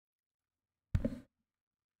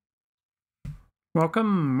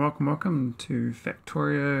Welcome to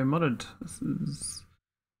Factorio Modded. This is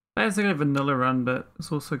basically a vanilla run, but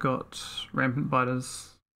it's also got Rampant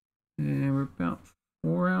Biters. And we're about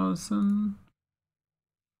 4 hours in.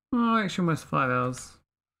 Oh, actually almost 5 hours.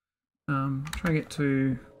 Trying to get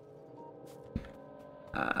to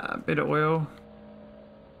better oil.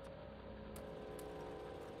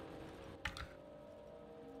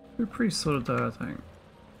 We're pretty sorted though, I think.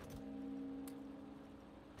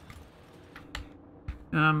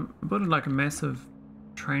 I built like a massive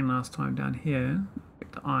train last time down here,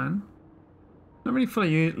 like the iron. Not really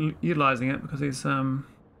fully utilizing it because there's that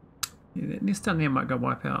nest down there might go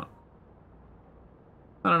wipe out.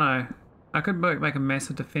 I don't know. I could make a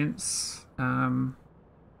massive defense, or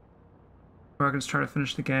I could just try to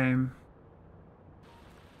finish the game.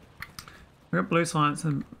 I got blue science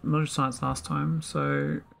and military science last time,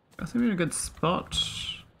 so I think we're in a good spot.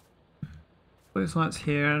 Blue science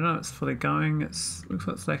here, I know it's fully going. Looks like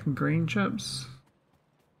it's lacking green chips.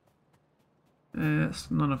 It's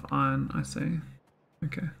not enough iron, I see.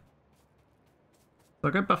 Okay. So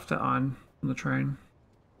I'll go buff that iron on the train.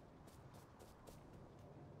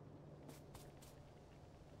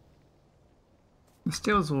 The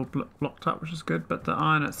steel's all blocked up, which is good, but the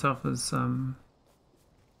iron itself is, I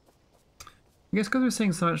guess because we're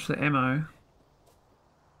seeing so much for the ammo.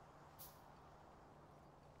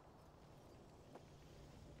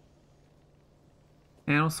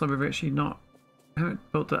 And also we've actually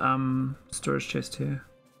haven't built the storage chest here.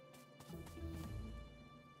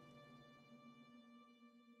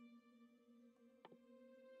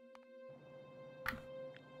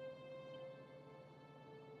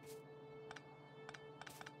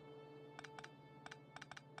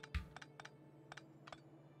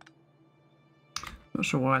 Not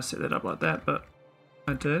sure why I set that up like that, but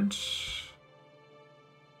I did.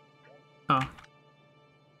 Oh.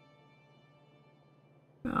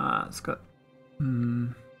 It's got...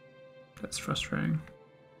 that's frustrating.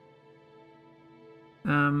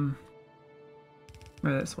 Maybe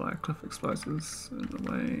that's why cliff explosives in the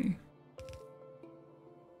way.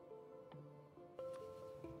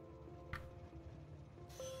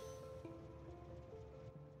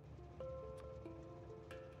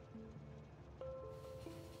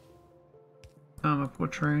 My poor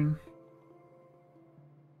train.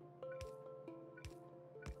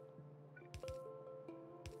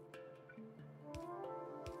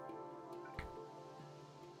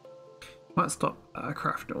 Might stop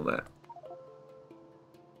crafting all that.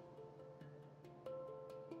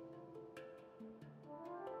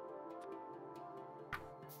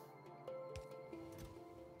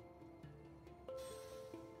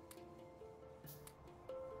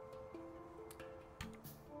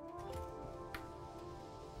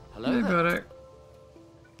 Hello Yeah, there. got it.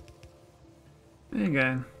 There you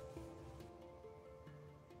go.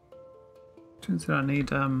 Turns out I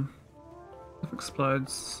need if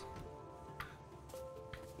explodes.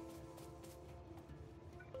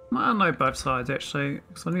 Might unload both sides actually,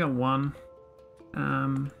 because I only got one.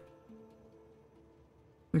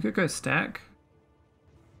 We could go stack.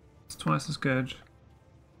 It's twice as good.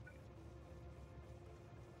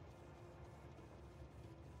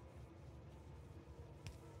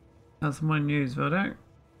 How's my news, Vodak?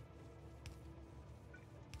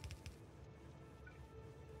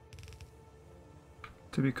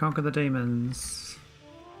 Do we conquer the demons?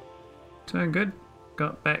 Doing good.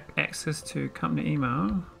 Got back access to company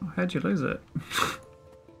email. How'd you lose it?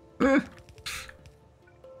 What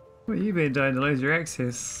have you been doing to lose your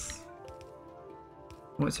access?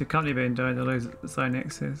 What's your company been doing to lose its own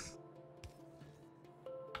access?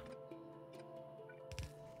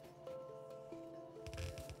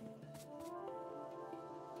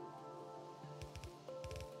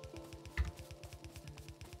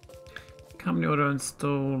 Company auto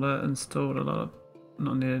installer installed a lot of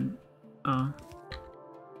not needed.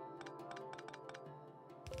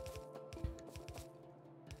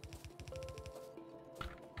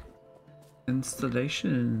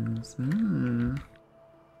 Installations. I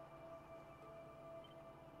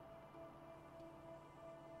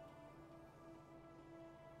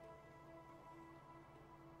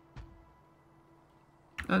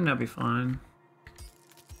think that'll be fine.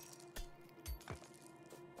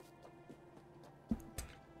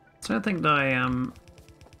 So I think that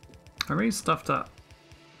I really stuffed up.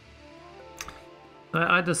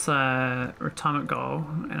 I had this retirement goal,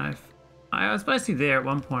 and I was basically there at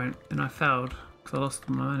one point, and I failed because I lost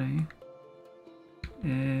all my money.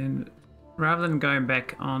 And rather than going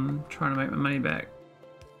back on trying to make my money back,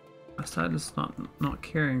 I started just not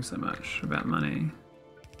caring so much about money,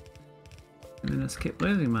 and then just kept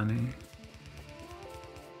losing money.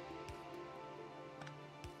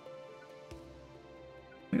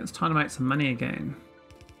 think it's time to make some money again.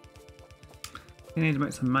 You need to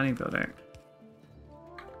make some money, building.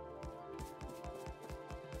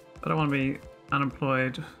 I don't want to be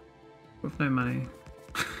unemployed with no money.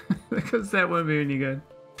 Because that wouldn't be any good.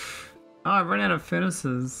 Oh, I've run out of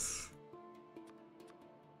furnaces.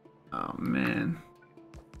 Oh man.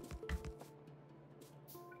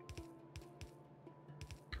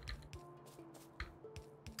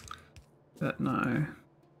 But no.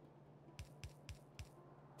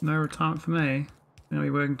 No retirement for me. I'm gonna be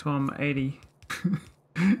working till I'm 80.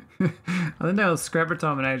 I think they'll scrap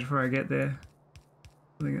retirement age before I get there.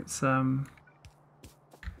 I think it's a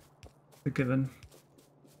given.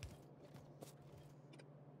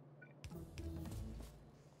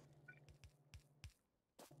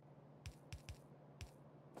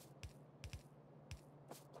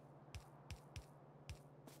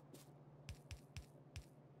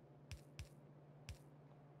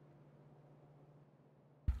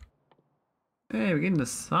 Hey, we're getting the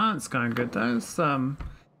science going good though. It's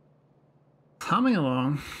humming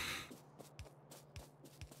along.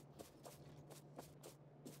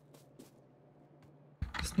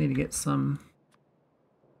 Just need to get some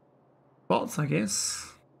bots, I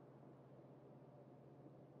guess.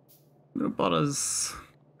 Little botters.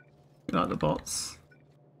 You like the bots.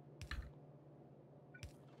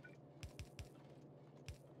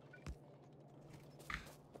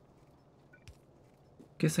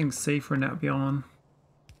 Guessing C for an out be on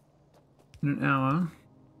in an hour.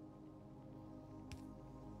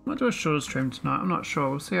 Might do a shorter stream tonight. I'm not sure.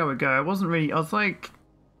 We'll see how we go. I wasn't really. I was like,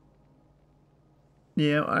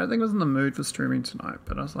 yeah, I don't think I was in the mood for streaming tonight,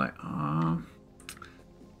 but I was like, I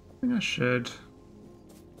think I should.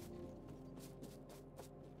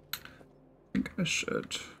 I think I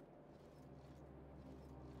should.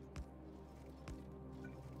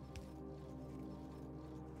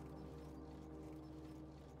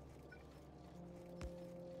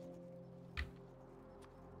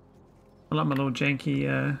 I like my little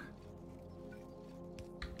janky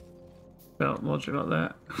belt logic like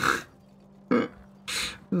that.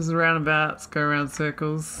 This is roundabouts, go around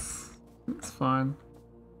circles. It's fine.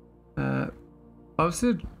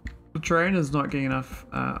 Obviously the train is not getting enough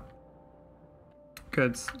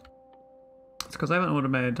goods. It's because I haven't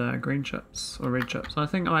automated green chips or red chips. I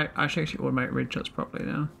think I should actually automate red chips properly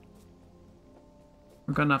now.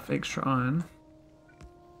 I've got enough extra iron.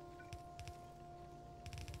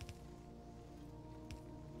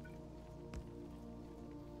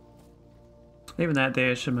 Even that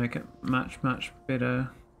there should make it much better.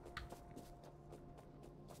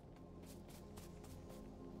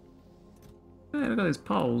 Hey, look at these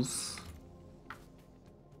poles.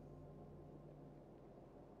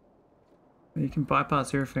 You can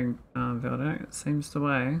bypass everything, Velda. It seems the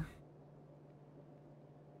way.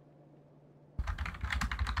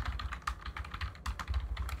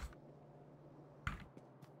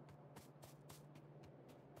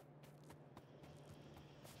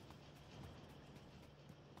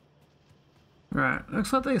 Right,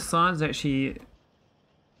 looks like these signs actually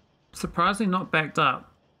surprisingly not backed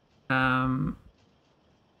up. Now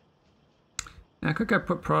I could go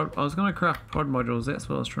put prod. I was going to craft pod modules. That's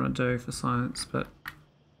what I was trying to do for science, but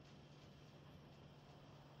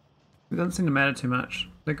it doesn't seem to matter too much.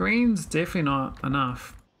 The green's definitely not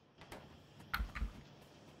enough,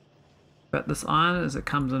 but this iron, as it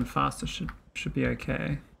comes in faster, should be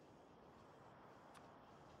okay.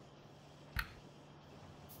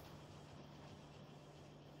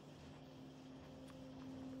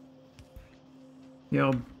 The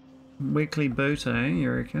old weekly boot, eh, you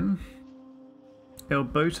reckon? El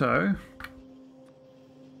Buto.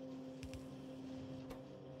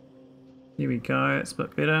 Here we go, it's a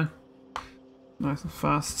bit better. Nice and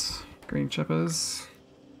fast green chippers.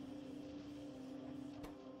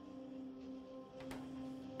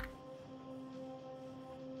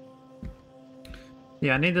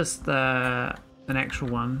 Yeah, I need this, an actual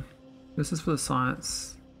one. This is for the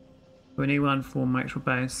science. We need one for my actual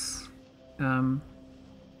base.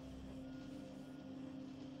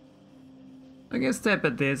 I guess that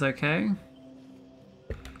bit there's okay.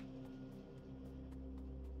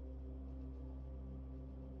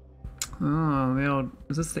 Oh, the old,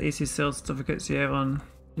 is this the SSL certificates you have on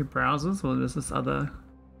your browsers, or is this other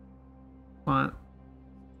client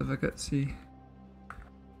certificates you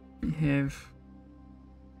have?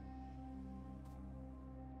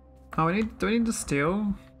 Oh, do we need to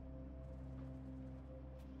steal?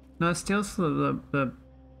 No, steel's for the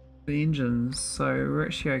engines, so we're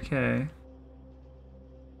actually okay.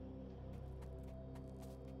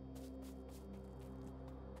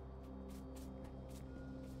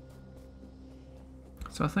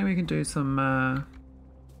 So I think we can do some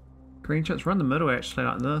green chips run the middle actually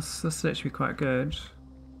like this. This would actually be quite good.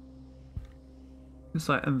 Just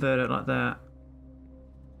like invert it like that.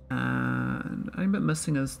 And the only bit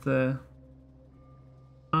missing is the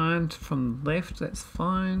iron from left, that's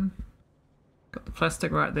fine. Got the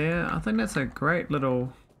plastic right there. I think that's a great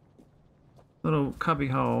little cubby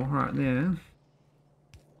hole right there.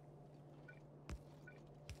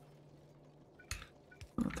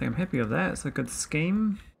 I think I'm happy with that. It's a good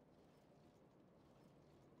scheme.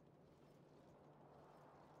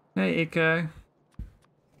 Hey Echo.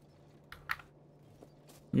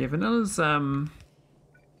 Yeah, vanilla's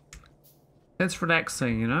it's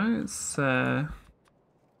relaxing, you know. It's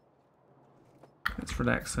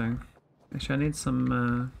relaxing. Actually, I need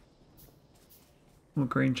some more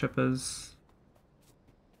green chippers.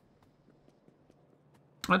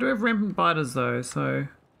 I do have Rampant Biters though, so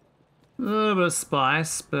a little bit of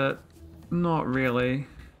spice, but not really.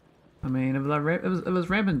 I mean, if it was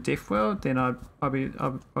Rampant Death World, then I'd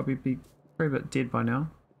probably be pretty bit dead by now.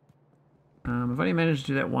 I've only managed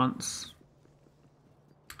to do that once.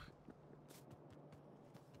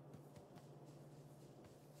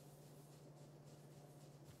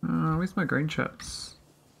 Where's my green chips?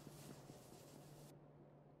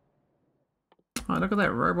 Oh, look at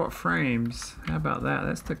that, robot frames. How about that?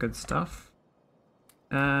 That's the good stuff.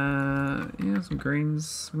 Yeah, some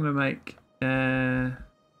greens. I'm gonna make.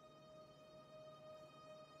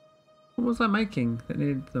 What was I making that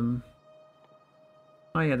needed them?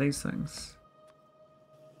 Oh yeah, these things.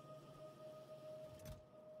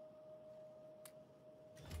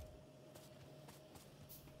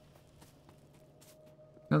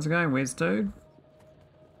 How's it going, Wes dude?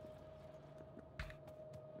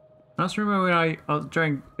 I just remember when I was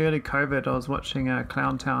during early COVID, I was watching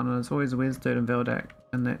Clown Town, and there's always Wes dude and Veldak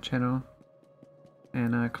in that channel.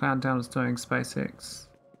 And Clown Town was doing SpaceX.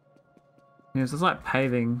 Yeah, it's just like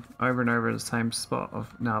paving over and over the same spot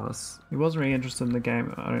of Narvis. He wasn't really interested in the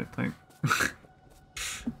game, I don't think.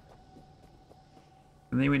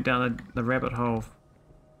 And then he went down the rabbit hole of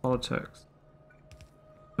politics.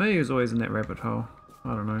 Maybe he was always in that rabbit hole.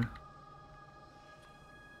 I don't know.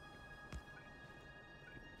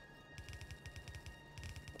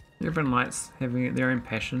 Everyone likes having their own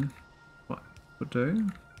passion. What would do.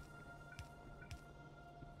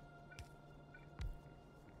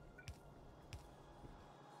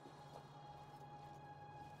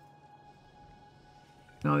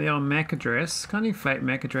 Oh, the old MAC address. Can't you fake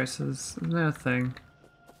MAC addresses? Isn't that a thing?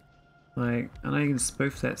 Like, I know you can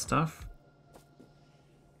spoof that stuff.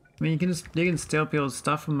 I mean, you can steal people's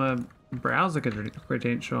stuff from a browser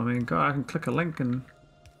credential. I mean, God, I can click a link and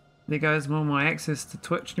there goes all my access to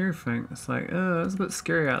Twitch and everything. It's like, oh, it's a bit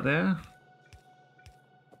scary out there.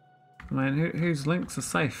 I mean, whose links are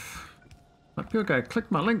safe? Like, people go,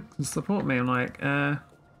 click my link and support me. I'm like, I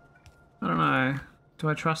don't know. Do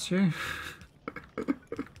I trust you?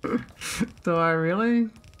 Do I really?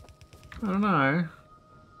 I don't know.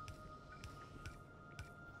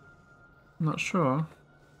 I'm not sure.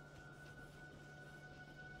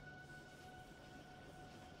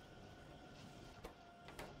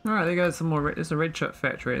 Alright, there goes some more. There's a red chip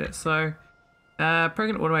factory there. So,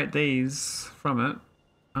 probably gonna automate these from it.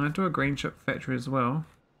 I'm gonna do a green chip factory as well.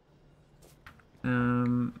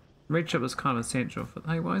 Red chip is kind of essential for.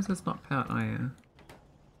 Hey, why is this not powered? Oh yeah.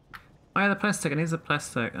 Oh yeah, the plastic. It needs the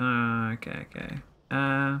plastic. Okay.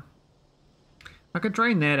 I could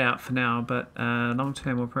drain that out for now, but long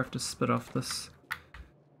term we'll probably have to spit off this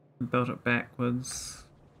and build it backwards.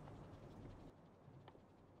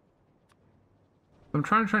 I'm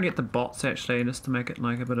trying to get the bots actually, just to make it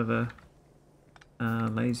like a bit of a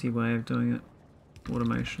lazy way of doing it.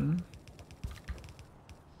 Automation.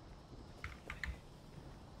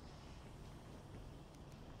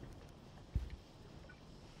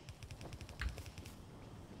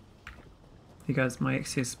 Here goes my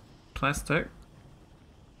excess plastic.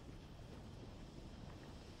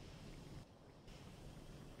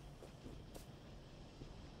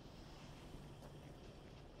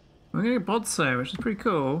 I'm gonna get bots there, which is pretty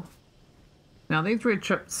cool. Now these red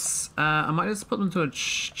chips, I might just put them to a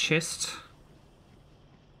chest.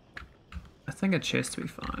 I think a chest will be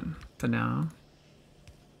fine for now.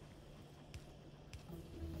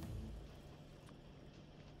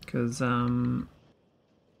 Because, I mean,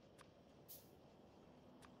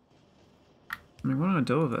 what do I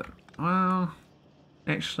do with it? Well,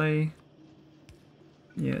 actually,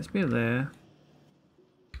 yeah, it's better there.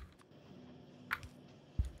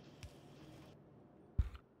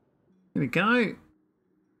 Here we go.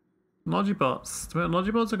 Logibots.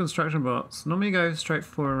 Logibots or construction bots? Normally you go straight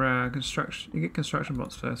for construction. You get construction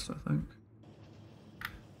bots first, I think.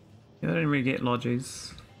 Yeah, I don't really get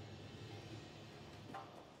logis.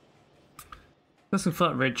 This can fill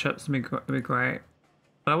up red chips would be great.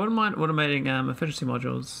 But I wouldn't mind automating efficiency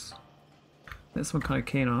modules. That's what I'm kind of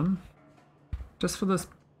keen on. Just for this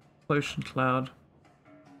pollution cloud.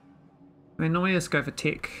 I mean, normally I just go for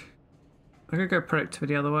tech. I could go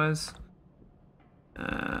productivity otherwise.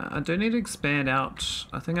 I do need to expand out.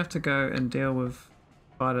 I think I have to go and deal with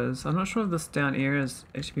fighters. I'm not sure if this down area has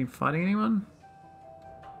actually been fighting anyone.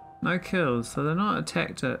 No kills, so they're not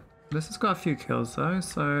attacked it. This has got a few kills though,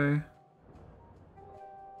 so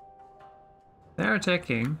they're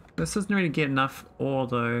attacking. This doesn't really get enough ore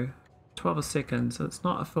though. 12 a second, so it's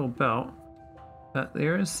not a full belt. But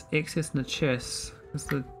there is excess in the chest.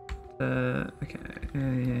 Because okay,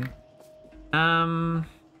 yeah. I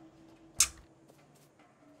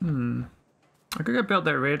could go build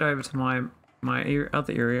that red over to my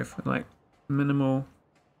other area for like minimal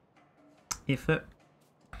effort.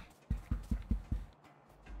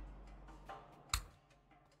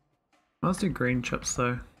 Let's do green chips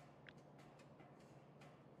though.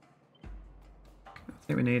 I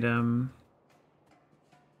think we need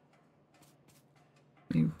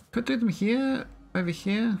you could do them here, over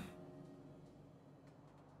here.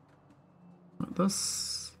 Like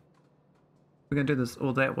this. We're gonna do this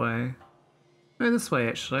all that way. No, this way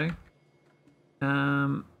actually.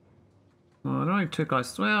 Well, I don't need two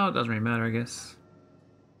guys. Well, it doesn't really matter, I guess.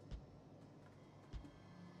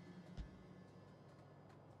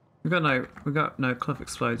 We got no cliff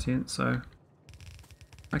explodes yet, so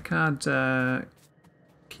I can't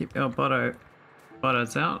keep our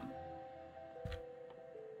butters out.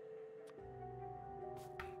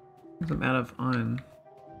 Because I'm out of iron.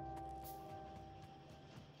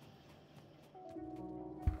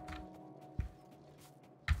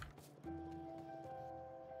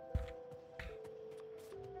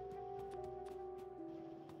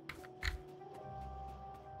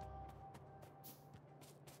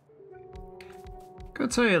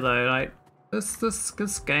 Gotta tell you though, like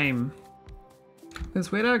this game, this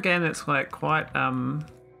weirdo game that's like quite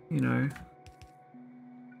you know,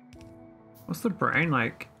 what's the brain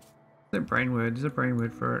like? Is that brain word? There's a brain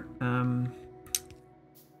word for it.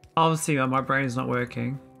 Obviously my brain's not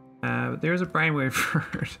working, but there is a brain word for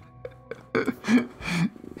it.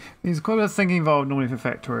 There's quite a bit of thinking involved normally for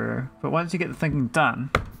Factorio, but once you get the thinking done,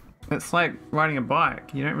 it's like riding a bike.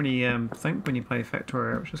 You don't really think when you play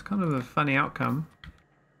Factorio, which is kind of a funny outcome.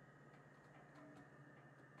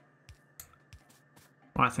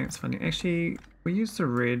 I think it's funny. Actually, we used the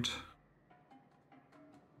red.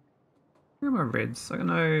 Where are my reds? I don't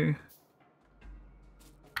know.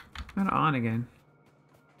 I'm out of iron again.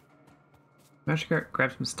 I should go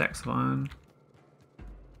grab some stacks of iron.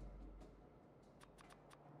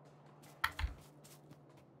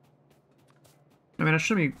 I mean, I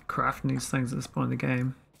shouldn't be crafting these things at this point in the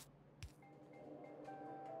game.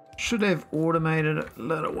 Should have automated it a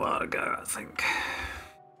little while ago, I think.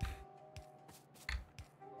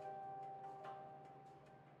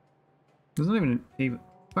 There's not even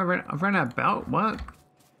I've ran out of belt? What?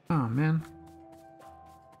 Oh man.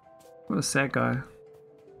 What a sad guy.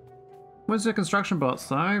 Where's the construction bots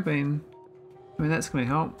though? I mean that's gonna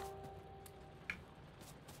help.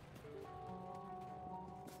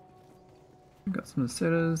 Got some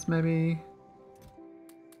setters maybe.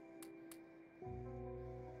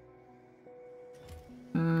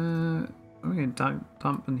 We're gonna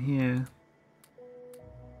dump in here.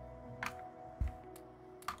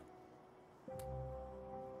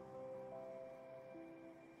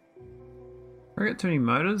 I got too many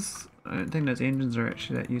motors. I don't think those engines are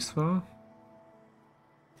actually that useful.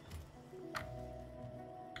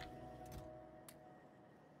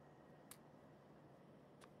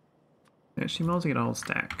 Actually, might as well get a whole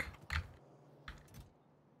stack.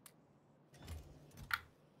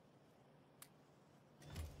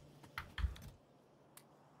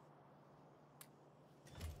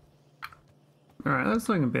 Alright, that's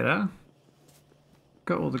looking better.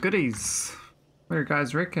 Got all the goodies. What do you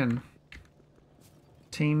guys reckon?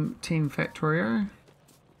 Team Factorio?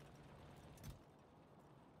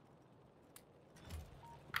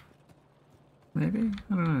 Maybe?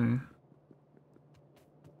 I don't know.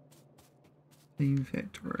 Team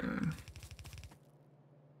Factorio.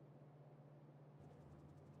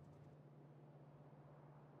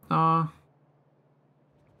 Ah.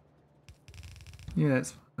 Yeah,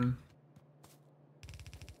 that's fine.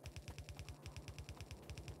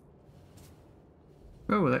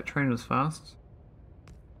 Oh, that train was fast.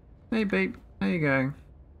 Hey Beep, how you going?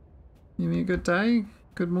 You having a good day?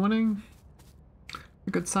 Good morning?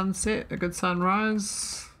 A good sunset? A good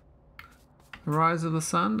sunrise? The rise of the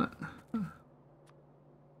sun?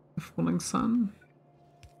 The falling sun?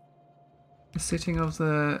 The setting of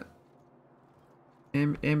the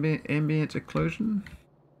ambient occlusion.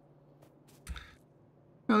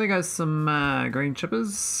 Oh, there goes some green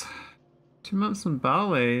chippers. 2 months in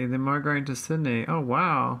Bali, then migrating to Sydney. Oh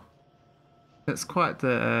wow, that's quite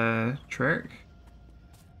the trek.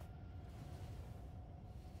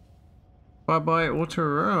 Bye bye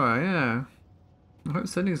Aotearoa, yeah. I hope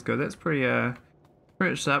Sydney's good. That's pretty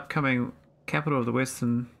much the upcoming capital of the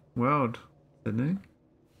Western world, Sydney.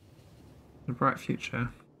 A bright future.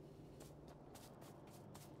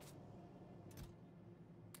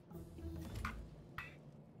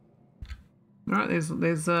 Alright, there's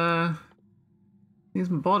these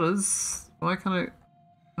botters. Why can't I?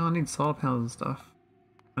 Oh, I need solar panels and stuff.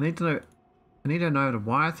 I need to know how to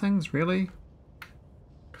wire things, really?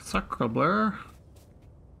 Sacre bleu.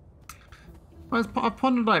 I've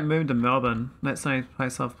pondered like moving to Melbourne. That's the only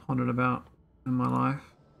place I've pondered about in my life.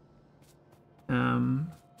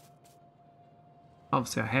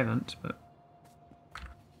 Obviously I haven't, but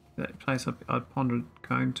that place I'd pondered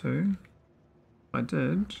going to. If I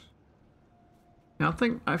did. Now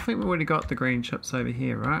I think we already got the green chips over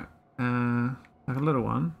here, right? Like a little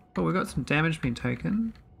one. Oh, we got some damage being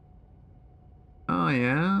taken. Oh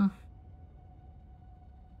yeah.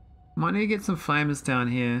 Might need to get some flamers down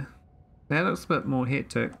here. That looks a bit more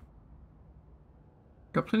hectic.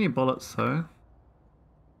 Got plenty of bullets though.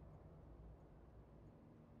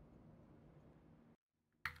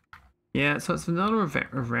 Yeah, so it's another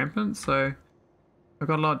rampant, so I've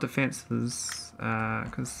got a lot of defenses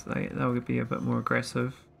because they'll be a bit more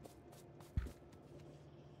aggressive.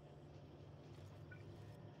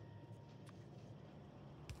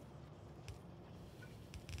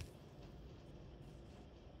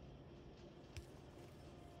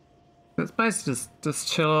 It's basically just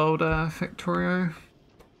chill old Factorio.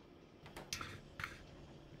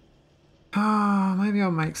 Oh, maybe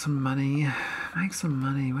I'll make some money. Make some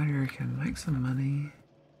money. What do you reckon? Make some money.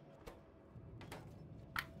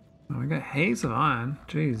 Oh, we got haze of iron.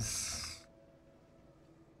 Jeez.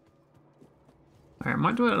 Alright, I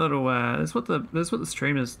might do a little. That's what the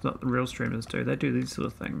streamers, not the real streamers, do. They do these sort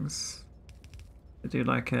of things. They do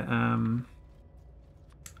like a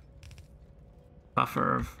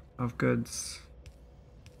buffer of goods.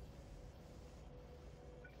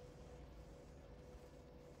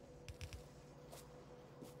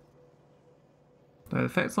 So the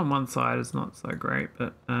effects on one side is not so great,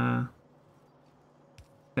 but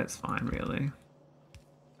that's fine really.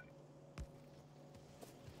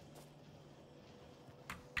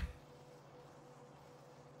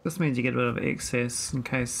 This means you get a bit of excess in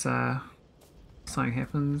case something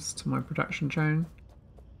happens to my production chain.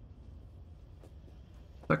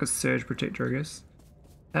 Like a surge protector, I guess.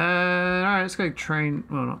 Alright, let's go train.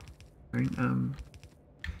 Well, not train.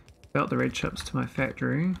 Belt the red chips to my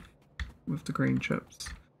factory with the green chips.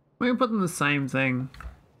 We can put them in the same thing.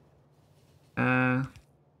 Yeah.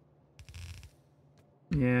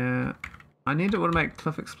 I need to automate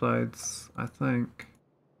cliff explodes, I think.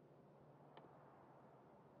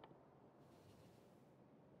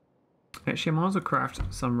 Actually, I might as well craft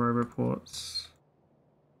some road reports.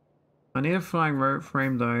 I need a flying rope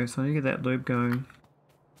frame though, so I need to get that loop going.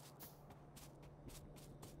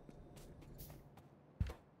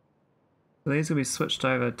 So these will be switched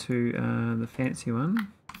over to the fancy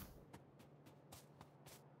one.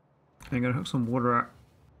 I'm gonna hook some water up.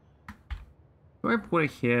 Do I have water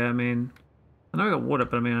here? I mean, I know I got water,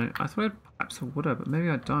 but I mean, I thought I had pipes of water, but maybe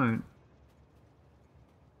I don't.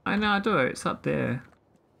 I know I do, it's up there.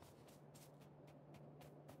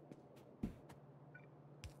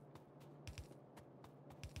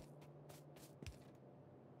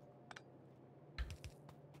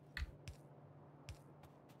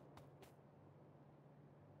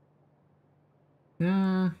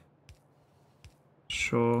 Yeah.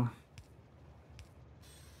 Sure.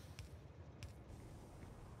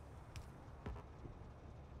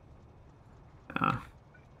 Ah.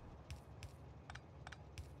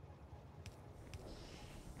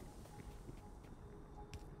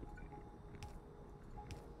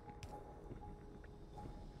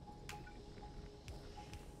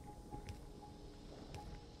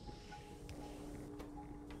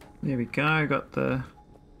 There we go, got the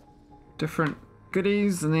different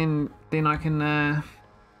goodies, and then I can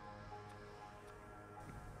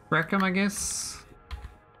rack them, I guess.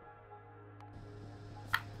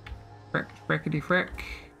 Frackety frack.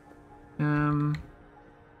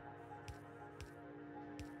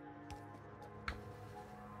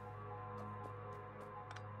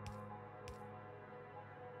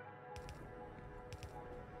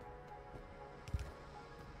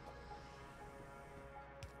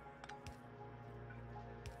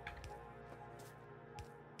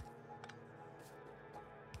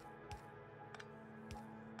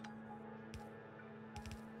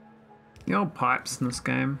 The old pipes in this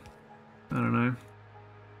game. I don't know.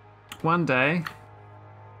 One day.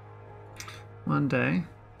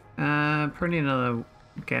 Probably another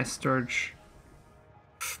gas storage.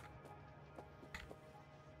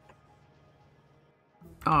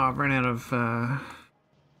 Oh, I've run out of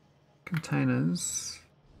containers.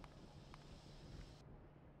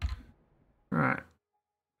 Right.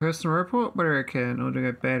 Personal report? What do I reckon? Or do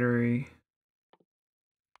I go battery?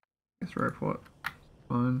 Guess report.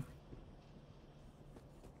 Fine.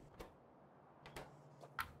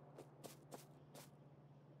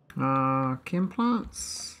 Chem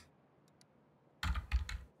plants?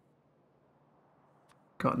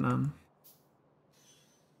 Got none.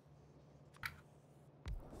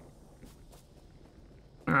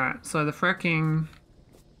 Alright, so the fracking,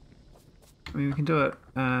 I mean we can do it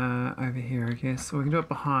over here I guess, or we can do it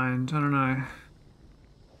behind, I don't know.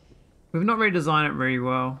 We've not redesigned it very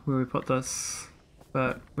well where we put this,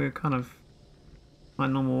 but we're kind of my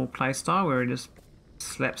normal playstyle where we just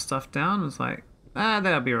slap stuff down. It's like,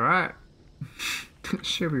 that'll be alright.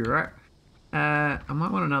 Should be right. I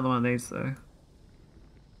might want another one of these though.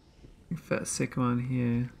 Fit a second one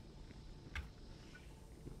here.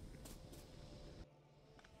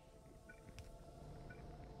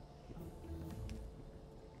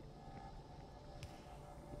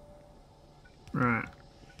 Right.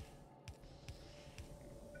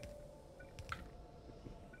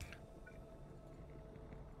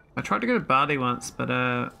 I tried to go to Bali once, but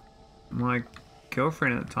my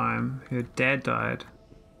girlfriend at the time, her dad died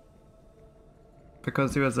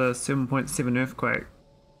because there was a 7.7 earthquake,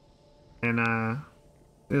 and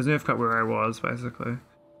there was an earthquake where I was basically,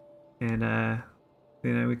 and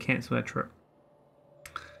you know, we cancelled that trip.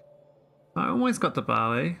 I almost got to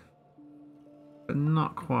Bali, but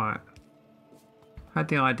not quite. Had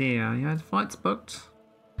the idea, you know, the flight's booked.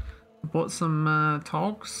 I bought some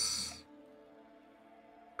togs.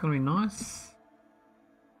 Gonna be nice.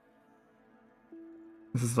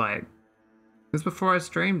 This is like, this is before I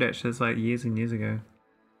streamed actually, it's like years and years ago.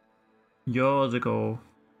 Years ago.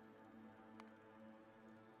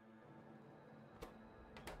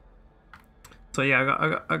 So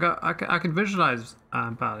yeah, I can visualize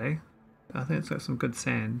Bali. I think it's got some good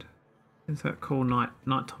sand. It's got cool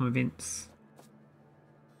nighttime events.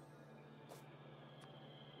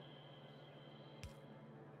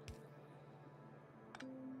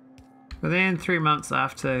 But then 3 months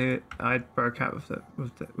after I broke up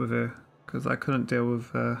with her because I couldn't deal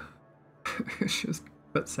with she was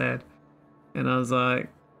a bit sad, and I was like,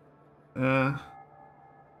 I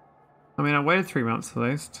mean I waited 3 months at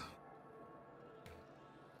least.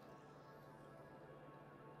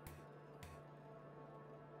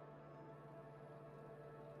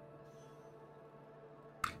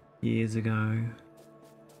 Years ago.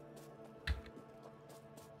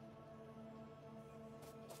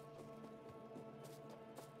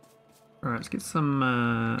 Alright, let's get some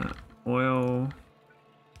oil.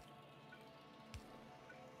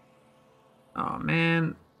 Oh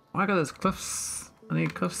man, I got those cliffs. I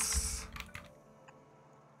need cliffs.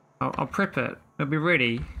 I'll prep it. It'll be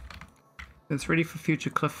ready. It's ready for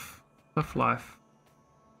future cliff life.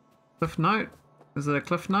 Cliff note? Is it a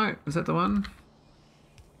cliff note? Is that the one?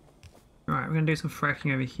 Alright, we're gonna do some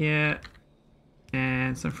fracking over here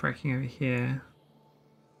and some fracking over here.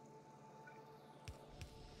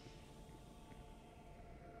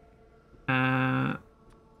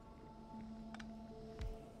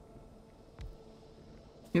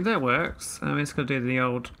 Yeah, that works. I'm just gonna do the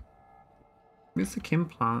old. Where's the chem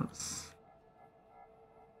plants?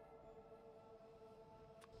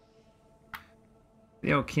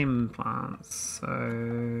 The old chem plants. So,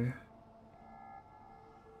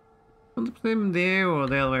 want to put them there or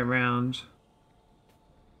the other way around?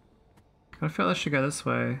 I feel like I should go this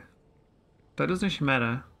way. That doesn't actually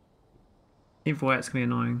matter. Either way, it's gonna be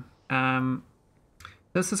annoying.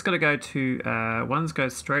 This is gonna go to one's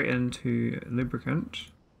goes straight into lubricant.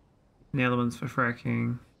 And the other one's for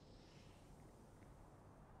fracking.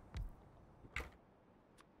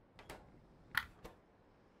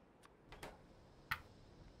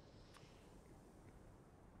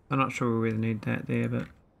 I'm not sure we really need that there, but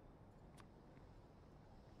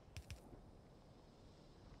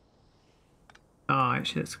oh,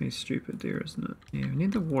 actually that's gonna be stupid there, isn't it? Yeah, we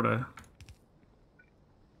need the water.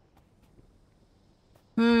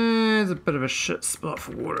 There's a bit of a shit spot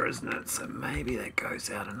for water, isn't it? So maybe that goes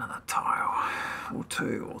out another tile, or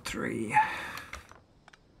 2 or 3.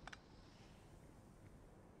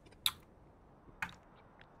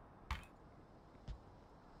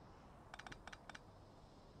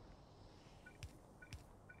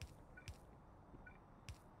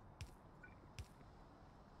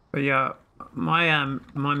 But yeah, my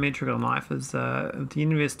metric on life is if the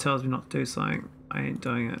universe tells me not to do something, I ain't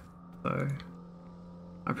doing it. So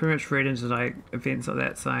I pretty much read into like events like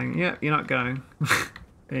that saying, yeah, you're not going.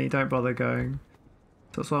 And you don't bother going.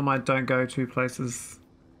 So that's why my don't go to places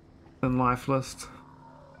in life list.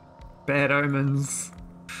 Bad omens.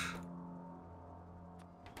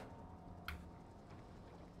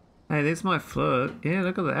 Hey, there's my fluid. Yeah,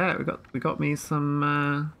 look at that. We got me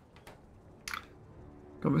some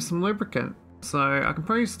lubricant. So I can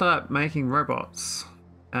probably start making robots.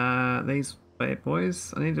 These bad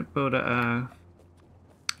boys. I need to build a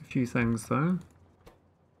few things though.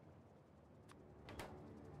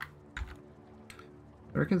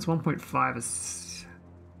 I reckon it's 1.5 a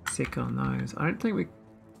second on those. I don't think we...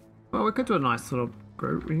 Well, we could do a nice little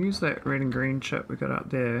group. We use that red and green chip we got up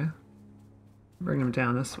there. Bring them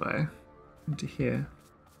down this way. Into here.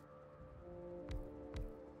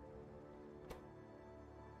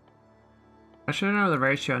 I should know the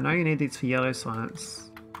ratio. I know you need these for yellow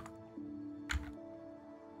science.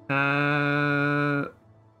 That's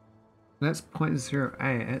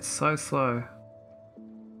 0.08. It's so slow.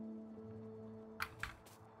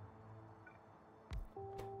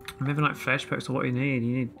 I'm having like flashbacks of what you need.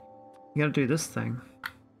 You gotta do this thing.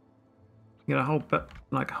 You got a whole bit,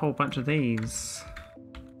 like a whole bunch of these.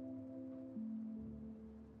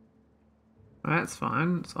 That's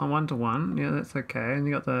fine. It's on 1-to-1. Yeah, that's okay. And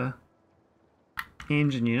you got the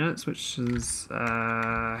engine units, which is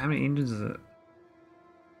how many engines is it?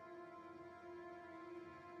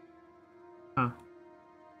 Oh,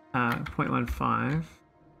 0.15.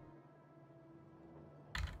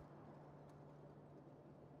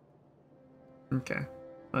 Okay,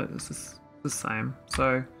 but this is the same.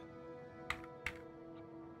 So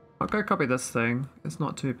I'll go copy this thing. It's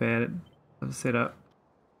not too bad of a setup.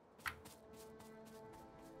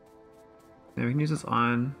 Yeah, we can use this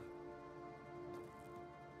iron.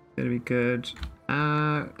 That'll be good.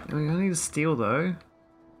 I need steel though.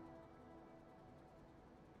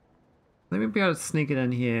 Let me be able to sneak it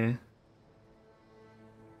in here.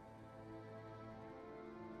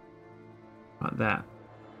 Like that.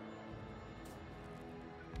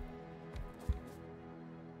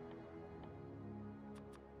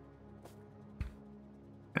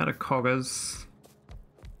 Out of coggers.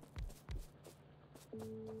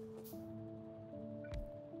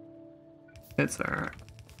 That's alright.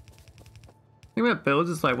 The thing about builds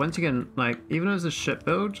is like once you get like even if it's a shit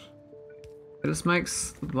build, it just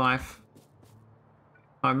makes life.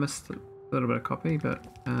 I missed a little bit of copy, but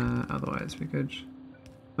otherwise we're good.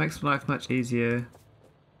 Makes life much easier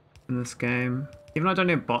in this game. Even though I don't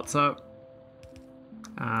have bots up,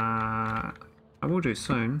 I will do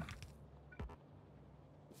soon.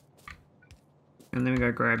 And then we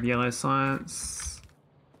go grab yellow science.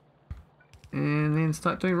 And then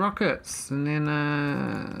start doing rockets. And then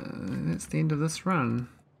that's the end of this run.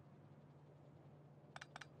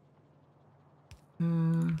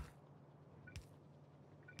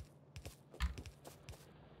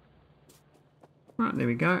 Right, there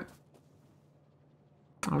we go.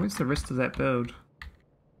 Oh, where's the rest of that build?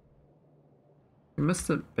 We missed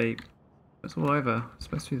it, beep. It's all over. It's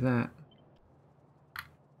supposed to be that.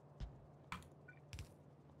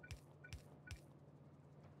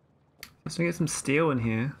 Let's get some steel in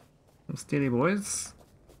here. Some steely boys.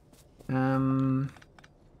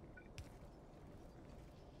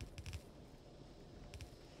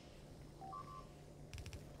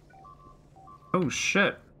 Oh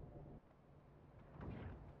shit.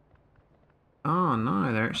 Oh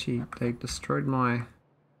no, they destroyed my...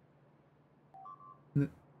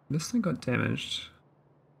 This thing got damaged.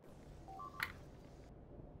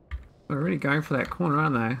 They're really going for that corner,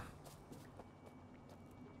 aren't they?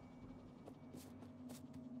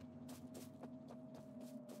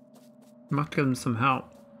 Might give them some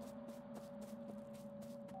help.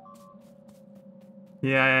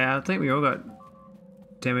 Yeah, I think we all got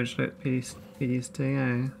damaged at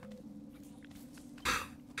PTSD, eh?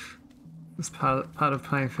 It's part of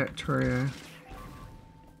playing Factorio.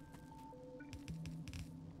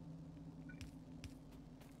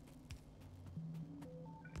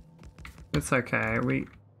 It's okay,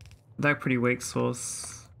 they're pretty weak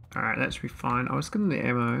source. Alright, that should be fine. I was getting the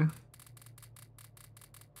ammo.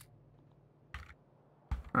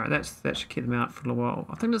 Alright, that should keep them out for a little while.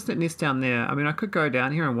 I think there's that nest down there. I mean, I could go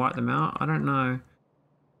down here and wipe them out. I don't know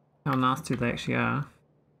how nasty they actually are.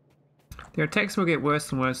 Their attacks will get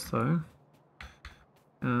worse and worse though.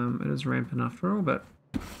 It is rampant after all, but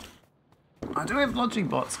I do have lodging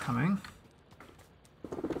bots coming.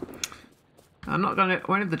 I'm not gonna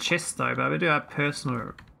won't have the chests though, but we do have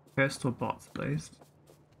personal bots at least.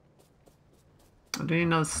 I do need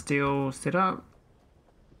another steel setup.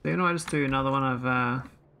 Then I just do another one of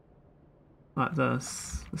like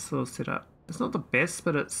this little setup. It's not the best,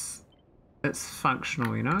 but it's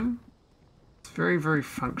functional, you know? It's very, very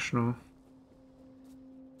functional.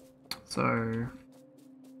 So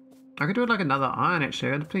I could do it like another iron actually.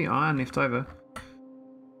 I had plenty of iron left over.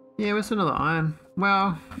 Yeah, where's another iron?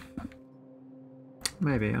 Well,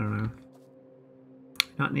 maybe, I don't know.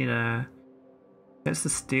 Don't need a... That's the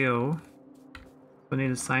steel. I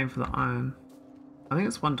need the same for the iron. I think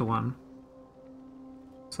it's 1-to-1.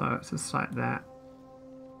 So it's just like that.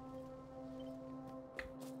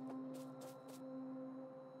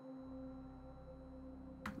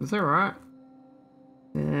 Is that right?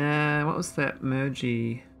 Yeah, what was that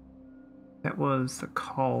mergy? That was the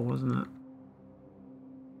coal, wasn't it?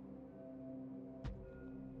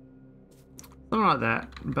 Something like that,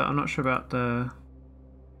 but I'm not sure about the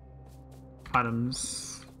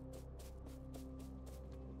items.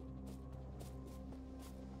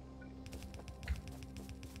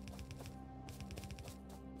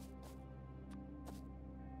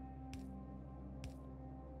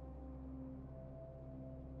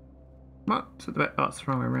 What? So oh, it's the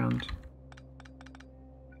wrong way around.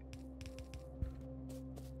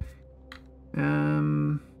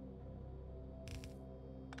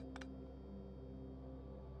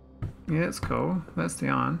 Yeah, that's cool. That's the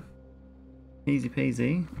iron. Easy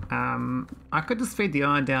peasy. I could just feed the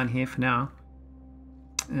iron down here for now.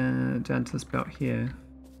 Down to this belt here.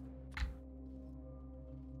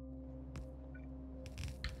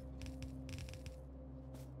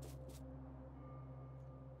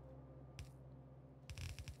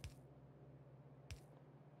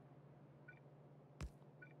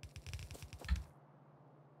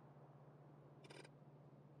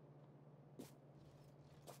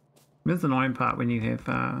 This is the annoying part when you have,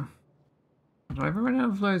 have I ever run out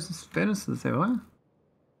of those furnaces there, what?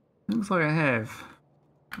 Looks like I have.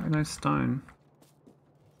 No stone.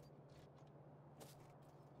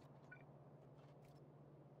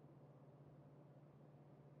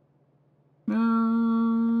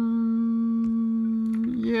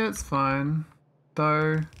 Yeah, it's fine.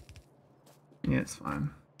 Though, yeah, it's fine.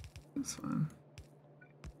 It's fine.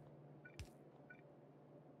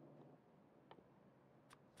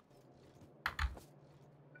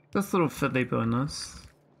 Just a little fiddly doing this.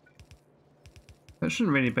 That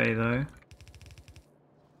shouldn't really be though.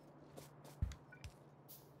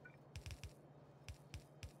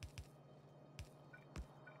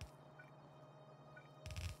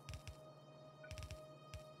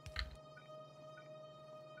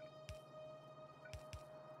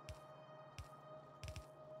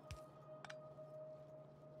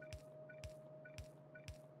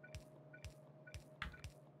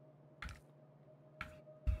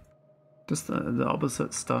 Just the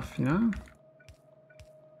opposite stuff, you know?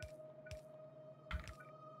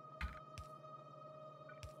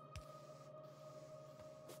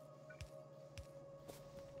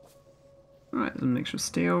 Alright, there's an extra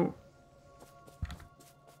steel.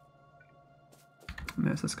 And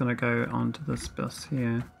that's just going to go onto this bus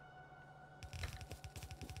here.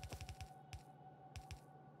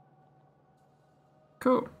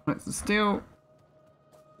 Cool, that's the steel.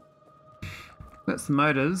 That's the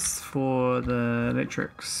motors for the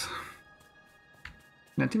electrics.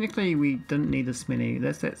 Now technically we didn't need this many.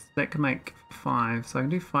 That can make 5, so I can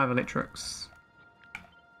do 5 electrics.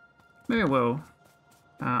 Maybe I will.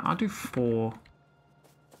 I'll do 4.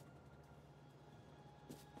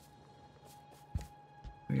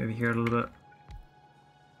 Go over here a little bit.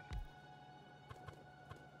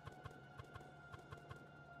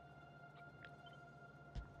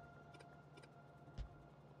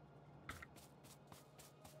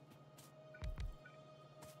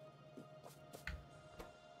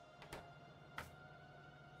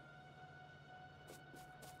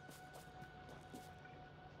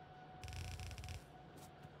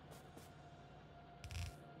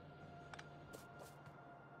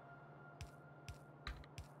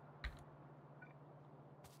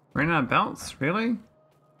 Ran out of belts? Really?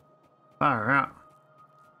 Far out.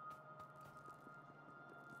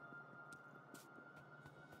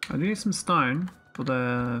 I do need some stone for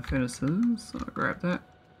the furnaces, so I'll grab that.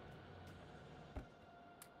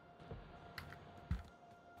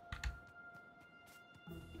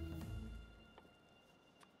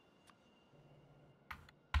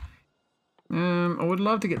 I would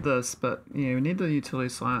love to get this, but yeah, we need the utility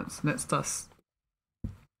science, and that's just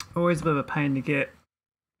always a bit of a pain to get.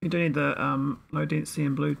 You do need the low density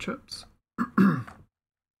and blue chips.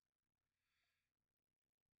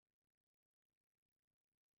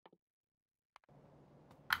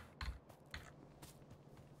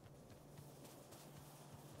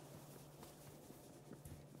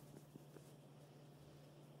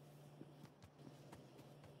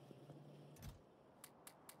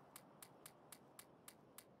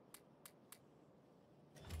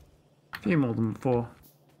 few more than before.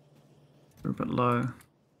 We're a bit low.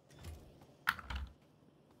 I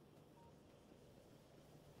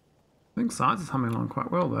think science is humming along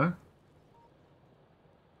quite well though.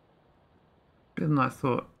 Better than I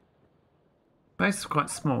thought. Base is quite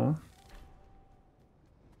small.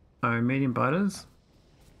 Oh, medium biters.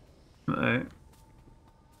 Uh-oh.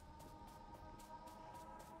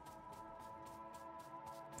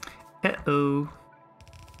 Uh-oh.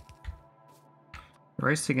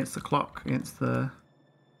 Race against the clock, against the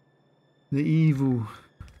evil.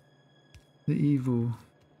 The evil.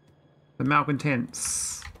 The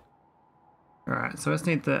malcontents. Alright, so I just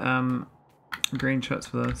need the green chips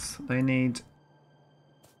for this. They need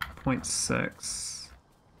 0.6.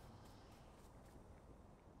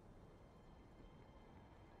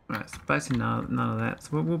 Alright, so basically none of that.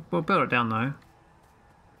 So we'll build it down though. I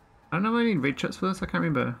don't know if I need red chips for this, I can't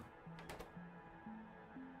remember.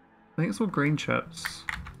 I think it's all green chips.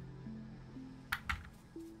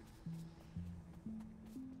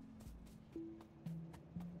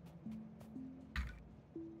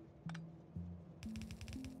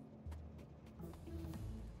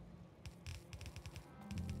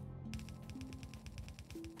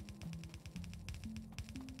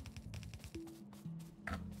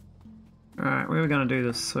 Alright, where are we going to do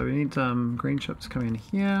this? So we need green chips coming in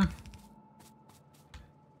here.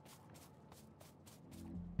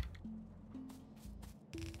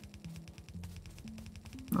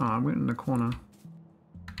 Oh, I went in the corner.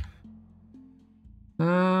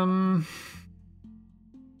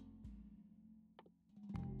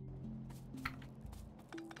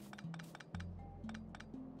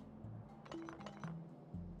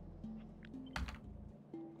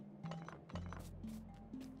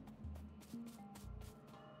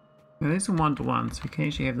 Now these are 1-to-1, so we can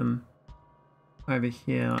actually have them over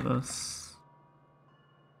here like this.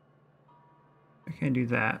 I can do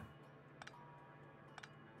that.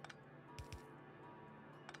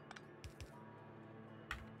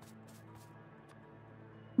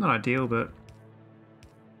 Not ideal, but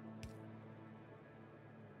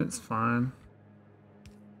it's fine.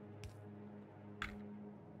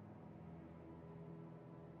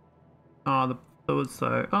 Oh, the fluids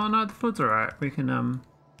though. Oh no, the fluids are alright. We can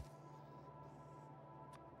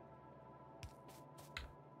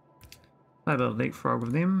play a bit of leapfrog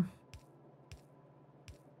with them.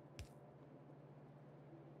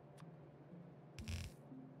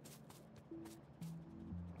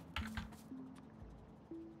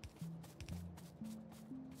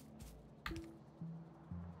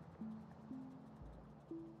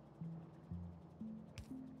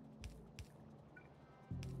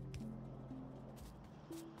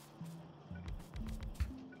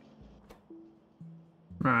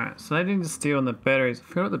 Right, so they need to steal on the batteries. I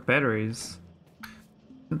forgot the batteries.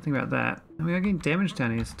 Didn't think about that. And we are getting damage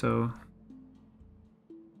down here still.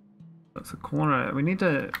 That's a corner. We need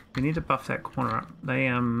to buff that corner up.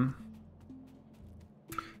 They're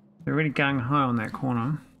really gung ho on that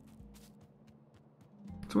corner.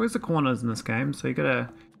 So where's the corners in this game? So you gotta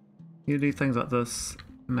do things like this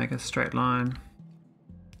and make a straight line.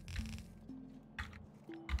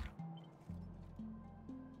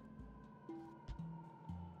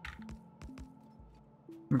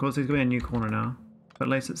 Of course, there's going to be a new corner now, but at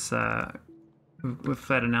least it's we've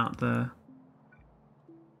flattened out the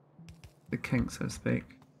kink, so to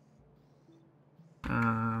speak.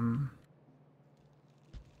 Yeah,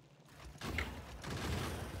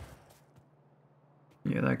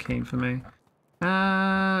 they're keen for me.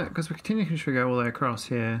 Because we continue to go all the way across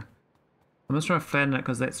here. I'm just trying to flatten it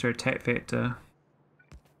because that's their attack vector.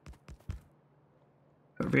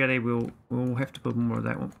 But really, we'll have to build more of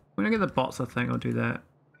that one. When I get the bots, I think I'll do that.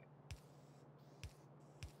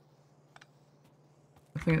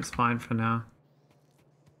 I think it's fine for now.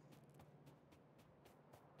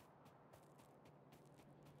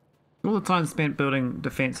 All the time spent building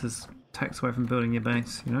defenses takes away from building your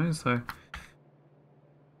base, you know, so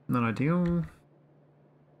not ideal.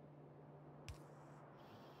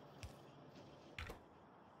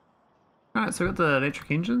 Alright, so we've got the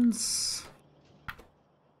electric engines.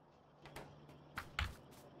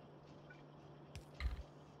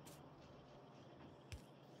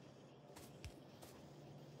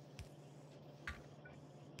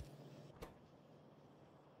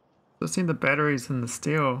 I've seen the batteries and the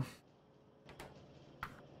steel.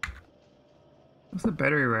 What's the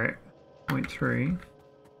battery rate? 0.3.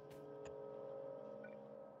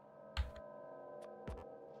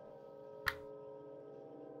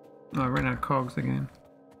 Oh, I ran out of cogs again.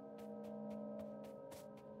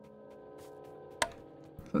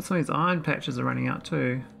 So some of these iron patches are running out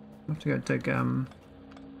too. I have to go dig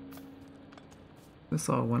this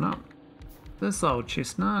old one up. This old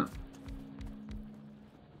chestnut.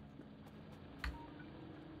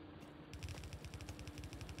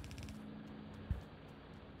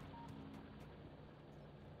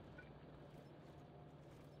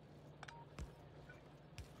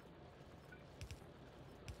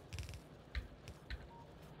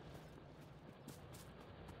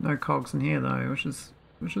 No cogs in here though, which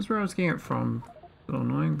is where I was getting it from. A little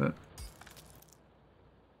annoying, but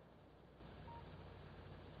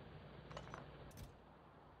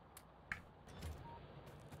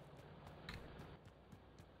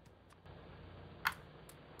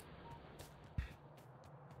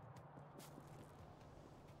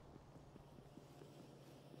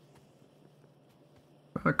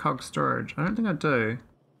I have a cog storage. I don't think I do.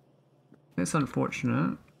 That's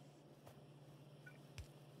unfortunate.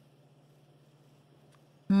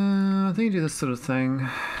 I think you do this sort of thing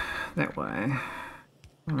that way.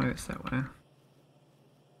 Oh, maybe it's that way.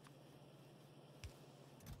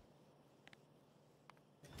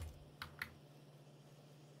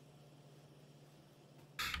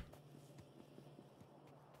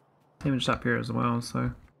 Damaged up here as well,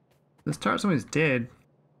 so this turret's almost dead.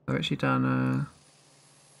 I've actually done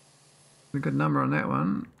a good number on that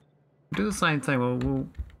one. We'll do the same thing. We'll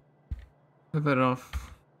pivot off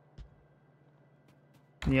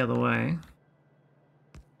the other way.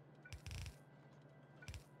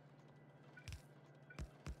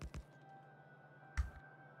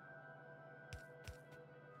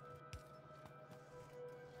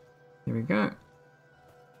 Here we go. I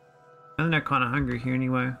think they're kind of hungry here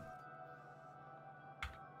anyway.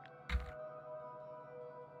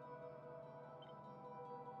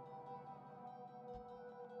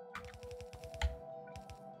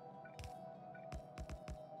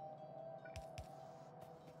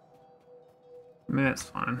 I mean, that's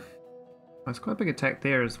fine. Oh, it's quite a big attack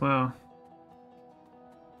there as well.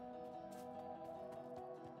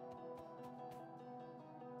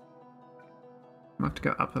 Might have to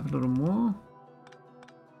go up a little more.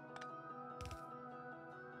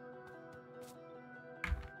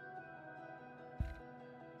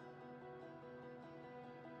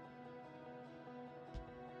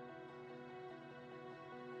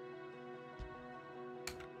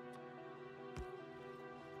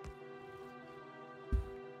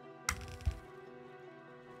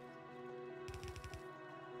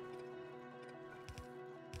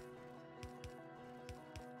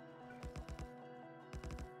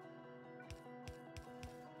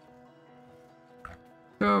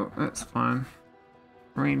 Oh, that's fine.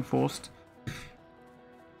 Reinforced.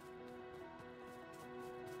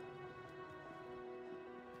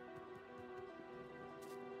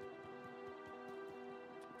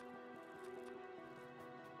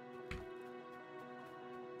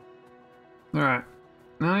 Alright.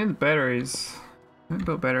 Now I need the batteries. I haven't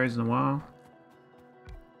built batteries in a while.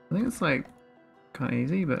 I think it's like kind of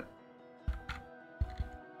easy, but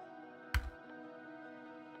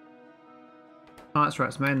oh, that's right,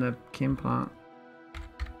 it's made in the chem plant.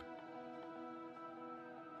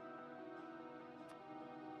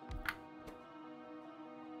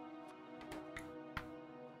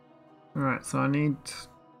 Alright, so I need...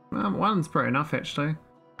 well, one's probably enough actually.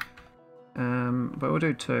 But we'll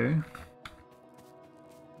do two.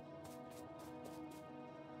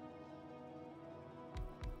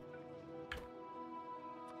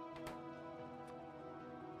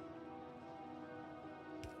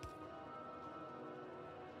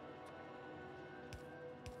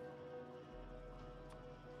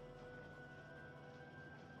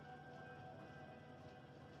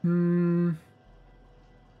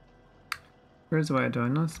 There is a way of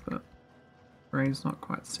doing this, but Ray's not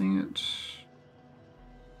quite seeing it.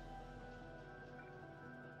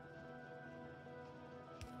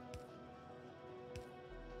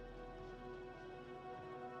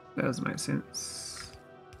 That doesn't make sense.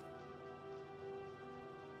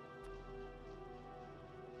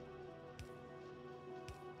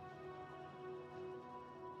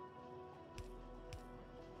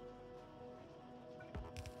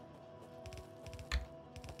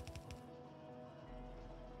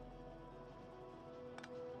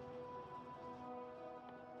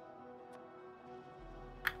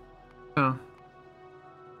 Oh.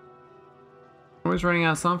 Always running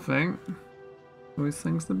out of something. Always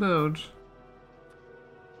things to build.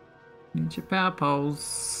 Need your power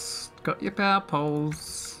poles. Got your power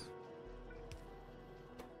poles.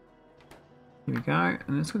 Here we go.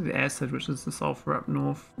 And it's got the acid, which is the sulfur up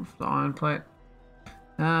north with the iron plate.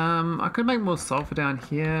 I could make more sulfur down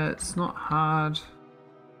here. It's not hard.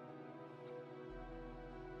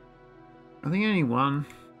 I think only one.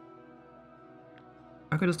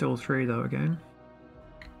 I could just do all three though again.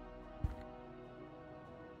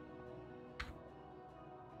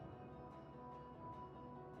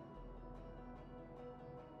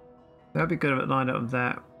 That would be good if it lined up with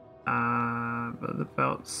that. But the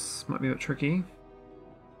belts might be a bit tricky.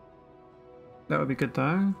 That would be good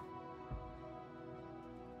though.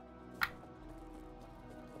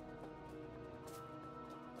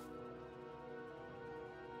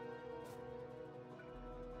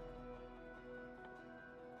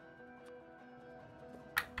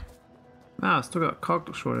 Ah, still got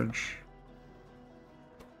cog shortage.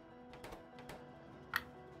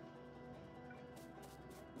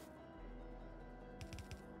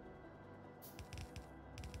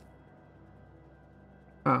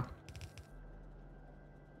 Oh.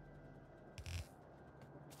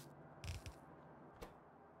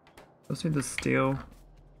 Just need the steel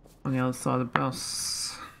on the other side of the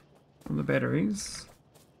bus on the batteries.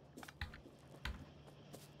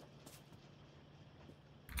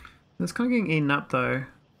 It's kind of getting eaten up though.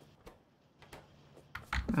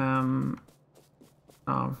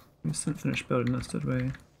 Oh, we just didn't finish building this, did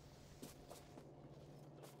we?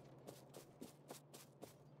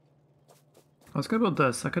 I was going to build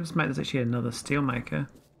this. I could just make this actually another steel maker.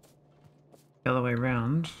 The other way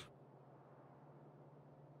around.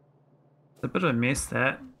 It's a bit of a mess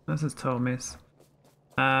that. This is a total mess.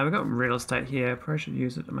 We've got real estate here. Probably should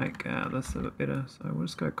use it to make this a bit better. So we'll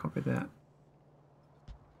just go copy that.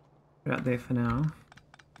 Put it out there for now.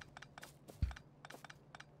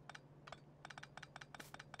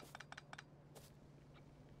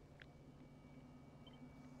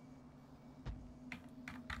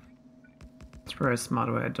 It's probably a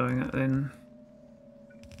smarter way of doing it than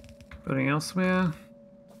building elsewhere.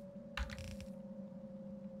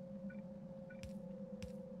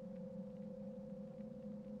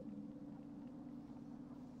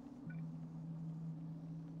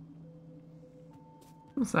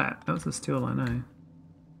 What's that? That was a steel line, eh?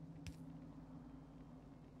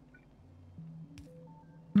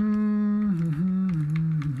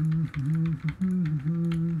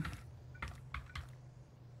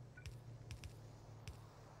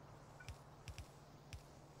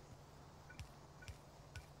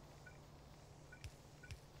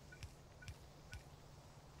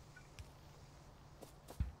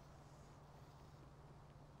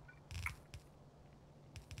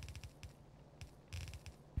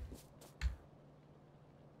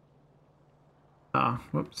 Oh,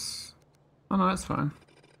 whoops. Oh no, that's fine.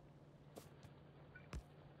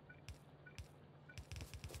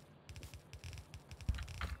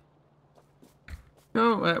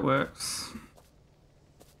 Oh, that works.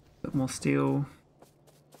 Bit more steel.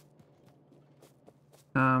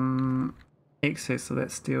 Excess of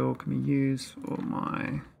that steel can be used for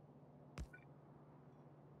my...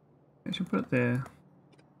 I should put it there.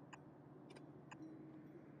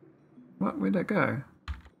 What? Where'd that go?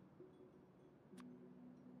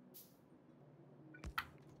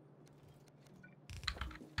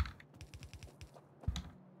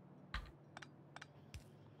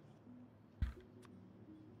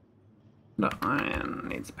 No, iron.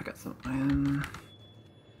 Needs to pick up some iron.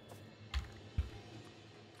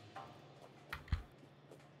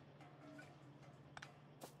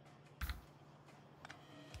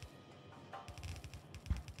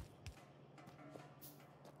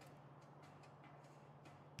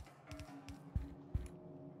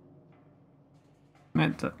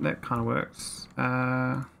 That kind of works.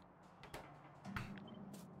 I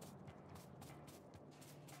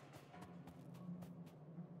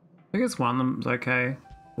guess one of them's okay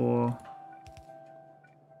for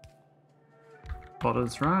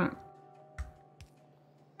plotters, right?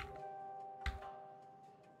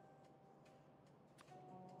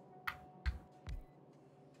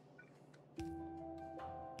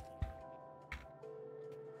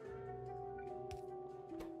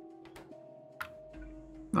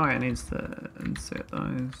 Oh, yeah, it needs to insert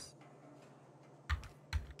those.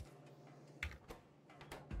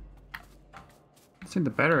 Let's need the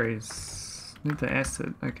batteries. Need the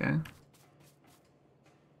acid, okay.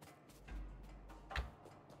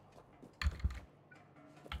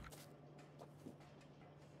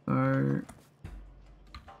 So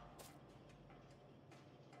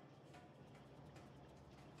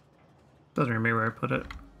doesn't remember where I put it.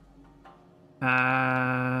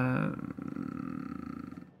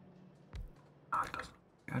 Oh, it doesn't.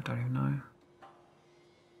 I don't even know.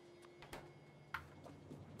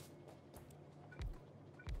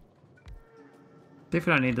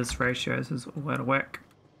 Definitely don't need this ratio. This is all out of whack.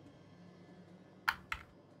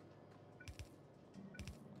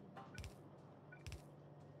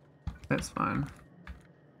 That's fine.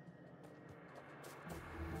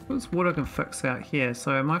 What's water can fix out here?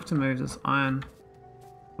 So I might have to move this iron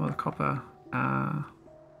or the copper.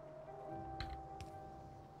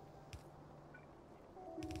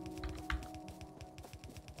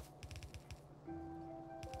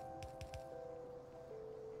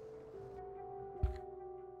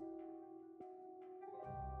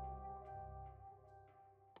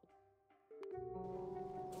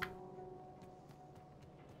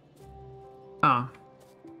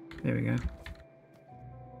 There we go.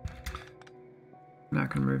 Now I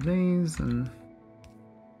can remove these and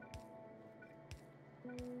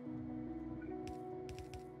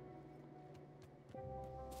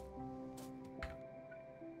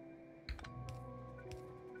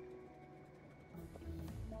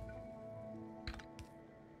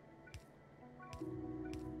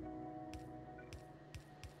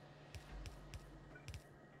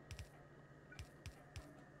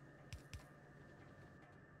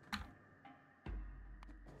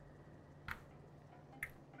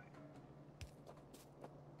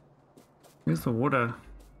where's the water?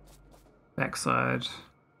 Backside.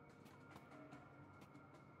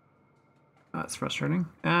 Oh, that's frustrating.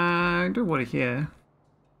 Do water here.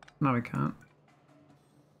 No, we can't.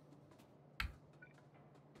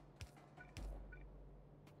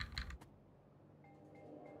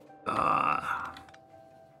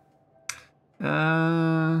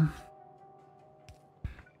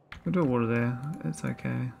 We'll do water there. It's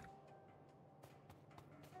okay.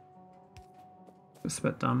 It's a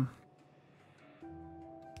bit dumb.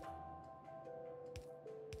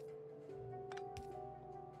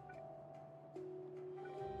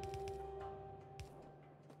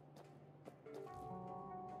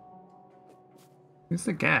 Where's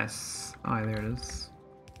the gas? Oh, there it is.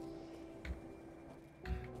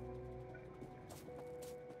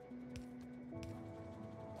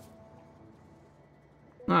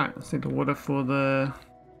 Alright, let's need the water for the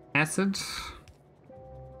acid.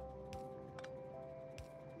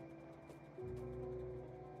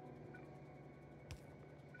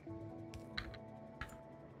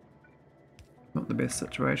 Not the best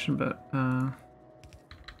situation, but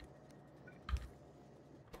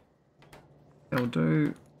they'll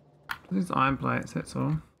do. These iron plates, that's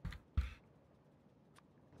all.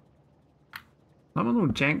 I'm a little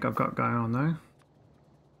jank I've got going on though.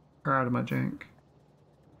 Proud of my jank.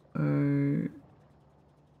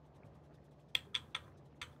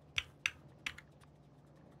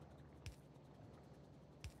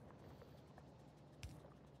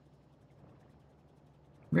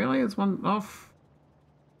 Really? It's one off?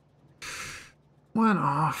 One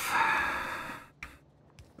off.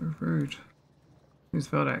 So rude. Who's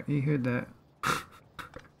Veldak? He heard that.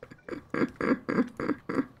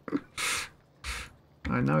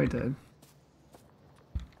 I know he did.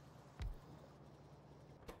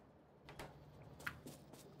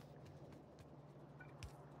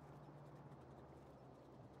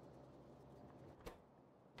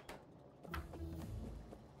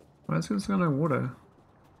 Why is this got no water?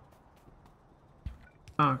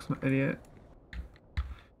 Oh, it's an idiot.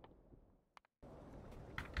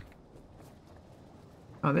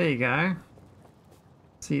 Oh, there you go.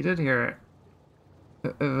 So you did hear it.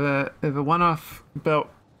 If a one-off belt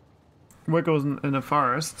wiggles in a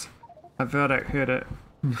forest, a Veldak heard it.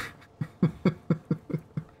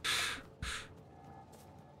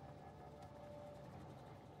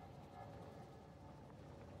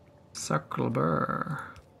 Suckleburr.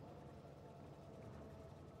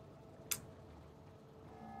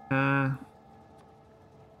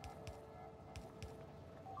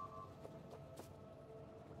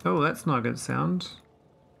 Oh, that's not a good sound.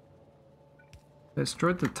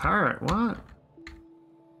 Destroyed the turret, what?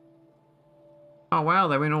 Oh wow,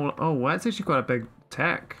 they went all, oh, that's actually quite a big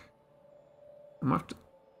attack. I might have to,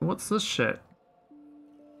 what's this shit?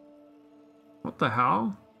 What the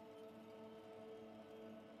hell?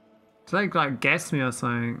 Did they like gas me or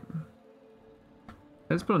something?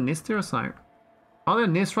 They just put a nest there or something? Oh, there's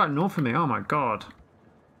a nest right north of me, oh my god.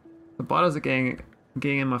 The biters are getting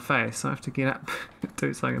in my face, I have to get up and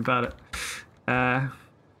do something about it. I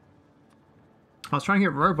was trying to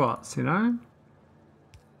get robots, you know?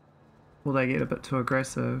 Will they get a bit too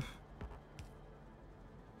aggressive?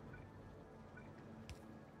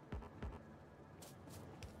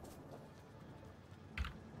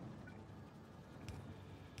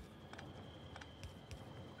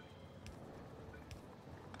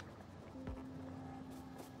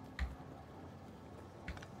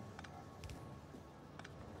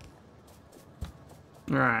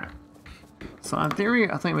 Alright. So in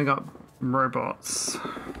theory, I think we got robots.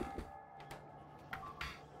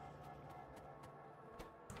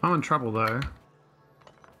 I'm in trouble though.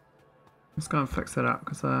 Let's go and fix that up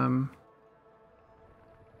because oh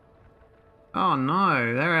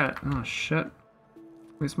no, they're at, oh shit.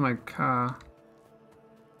 Where's my car?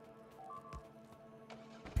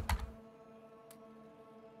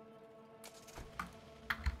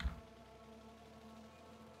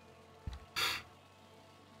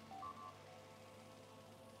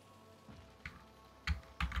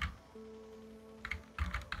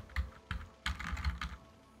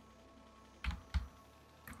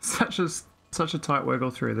 such a tight wiggle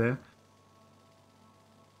through there.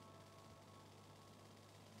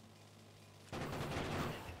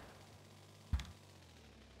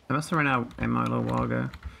 I must have run out of ammo a little while ago.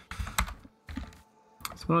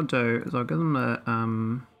 So what I'll do is I'll give them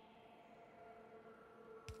a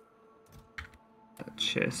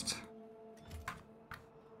chest.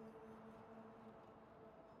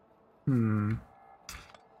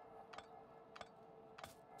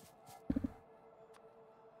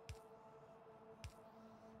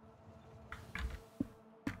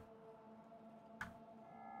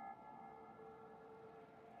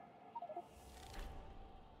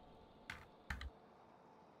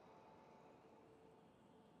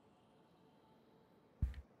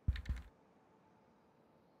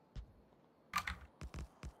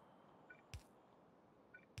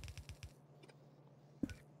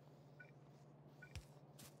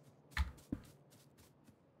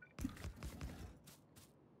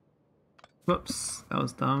 Whoops, that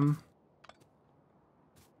was dumb.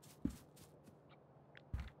 I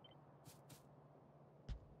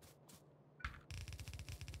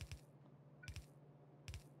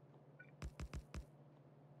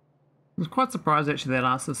was quite surprised actually they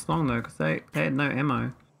lasted this long though, because they had no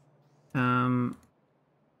ammo.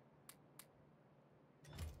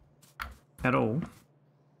 At all.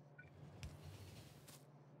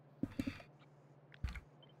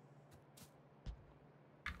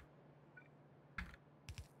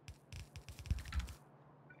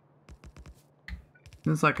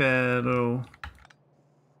 There's like a little...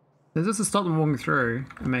 There's just to stop them walking through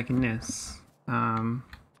and making nests. I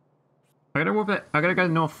gotta go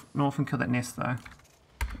north and kill that nest though. I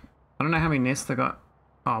don't know how many nests they got.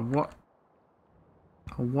 Oh, what?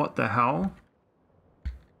 Oh, what the hell?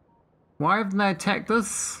 Why haven't they attacked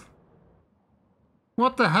this?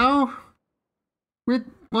 What the hell?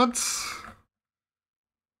 What?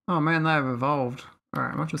 Oh man, they have evolved.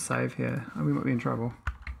 Alright, I might just save here. We might be in trouble.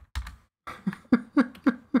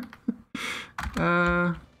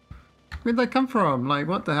 Where'd they come from? Like,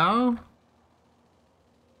 what the hell?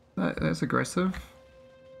 That's aggressive.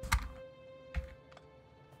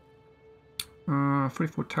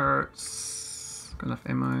 44 turrets. Got enough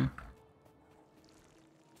ammo.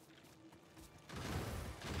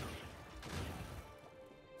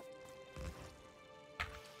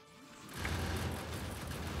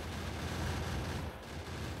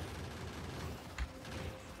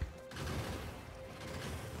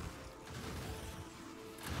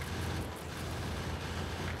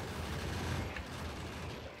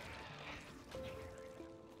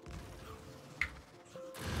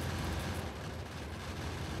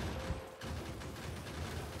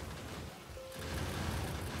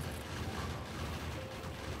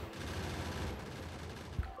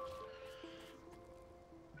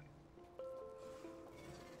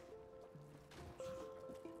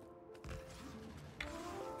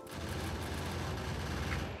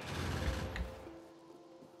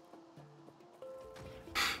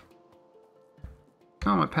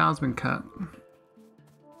 Oh, my power's been cut.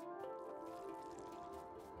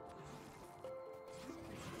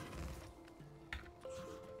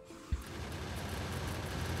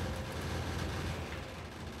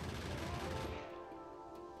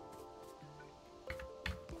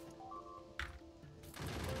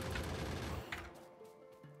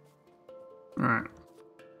 All right.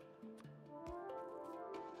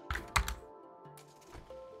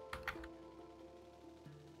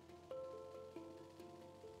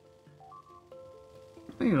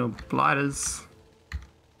 You know, blighters.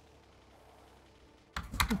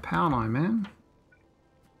 The power line, man.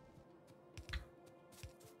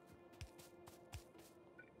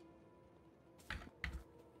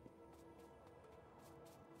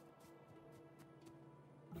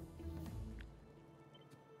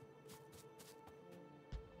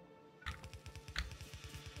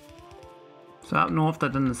 So up north they're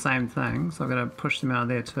doing the same thing, so I've got to push them out of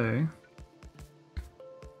there too.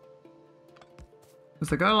 Because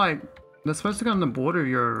they go like, they're supposed to go on the border of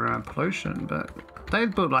your pollution, but they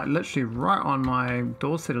built like literally right on my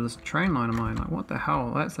doorstep of this train line of mine. Like what the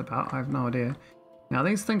hell that's about? I have no idea. Now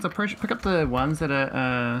these things, I probably should pick up the ones that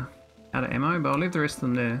are out of ammo, but I'll leave the rest of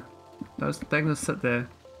them there. They're going to sit there,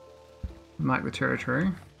 mark the territory.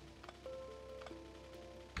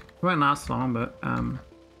 It won't last long, but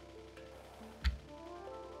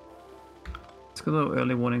it's got a little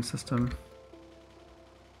early warning system.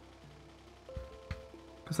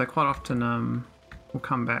 Because they quite often will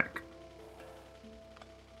come back.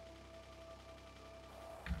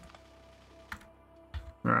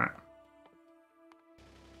 Right.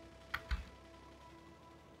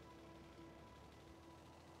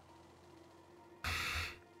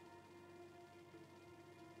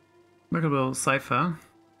 Make it a little safer.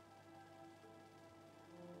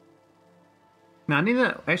 Now I need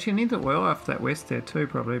to actually need the oil off that west there too,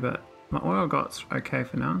 probably, but my oil got's okay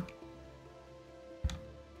for now.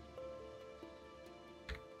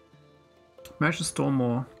 Maybe I should store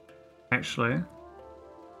more, actually.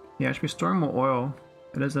 Yeah, I should be storing more oil.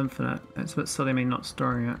 It is infinite. It's a bit silly me not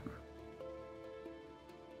storing it.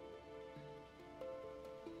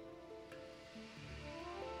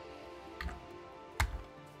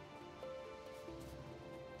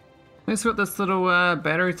 Let's get this little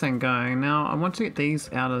battery thing going. Now I want to get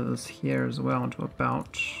these out of this here as well onto a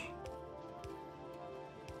belt.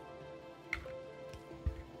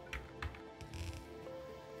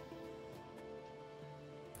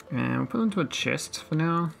 And we'll put them into a chest for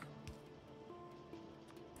now.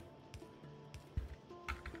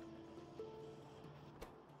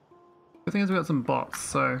 The thing is, we've got some bots,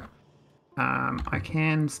 so I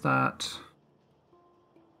can start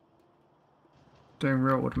doing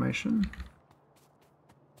real automation.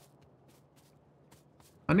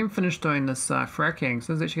 I didn't finish doing this fracking,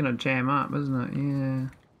 so it's actually going to jam up, isn't it?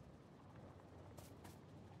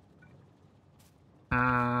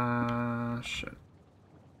 Yeah. Shit.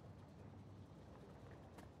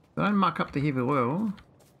 Did I muck up the heavy oil?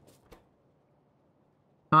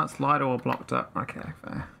 Oh, it's light oil blocked up. Okay,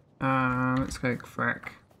 fair. Let's go frack.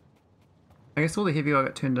 I guess all the heavy oil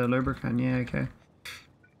got turned to lubricant. Yeah, okay.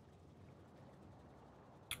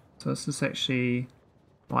 So this is actually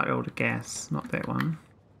light oil to gas, not that one.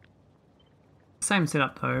 Same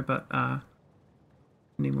setup though, but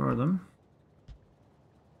need more of them.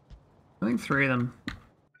 I think 3 of them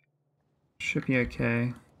should be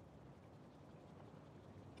okay.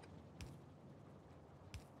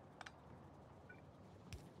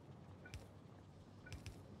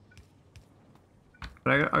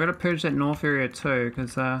 But I gotta purge that north area too,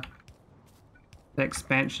 because the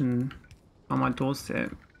expansion on my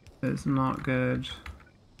doorstep is not good.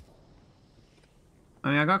 I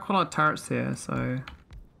mean, I got quite a lot of turrets there, so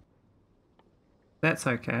that's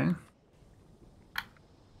okay.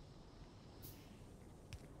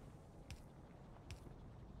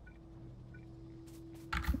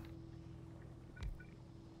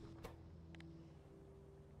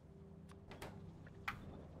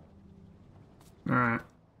 Alright.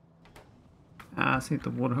 See if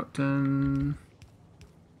the water hooked in.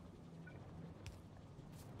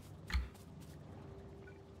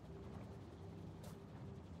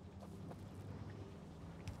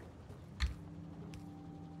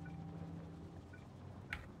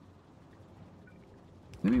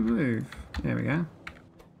 Let me move. There we go.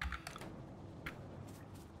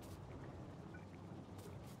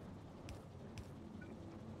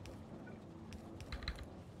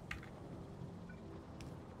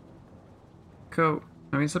 Cool.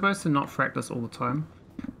 I mean, supposed to not frack this all the time.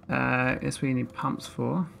 Yes, we need pumps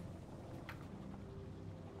for.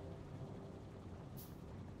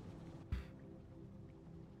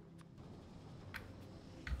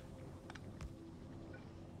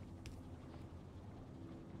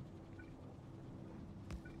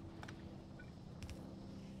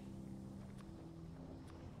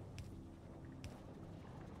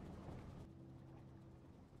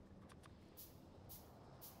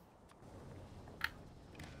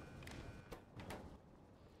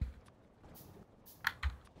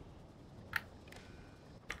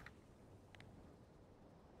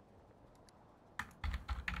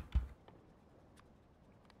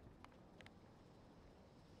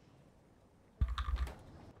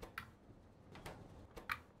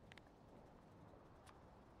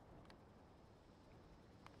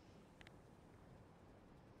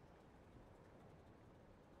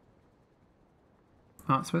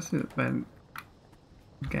 Oh, it's supposed to be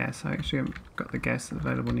gas. I actually haven't got the gas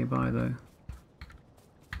available nearby though.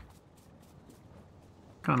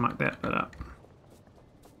 Can't muck that bit up.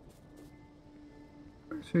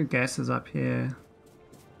 2 gases up here.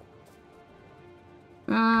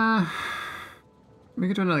 We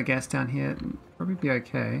could do another gas down here. It'd probably be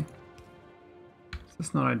okay. It's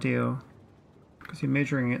just not ideal because you're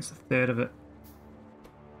measuring it's a third of it.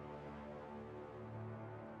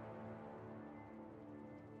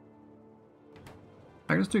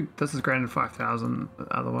 I can just do this is greater than 5,000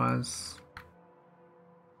 otherwise.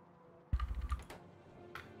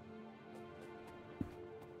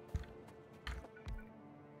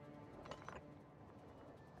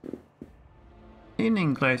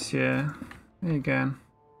 Evening glacier. There you go.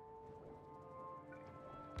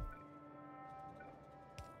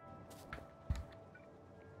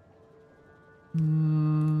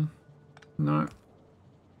 No.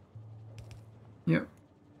 Yep.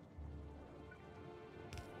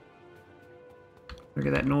 Gotta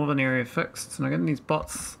get that northern area fixed, and I'm getting these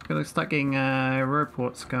bots. Gotta start getting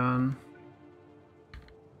aeroports going.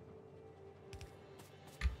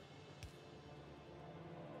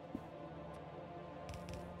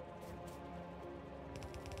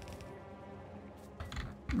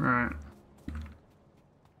 Right.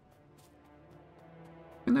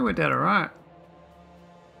 And they worked out alright.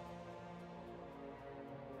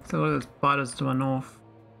 So look at those biters to my north.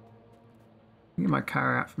 Get my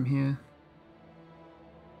car out from here.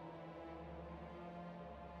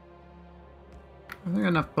 I think I got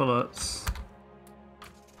enough bullets.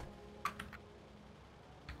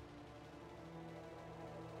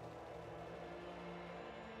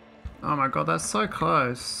 Oh my god, that's so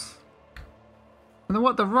close. And then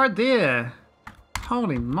what? They're right there.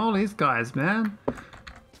 Holy moly, these guys, man.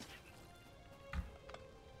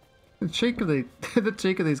 The cheek of the the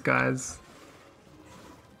cheek of these guys.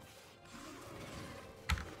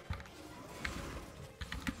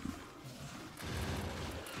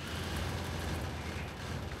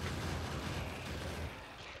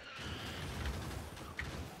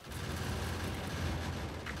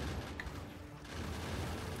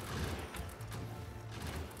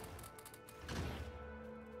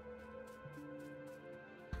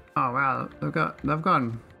 Oh wow, they've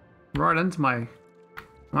gone right into my.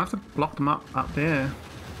 I have to block them up there.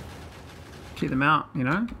 Keep them out, you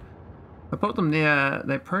know? If I put them there,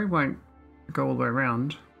 they probably won't go all the way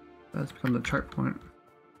around. That's become the choke point.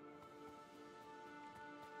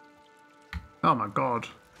 Oh my god.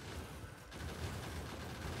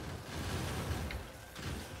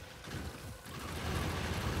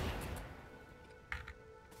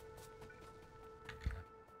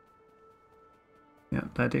 Yeah,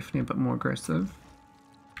 they're definitely a bit more aggressive.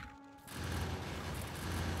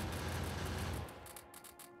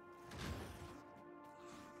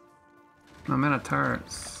 I'm out of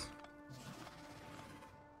turrets.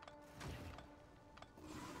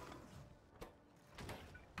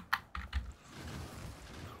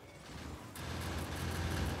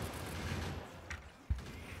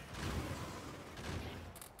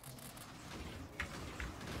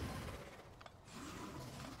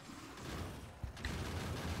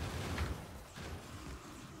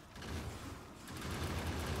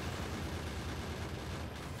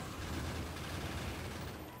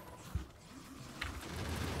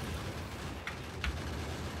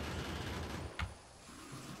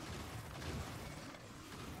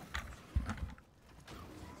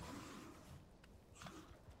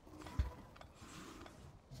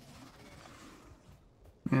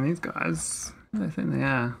 Man, these guys, what do they think they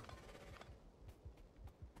are?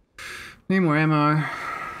 Need more ammo.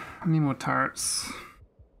 Need more turrets.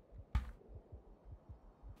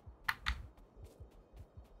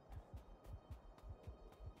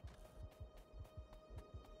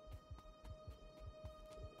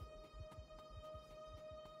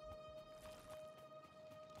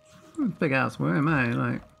 Big ass worm, eh?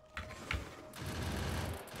 Like.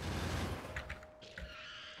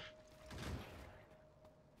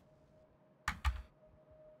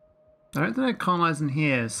 I don't think they're colonizing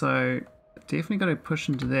here, so definitely got to push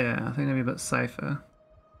into there. I think they'll be a bit safer.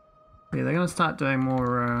 Yeah, they're going to start doing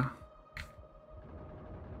more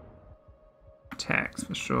attacks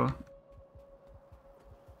for sure.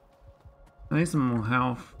 I need some more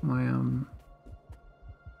health. My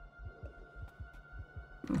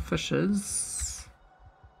fishes.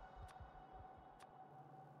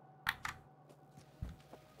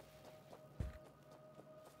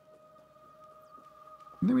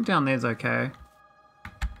 Maybe down there's okay.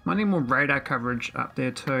 Might need more radar coverage up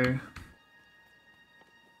there too.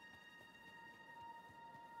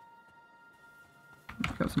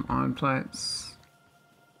 Got some iron plates.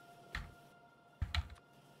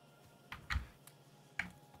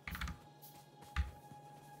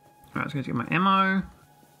 Alright, let's go get my ammo.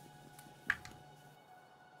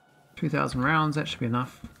 2,000 rounds, that should be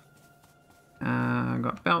enough.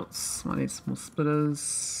 Got belts, might need some more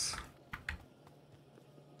splitters.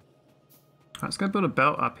 Alright, let's go build a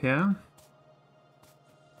belt up here.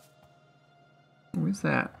 Where's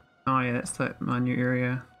that? Oh yeah, that's my new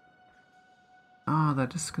area. Oh, they're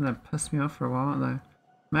just gonna piss me off for a while, aren't they?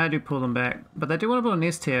 May I do pull them back. But they do want to build a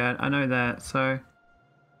nest here, I know that, so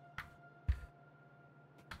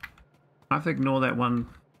I have to ignore that one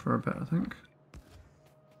for a bit, I think.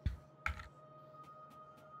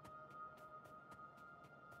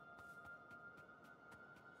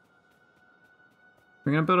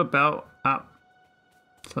 We're gonna build a belt up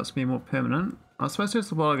so that's be more permanent. I was supposed to do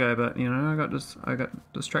this a while ago, but you know, I got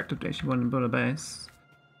distracted actually wanting to build a base.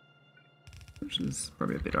 Which is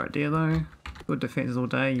probably a better idea though. Build defenses all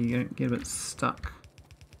day, you get a bit stuck.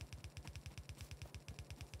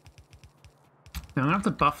 Now I'm gonna have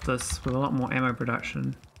to buff this with a lot more ammo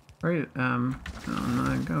production. Very, oh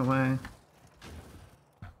no, go away.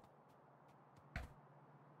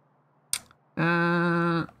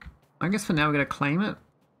 I guess for now we're gonna claim it.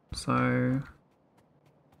 So,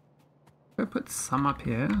 go put some up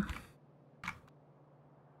here.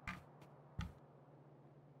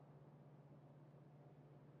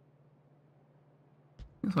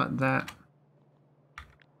 Just like that.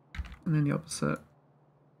 And then the opposite.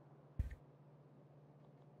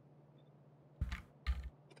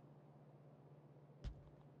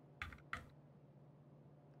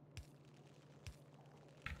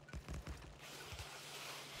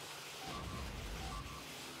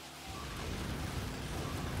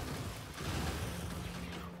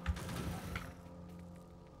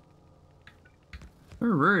 So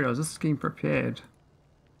rude, I was just getting prepared.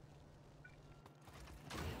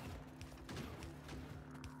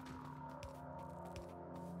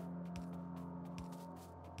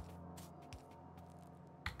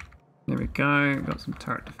 There we go, got some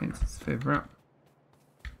turret defenses further up.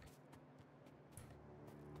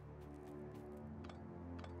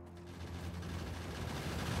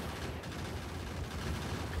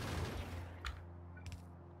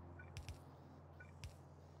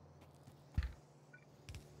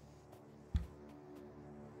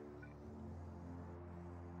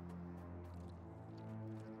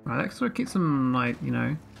 Right, that sort of keeps them, like, you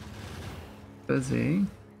know, busy.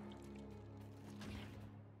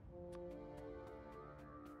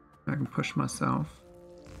 I can push myself.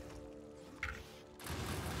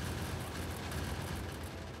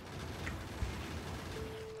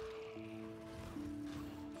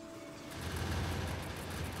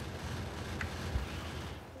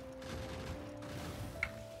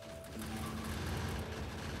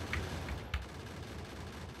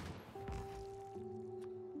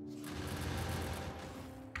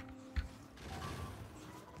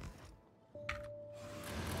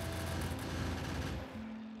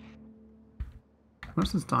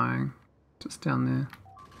 What's this dying? Just down there.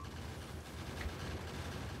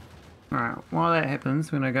 Alright, while that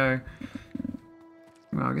happens, we're gonna go.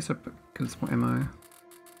 Well, I guess I put because it's more ammo.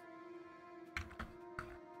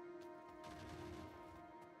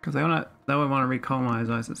 Because they would want to recolonize,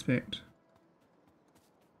 I suspect.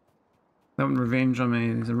 They want revenge on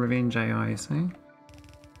me. There's a revenge AI, you see.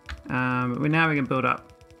 But now we can build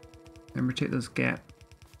up and protect this gap.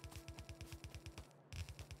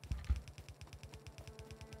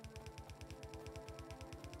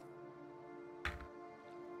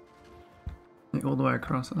 All the way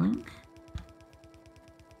across, I think.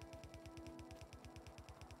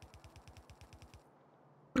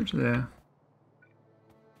 Bridge there.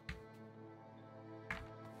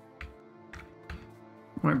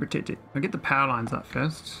 Won't protect it. I'll get the power lines up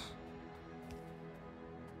first.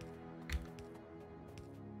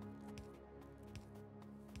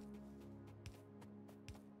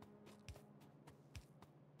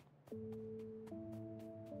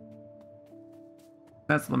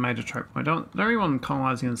 That's the major trope point. Don't everyone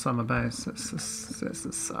colonizing in summer base. This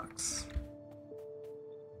sucks.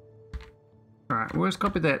 Alright, we'll just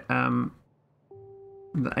copy that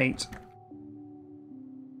the 8.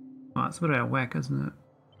 Oh, it's a bit out of whack, isn't it?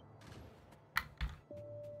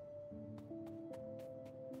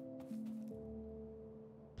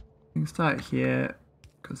 We can start here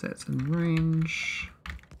because that's in range.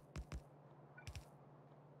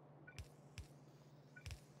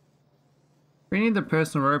 We need the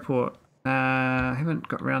personal robot. I haven't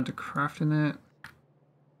got around to crafting it.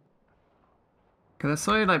 Because I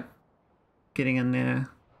saw you like getting in there.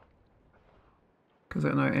 Because I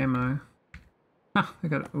got no ammo. Ah, I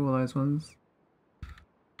got all those ones.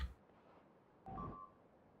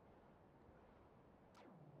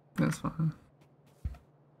 That's fine.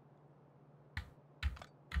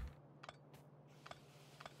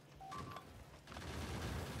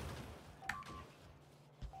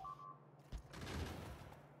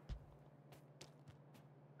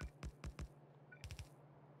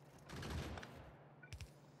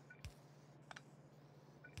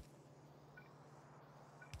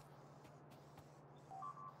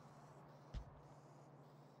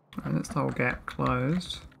 Alright, that's the whole gap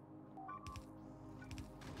closed.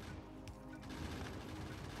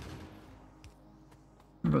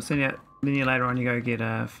 We'll send you linear later on. You go get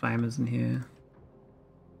flamers in here.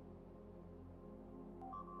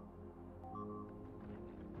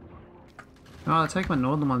 Oh, I'll take my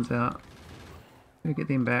northern ones out. Gotta get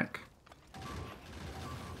them back.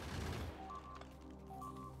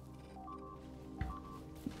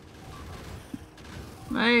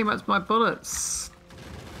 Hey, that's my bullets.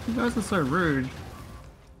 You guys are so rude.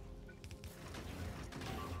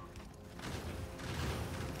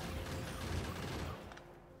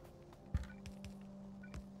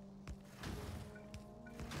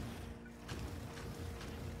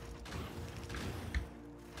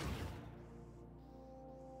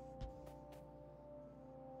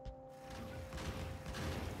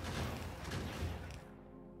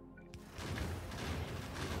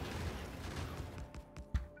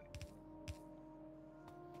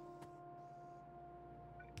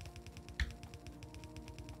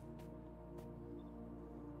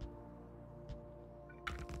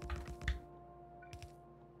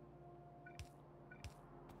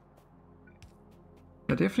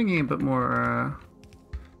 They're definitely getting a bit more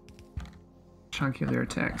chunky of their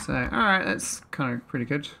attacks. So, alright, that's kind of pretty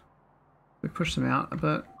good. We push them out a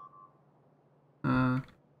bit. I'm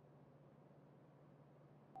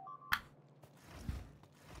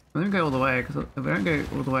gonna go all the way, because if I don't go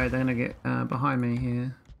all the way, they're gonna get behind me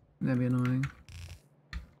here. That'd be annoying.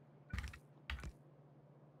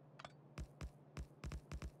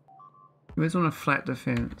 We just want a flat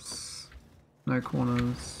defense. No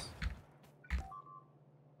corners.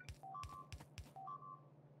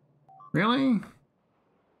 Really?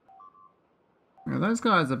 Yeah, those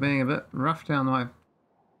guys are being a bit rough down the way.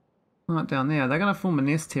 Not down there. They're gonna form a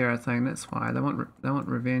nest here, I think. That's why they want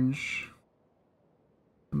revenge.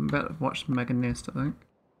 I'm about to watch them make a nest, I think.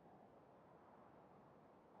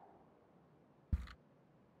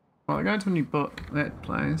 Well, they're going to a new that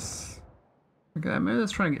place. Okay, maybe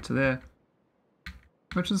let's try and get to there.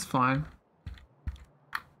 Which is fine.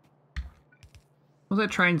 Well,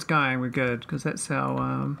 that train's going, we're good, because that's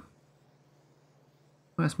how,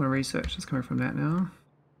 most of my research is coming from that now.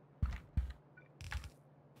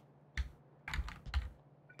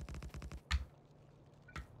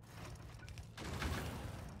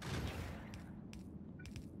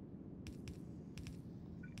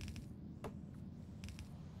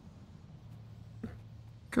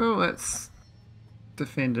 Cool, that's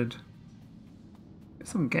defended. There's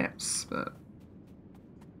some gaps, but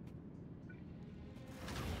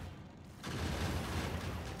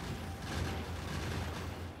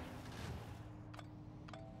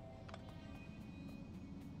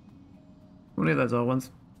we'll leave those old ones.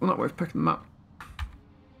 Well, not worth picking them up.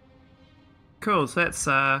 Cool, so that's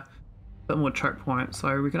a bit more choke point.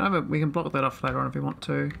 So we can block that off later on if we want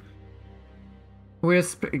to. We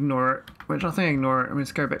just ignore it, which I think ignore it, and we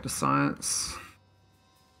just go back to science.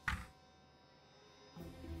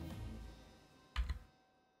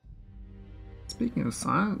 Speaking of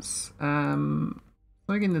science,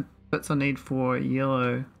 looking at the bits I need for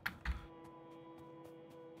yellow.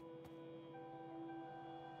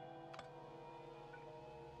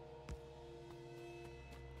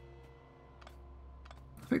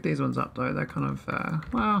 I pick these ones up though, they're kind of,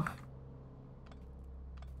 well,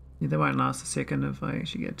 yeah, they won't last a second if I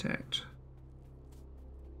actually get attacked.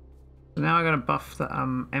 So now I gotta buff the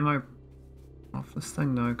ammo off this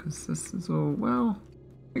thing though, because this is all, well,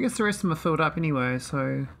 I guess the rest of them are filled up anyway,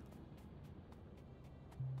 so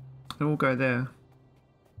it'll all go there.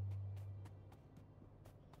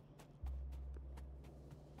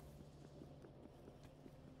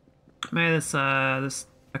 Maybe this I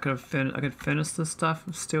could furnace this stuff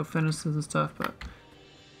with steel furnaces and stuff, but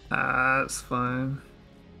it's fine.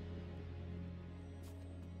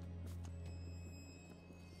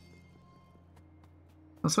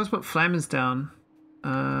 I'm supposed to put flamers down.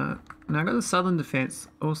 Now I got the southern defense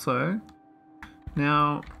also.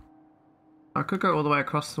 Now I could go all the way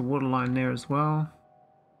across the waterline there as well.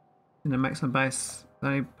 And then make some base. The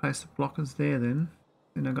only place to block is there then.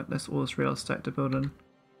 And I got all this real estate to build in.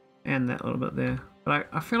 And that little bit there. But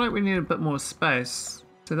I feel like we need a bit more space.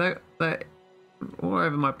 So they're all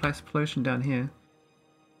over my place of pollution down here.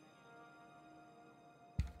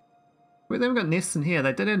 Well, they've got nests in here.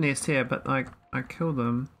 They did have a nest here, but like I killed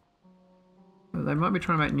them. But they might be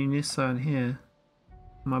trying to make new nests in here.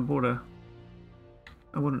 On my border.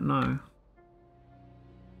 I wouldn't know.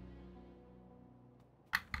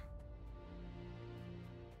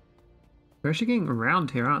 They're actually getting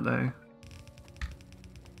around here, aren't they?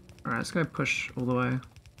 Alright, let's go push all the way.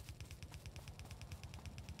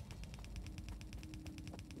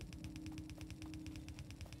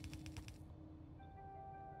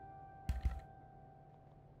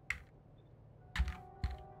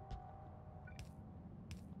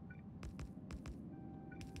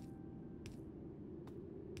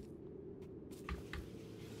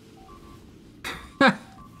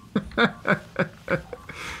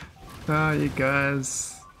 Oh, you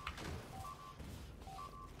guys.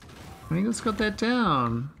 I think it's got that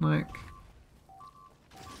down. Like,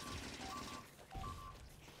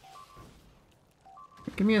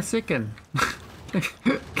 give me a second.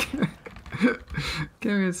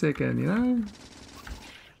 Give me a second, you know?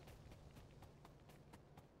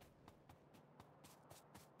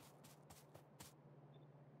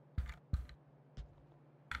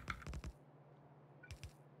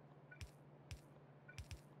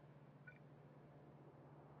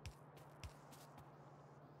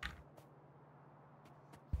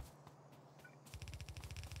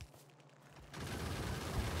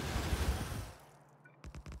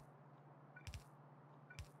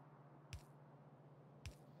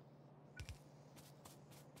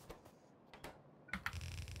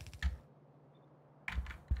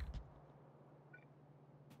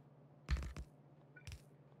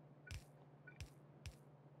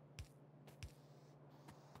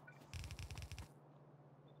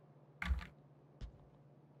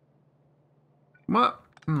 What?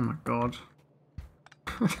 Oh my god.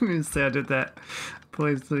 I didn't even say I did that.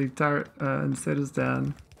 Please, the turret inserters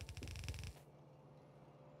down.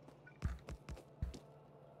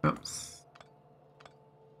 Oops.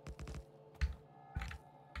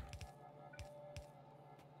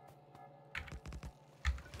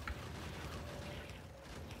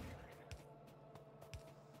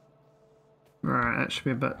 Alright, that should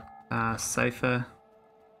be a bit safer.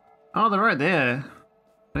 Oh, they're right there.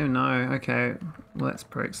 I don't know. Okay, well that's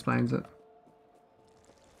probably explains it.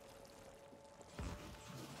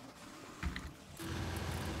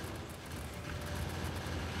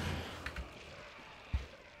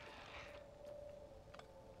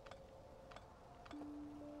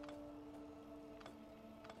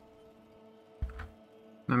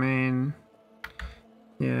 I mean,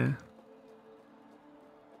 yeah.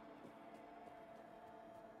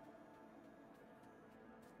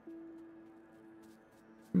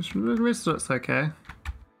 The rest of it's okay.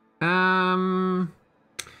 Now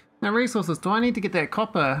resources. Do I need to get that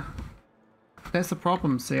copper? That's the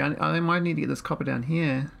problem. See, I might need to get this copper down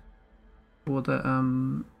here for the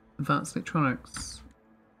advanced electronics.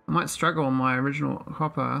 I might struggle on my original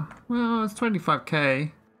copper. Well, it's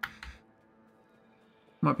 25k.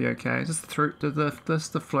 Might be okay. Just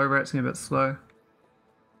the flow rate's getting a bit slow.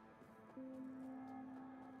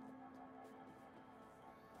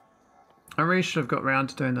 I really should have got round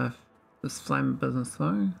to doing this flame business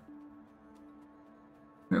though.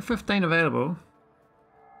 We got 15 available.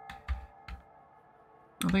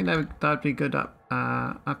 I think that'd be good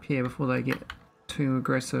up here before they get too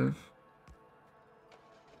aggressive.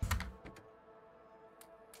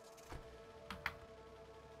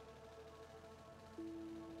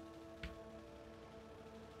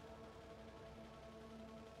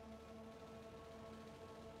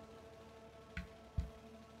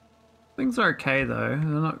 Things are okay though, they're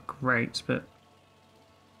not great, but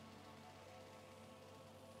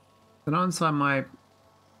they're not inside my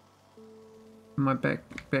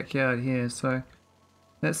backyard here, so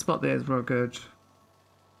that spot there is real good.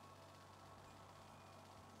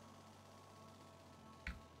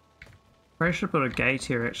 Probably should put a gate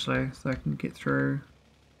here actually, so I can get through.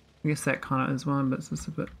 I guess that kind of is one, but it's just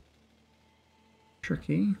a bit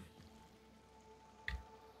tricky.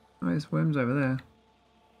 Oh, there's worms over there.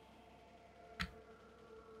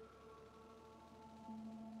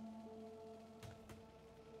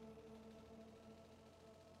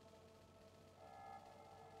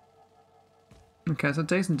 Okay, it's a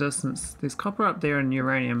decent distance. There's copper up there and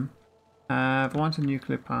uranium. If I want a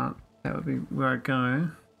nuclear plant, that would be where I go.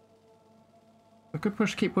 I could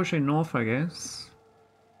keep pushing north, I guess.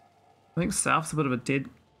 I think south's a bit of a dead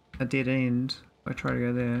end. If I try to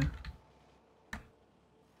go there.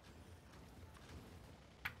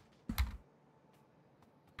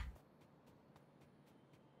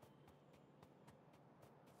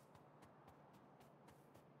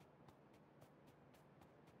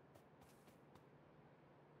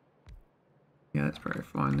 Yeah, that's probably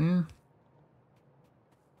fine there.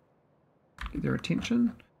 Get their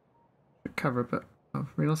attention. Cover a bit of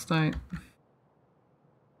real estate.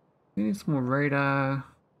 We need some more radar.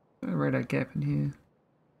 A radar gap in here.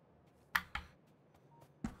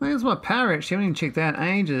 There's my power actually. I haven't even checked that in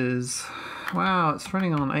ages. Wow, it's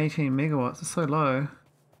running on 18 megawatts. It's so low.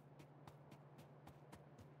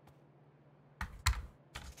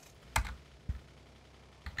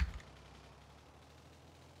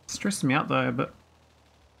 Stressing me out though, but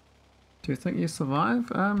do you think you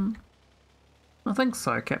survive? I think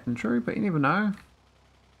so, Captain True, but you never know.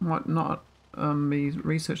 Might not be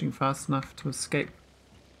researching fast enough to escape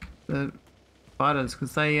the biters,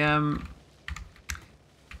 because they'll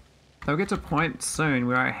get to a point soon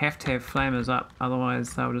where I have to have flamers up,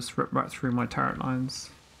 otherwise they'll just rip right through my turret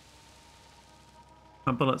lines.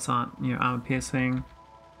 My bullets aren't, you know, armor piercing.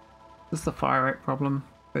 This is the fire rate problem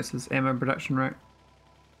versus ammo production rate.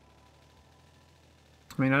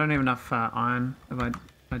 I mean, I don't have enough iron if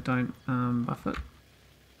I don't buff it.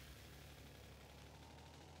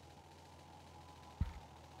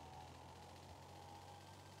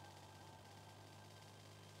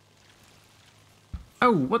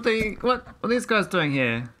 Oh, what are these guys doing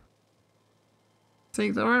here?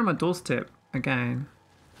 See, they're on my doorstep again.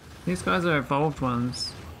 These guys are evolved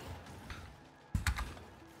ones.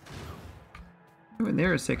 I went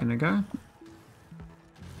there a second ago.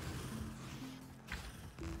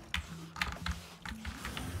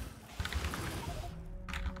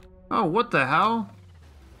 Oh, what the hell?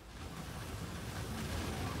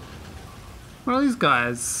 What are these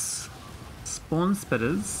guys? Spawn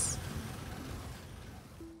spitters?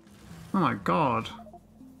 Oh my god.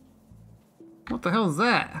 What the hell is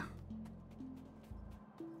that?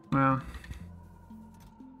 Well,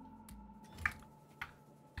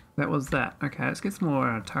 that was that. Okay, let's get some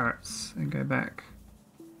more turrets and go back.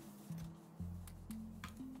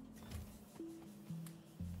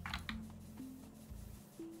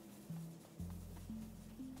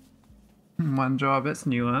 One job, that's a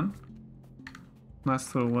new one.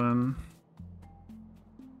 Nice little one.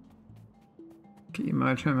 Get your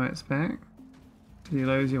motor mates back. Did you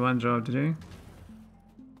lose your one job, did you?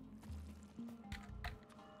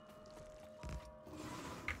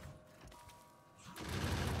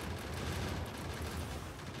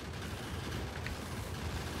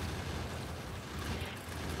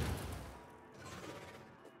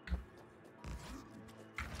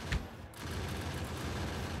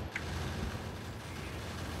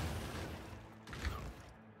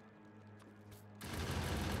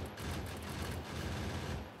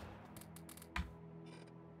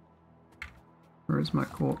 Where is my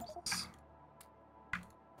corpse?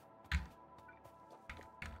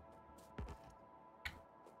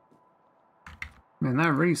 Man,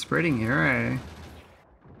 they're really spreading here, eh?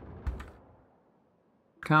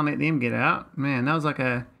 Can't let them get out. Man, that was like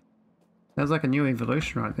a new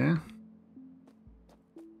evolution right there.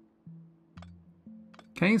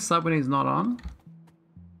 Can you sub when he's not on?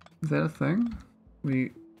 Is that a thing?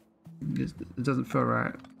 It doesn't feel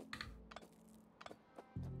right.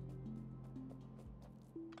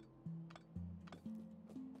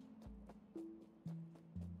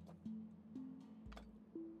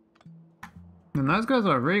 And those guys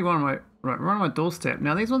are really right on my doorstep.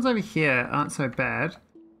 Now these ones over here aren't so bad.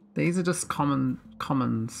 These are just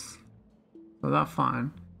commons, so they're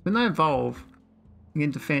fine. When they evolve, you get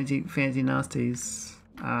into fancy nasties.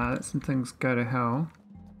 Some things go to hell.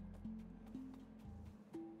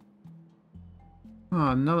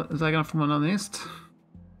 Oh no! Is that gonna form another nest?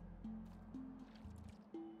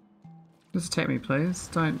 Just attack me, please.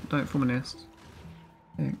 Don't form a nest.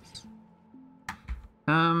 Thanks.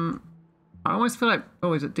 I almost feel like,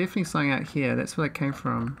 oh, is it definitely something out here? That's where they came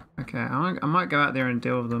from. Okay, I might go out there and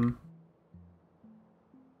deal with them.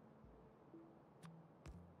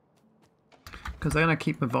 Because they're gonna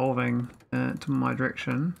keep evolving to my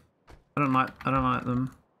direction. I don't like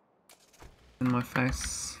them in my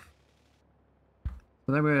face.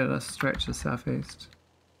 So they were to stretch to the southeast.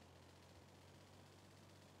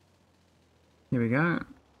 Here we go.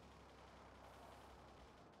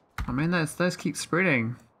 Oh man, those keep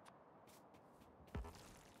spreading.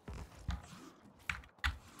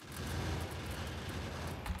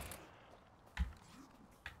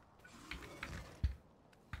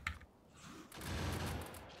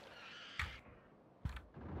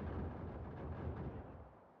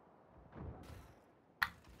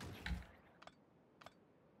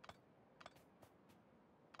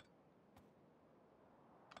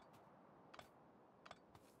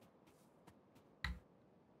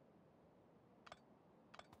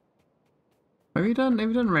 Have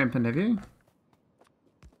you done Rampant, have you?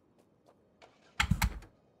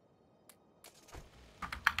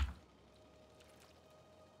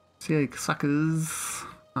 See you suckers.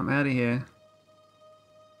 I'm out of here.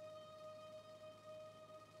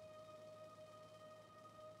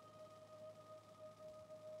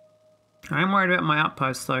 I am worried about my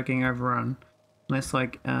outpost though getting overrun. Unless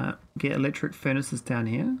like get electric furnaces down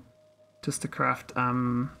here. Just to craft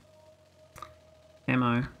ammo.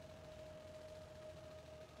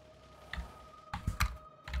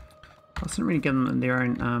 I didn't really give them their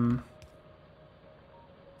own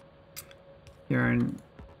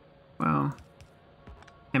well,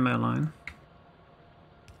 ammo line.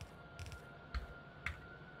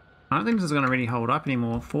 I don't think this is going to really hold up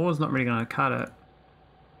anymore. 4 is not really going to cut it.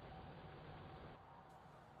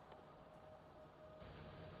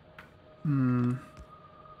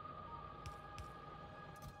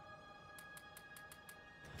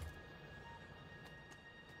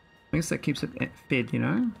 At least that keeps it fed, you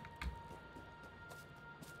know?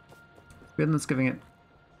 It's better than just giving it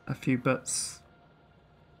a few bits.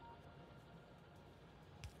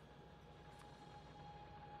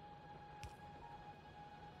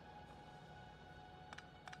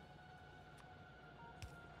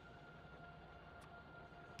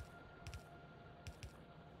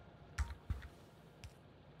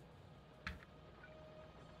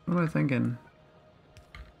 What am I thinking?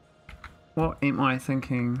 What am I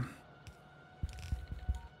thinking?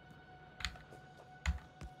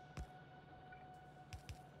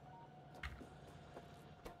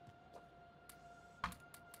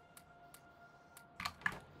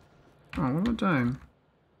 Oh, what am I doing?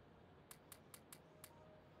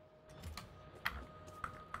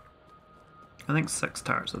 I think 6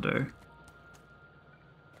 turrets will do.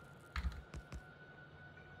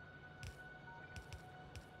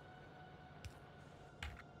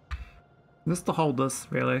 Just to hold this,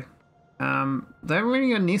 really. They haven't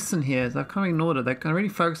really got nests in here. They've kind of ignored it. They can really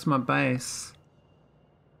focus on my base.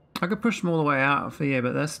 I could push them all the way out for yeah,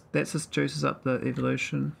 but that just juices up the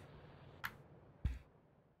evolution.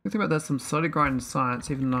 The thing about this, I'm slowly grinding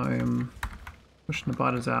science, even though I'm pushing the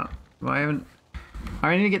biters out. Well,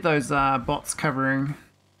 I need to get those bots covering.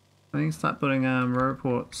 I need to start building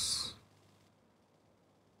roboports.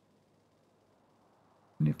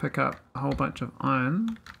 I need to pick up a whole bunch of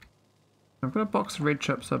iron. I've got a box of red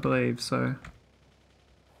chips, I believe, so.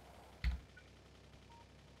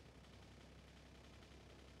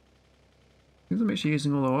 I'm actually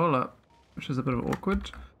using all the oil up, which is a bit awkward.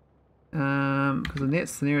 Because the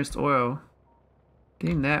net's the nearest oil.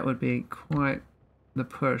 Getting that would be quite the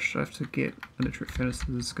push. I have to get electric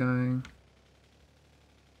furnaces going.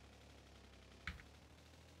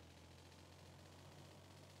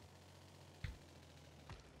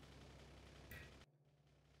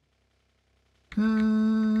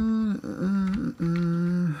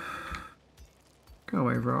 Go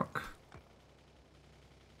away, rock.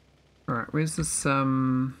 Alright, where's this, How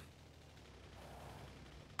am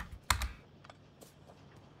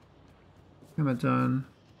I doing?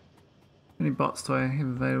 How many bots do I have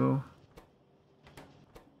available?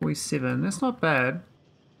 47, that's not bad.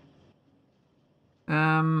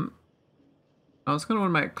 I was gonna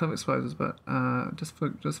want to make cliff explosives, but just for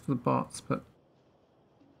the bots, but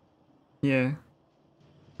yeah.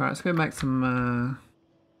 Alright, let's go make some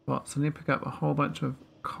bots. I need to pick up a whole bunch of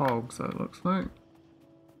cogs, so it looks like.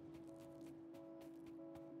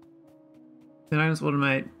 Then I just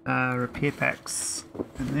automate repair packs,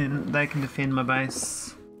 and then they can defend my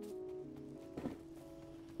base.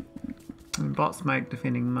 And bots make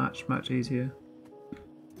defending much easier.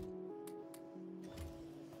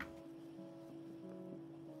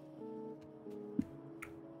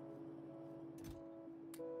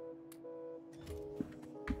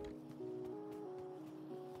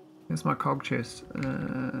 There's my cog chest.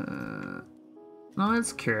 No,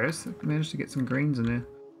 that's curious. I managed to get some greens in there.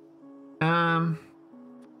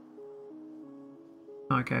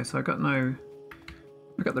 Okay, so I got the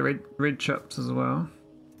red chips as well.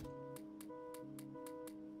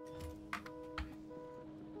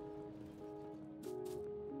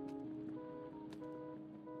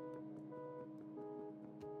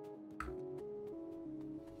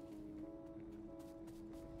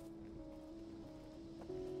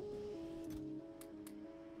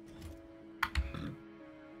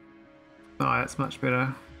 Oh, that's much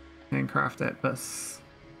better. Handcraft that bus.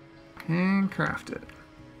 Handcraft it.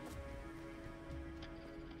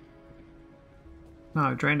 No,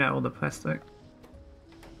 I've drained out all the plastic.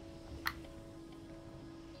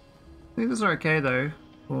 These are okay though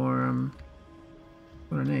for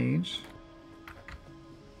what I need.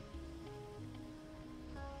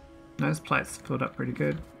 Those plates filled up pretty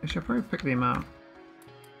good. Actually, I'll probably pick them up.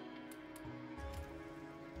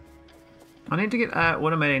 I need to get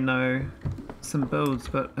automating though some builds,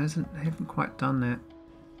 but I haven't quite done that.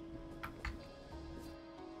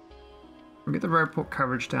 I'll get the roadport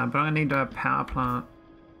coverage down, but I need a power plant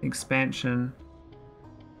expansion.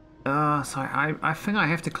 So I think I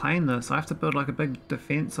have to claim this. I have to build like a big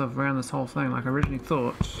defense around this whole thing, like I originally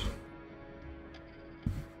thought.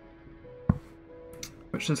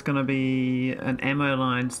 Which is going to be an ammo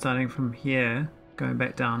line starting from here, going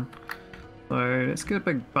back down. So let's get a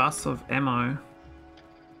big bus of ammo.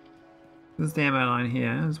 This is the ammo line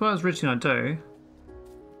here. As well as originally I do.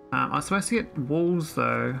 I was supposed to get walls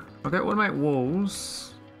though. I'll go automate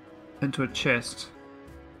walls into a chest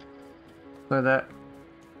so that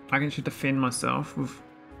I can actually defend myself with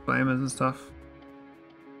flamers and stuff.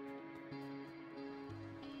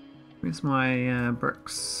 Where's my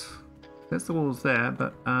bricks? There's the walls there,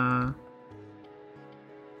 but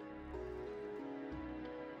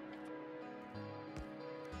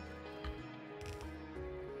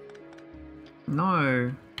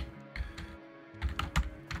no.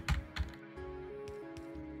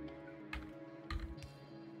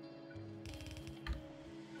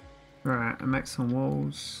 Right, I make some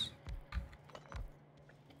walls.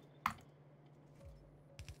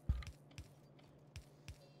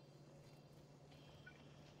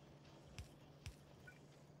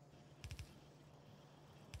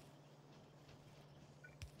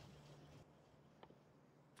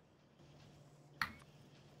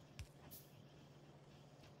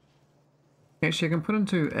 Actually, I can put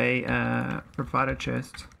into a provider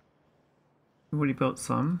chest. I've already built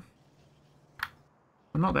some.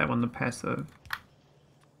 Well, not that one, the passive.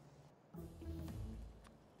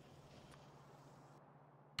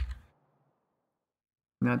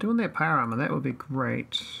 Now, doing that power armor, that would be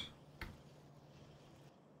great.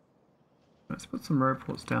 Let's put some road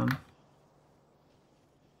ports down.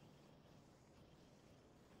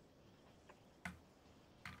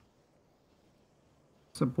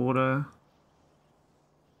 It's a border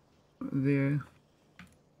there.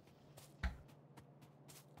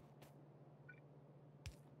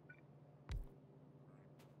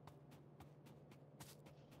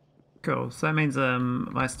 Cool, so that means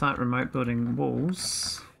if I start remote building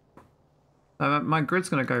walls, my grid's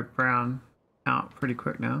going to go brown out pretty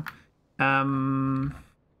quick now.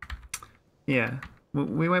 Yeah,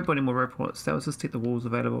 we won't put any more road ports, that was just keep the walls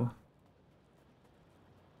available.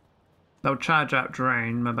 They'll charge up,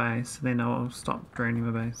 drain my base, and then I'll stop draining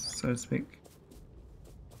my base, so to speak.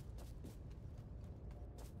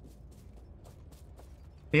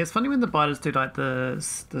 Yeah, it's funny when the biters do like the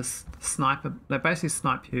sniper, they basically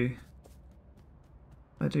snipe you.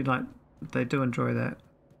 They do enjoy that.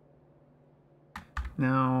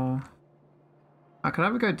 Now, I could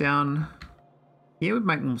either go down here, would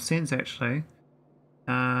make more sense actually,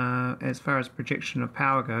 as far as projection of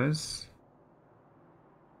power goes.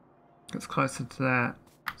 It's closer to that,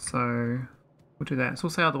 so we'll do that. It's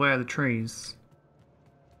also out of the way of the trees.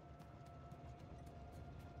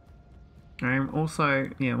 And also,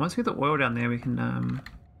 yeah, once we get the oil down there, we can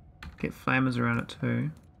get flamers around it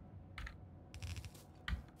too.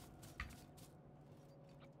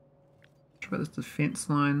 About this defense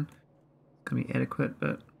line, it's gonna be adequate,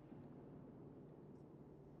 but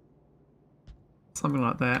something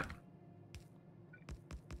like that.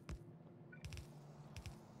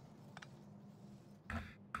 I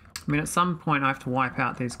mean, at some point I have to wipe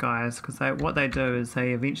out these guys because what they do is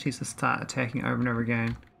they eventually just start attacking over and over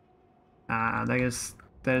again. They just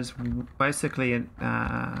basically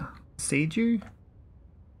siege you.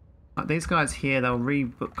 Like these guys here, they'll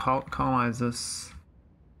colonize this.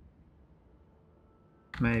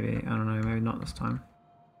 Maybe, I don't know, maybe not this time.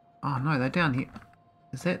 Oh no, they're down here.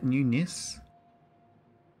 Is that new nests?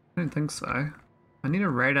 I don't think so. I need a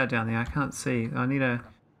radar down there, I can't see. I need to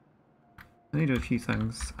do a few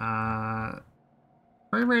things. Probably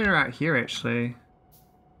radar out here actually.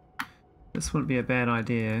 This wouldn't be a bad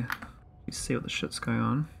idea. You see what the shit's going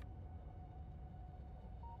on.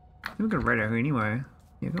 I think we're gonna radar here anyway.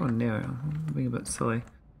 Yeah, go on there. I'm being a bit silly.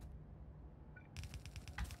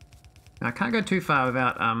 I can't go too far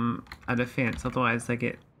without a defense, otherwise they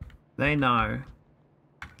know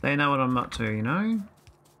what I'm up to, you know?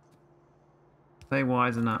 They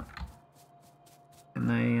wisen up. And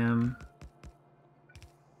they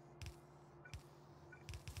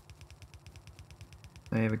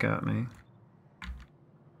have a go at me.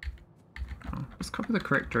 Oh, just copy the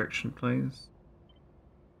correct direction, please.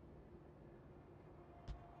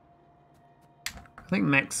 I think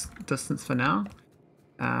max distance for now.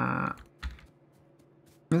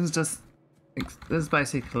 This is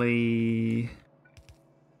basically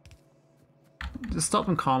just stop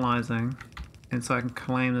them colonizing, and so I can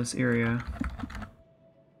claim this area.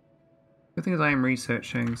 Good thing is I am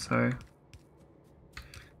researching, so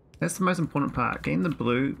that's the most important part. Getting the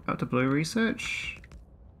blue up to blue research. I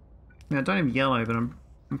mean, I don't have yellow, but I'm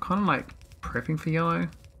kind of like prepping for yellow.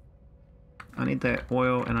 I need that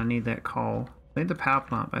oil and I need that coal. I need the power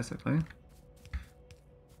plant basically.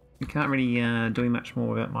 You can't really do much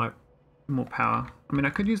more without my more power. I mean,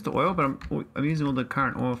 I could use the oil, but I'm using all the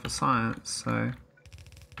current oil for science, so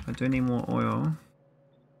I do need more oil.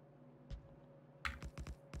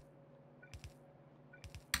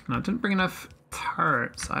 And I didn't bring enough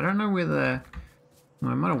turrets. I don't know whether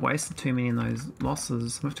I might have wasted too many in those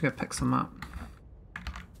losses. I have to go pick some up.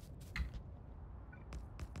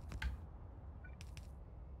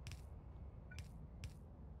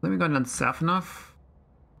 Let me go down south enough.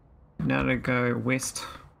 Now to go west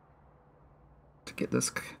to get this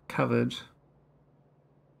covered.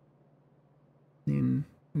 Then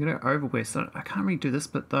we're gonna go over west. I can't really do this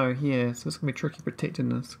bit though here, so it's gonna be tricky protecting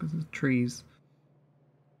this because there's trees.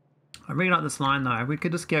 I really like this line though. We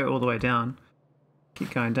could just go all the way down, keep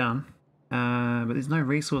going down, but there's no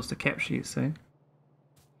resource to capture, you see.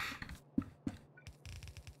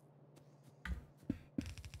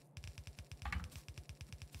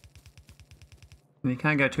 And you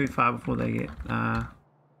can't go too far before they get,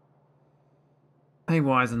 they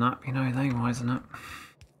wisen up, you know, they wisen up.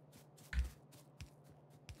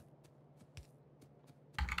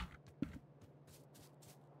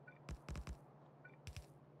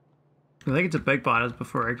 If they get to big biters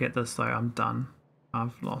before I get this though, I'm done.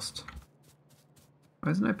 I've lost.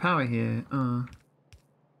 There's no power here. Oh,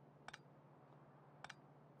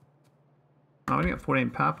 I only got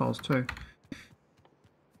 14 power poles too.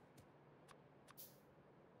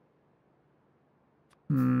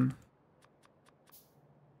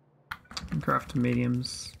 craft to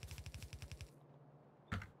mediums.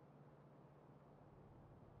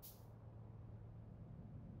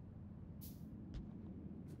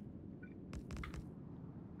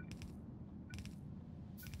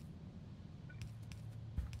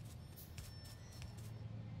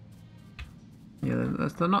 Yeah,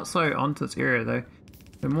 they're not so onto this area though.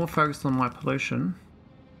 They're more focused on my pollution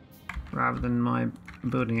rather than my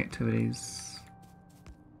building activities.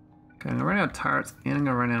 Okay, I'm gonna run out of turrets and I'm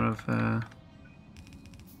gonna run out of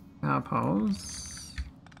power poles.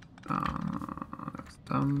 That's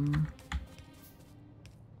dumb.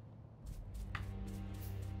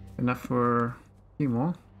 Enough for a few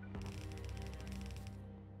more.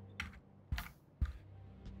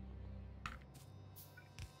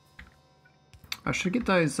 I should get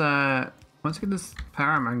those, once I get this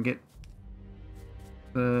power, I can get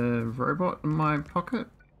the robot in my pocket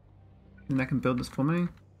and they can build this for me.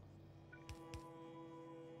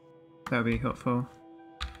 That would be helpful.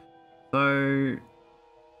 So,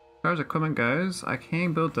 as far as equipment goes, I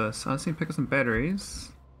can build this. I just need to pick up some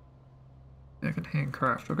batteries. I can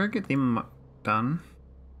handcraft. I'll go get them done.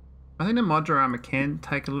 I think the modular armor can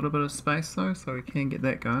take a little bit of space though, so we can get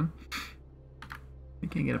that going. We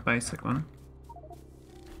can get a basic one.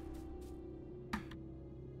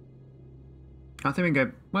 I think we can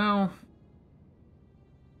go, well...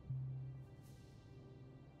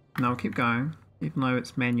 No, we'll keep going, even though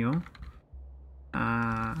it's manual.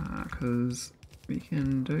 Because we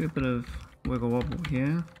can do a bit of wiggle wobble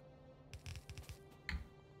here.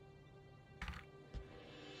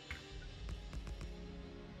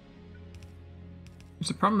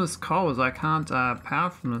 The problem with this coal is I can't power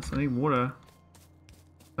from this. I need water.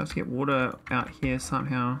 I have to get water out here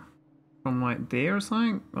somehow. From like there or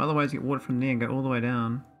something? Otherwise get water from there and go all the way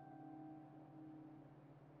down.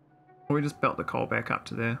 Or we just belt the coal back up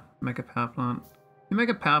to there. Make a power plant. You make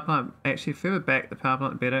a power plant, actually further back the power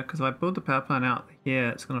plant better, because if I build the power plant out here,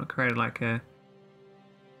 it's going to create like a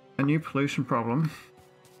new pollution problem.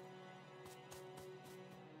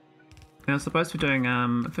 And I was supposed to be doing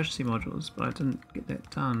efficiency modules, but I didn't get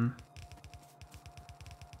that done.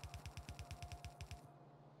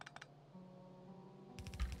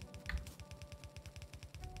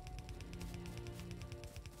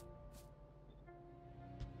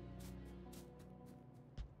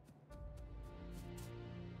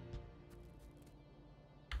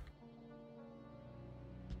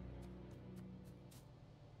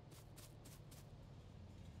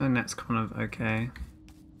 And that's kind of okay.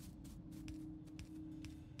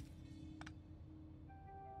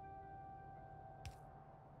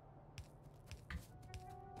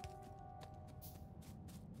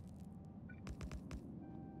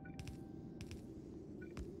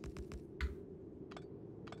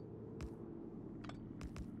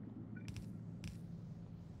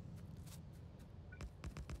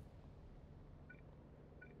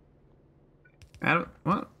 Out of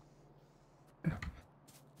what?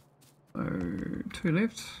 So 2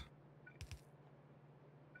 left.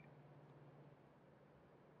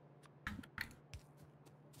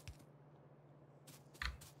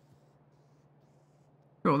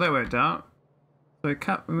 Cool, that worked out. So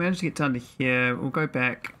we managed to get down to here. We'll go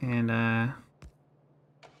back and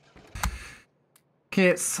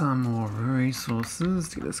get some more resources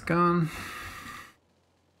to get this going.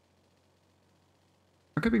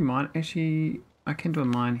 I could be mine. Actually, I can do a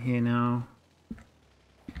mine here now.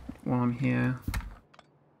 While I'm here.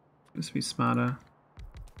 Just be smarter.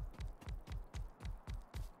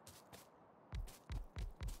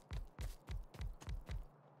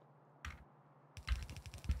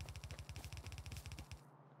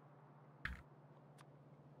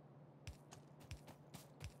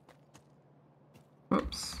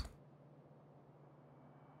 Whoops.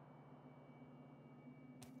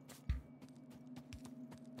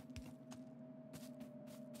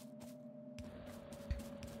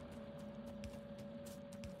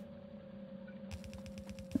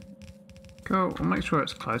 Cool, I'll make sure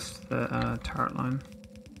it's close to the turret line.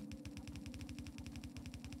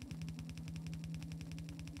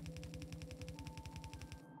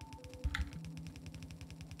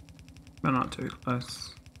 But not too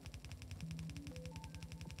close.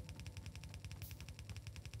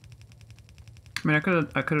 I mean, I could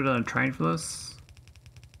have done a train for this.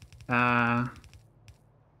 Yeah,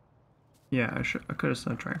 I could have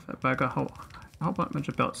done a train for that, but I got a whole bunch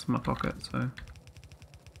of belts in my pocket, so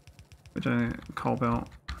we're doing a coal belt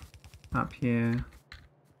up here.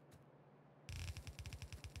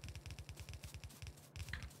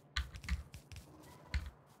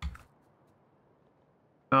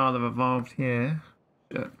 Oh, they've evolved here.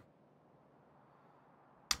 Shit.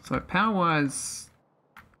 So power-wise,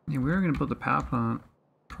 Yeah, we're going to build the power plant.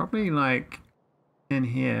 Probably like in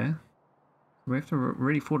here. We have to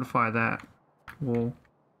really fortify that wall.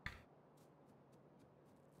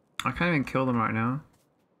 I can't even kill them right now.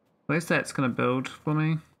 At least that's going to build for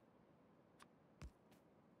me.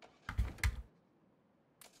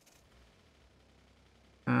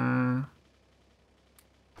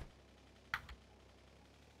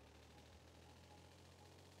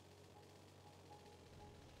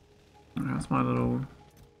 That's my little...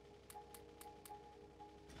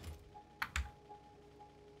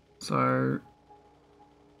 So...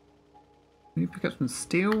 Can you pick up some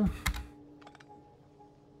steel?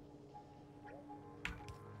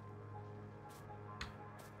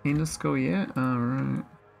 End of school yet? Alright.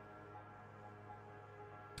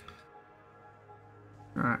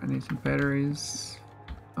 Alright, I need some batteries.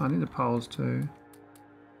 Oh, I need the poles too.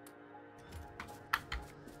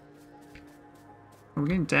 We're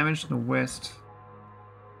getting damaged in the west.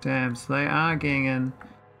 Damn, so they are getting in.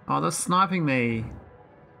 Oh, they're sniping me.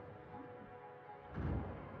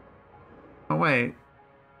 Oh, wait.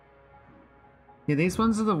 Yeah, these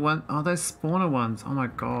ones are the one. Oh, those spawner ones. Oh my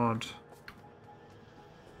god.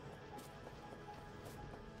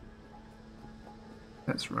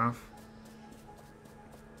 That's rough.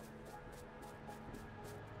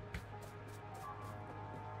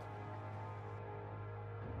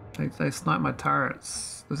 They snipe my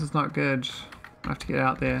turrets. This is not good. I have to get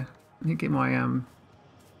out there. I need to get my I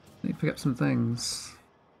need to pick up some things.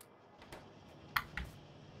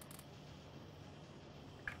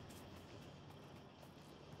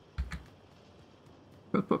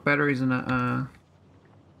 Gotta put batteries in a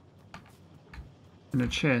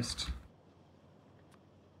chest.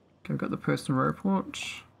 Okay, we've got the personal report.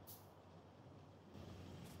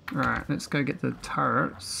 Alright, let's go get the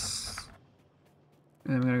turrets.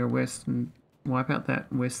 And I'm gonna go west and wipe out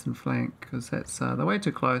that western flank because that's they're way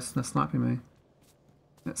too close and they're sniping me.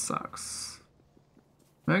 That sucks.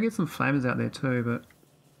 Maybe get some flamers out there too, but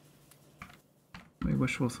maybe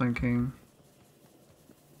wishful thinking.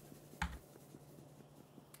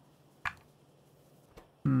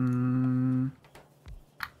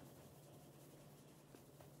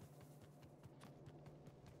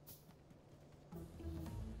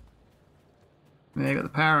 Yeah, I got the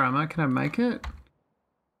power armor. Can I make it?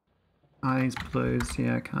 Oh, these blues.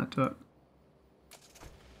 Yeah, I can't do it.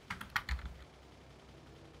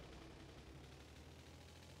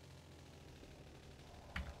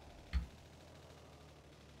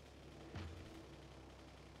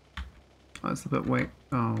 Oh, it's a bit weak.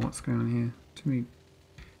 Oh, what's going on here? Too many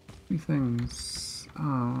things.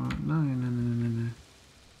 Oh, no.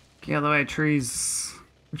 Get out of the way, trees.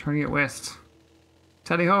 We're trying to get west.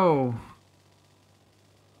 Tally ho!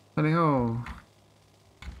 Tally ho!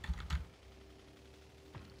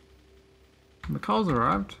 The coal's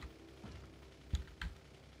arrived.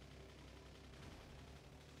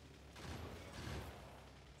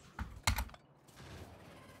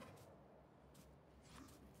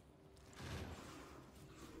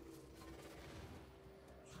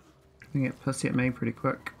 I can get pussy at me pretty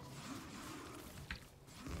quick.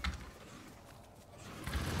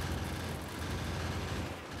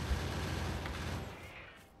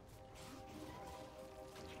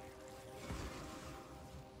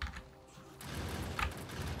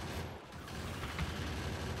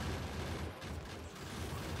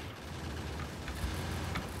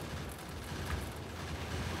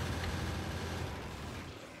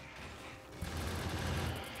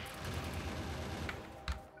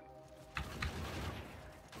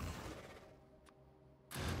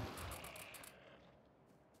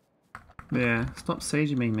 Yeah, stop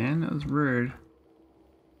sieging me, man. That was rude.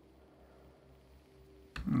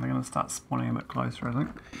 And they're gonna start spawning a bit closer, I think.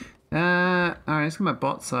 Alright, let's get my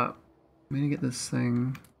bots up. I'm gonna get this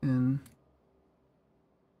thing in.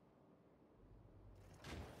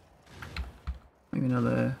 Maybe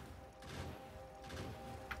another...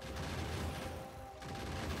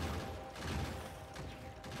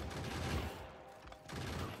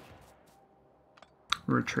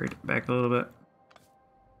 Retreat back a little bit.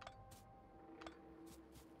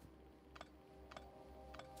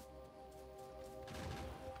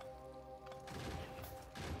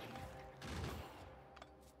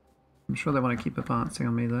 I'm sure they want to keep advancing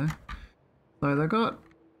on me though. So they got...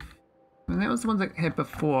 And that was the one that had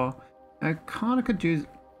before. I kind of could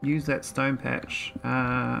use that stone patch.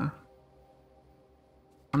 I'm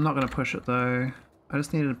not going to push it though. I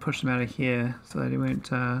just needed to push them out of here so they weren't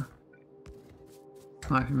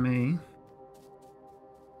sniping me.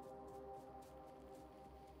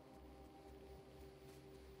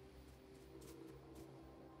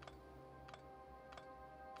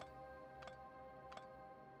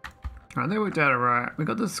 Alright, they worked out alright. We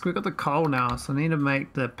got the coal now, so I need to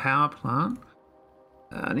make the power plant.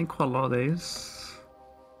 I need quite a lot of these.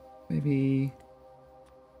 Maybe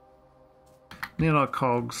need a lot of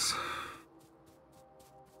cogs.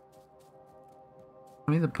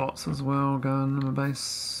 I need the bots as well going on my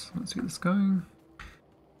base. Let's get this going.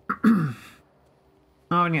 Oh,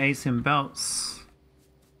 I need ASM belts.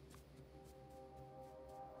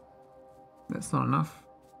 That's not enough.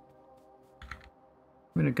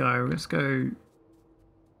 I'm gonna go. Let's go.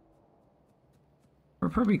 We're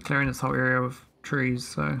probably clearing this whole area with trees,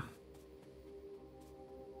 so.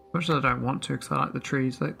 Much as I don't want to, because I like the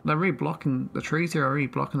trees. They're really blocking the trees here. Are really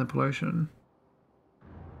blocking the pollution.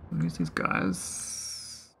 Where's these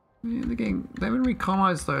guys? Yeah, they haven't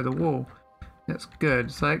recolonized though the wall. That's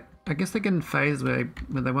good. So I guess they're getting phased where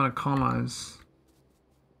they want to colonize.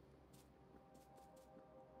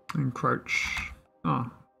 Encroach. Oh, I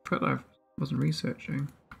forgot I wasn't researching.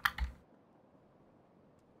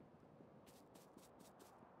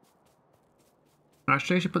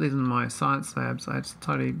 Actually, I should put these in my science labs. I just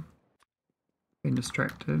totally been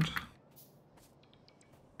distracted.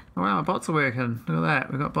 Oh wow, my bots are working. Look at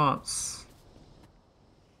that, we've got bots.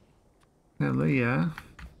 Hallelujah.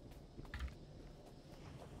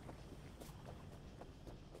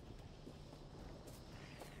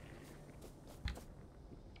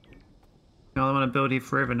 Oh, I want to build here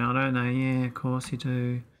forever now, don't they? Yeah, of course you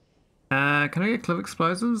do. Can I get cliff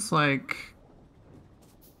explosives? Like,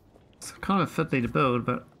 it's kind of fiddly to build,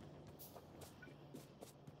 but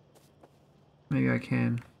maybe I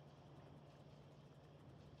can.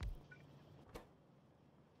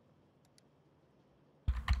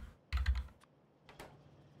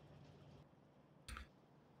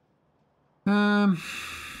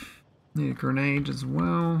 Need a grenade as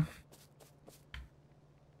well.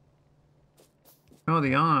 Oh,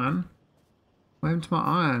 the iron. What happened to my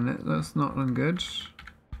iron? That's not looking good.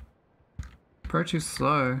 Approach is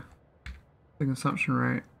slow. The consumption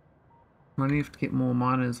rate. I might have to get more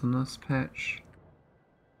miners on this patch.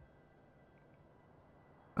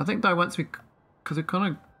 I think though once because we're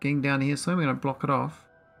kind of getting down here, so we're going to block it off.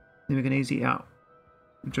 Then we can easy out,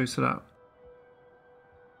 juice it up.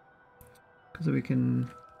 Because we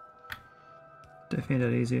can defend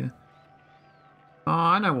it easier. Oh,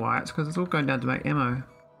 I know why. It's because it's all going down to make ammo.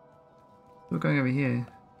 We're going over here.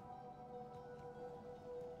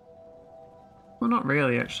 Well, not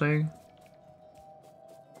really, actually.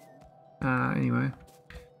 Anyway.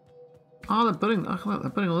 Oh, they're building. Oh, look,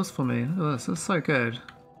 they're building all this for me. Look at this. This is so good.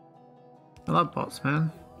 I love bots,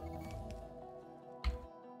 man.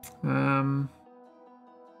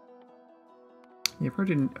 Yeah,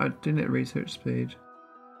 probably I didn't hit research speed.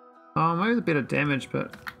 Oh, maybe a bit of damage,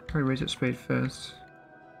 but probably research speed first.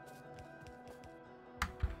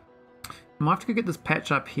 I might have to go get this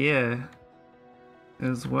patch up here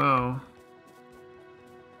as well.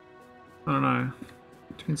 I don't know.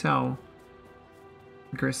 Depends how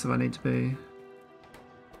aggressive I need to be.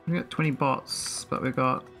 We got 20 bots, but we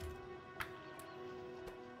got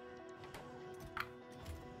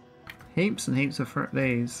heaps and heaps of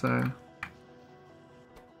these, so.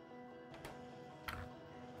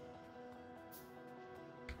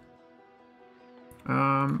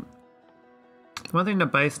 The one thing the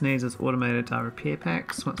base needs is automated repair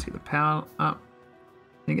packs once you get the power up.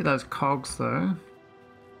 You get those cogs though.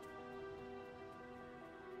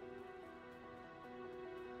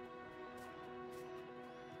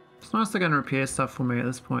 It's nice they're going to repair stuff for me at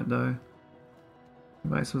this point though.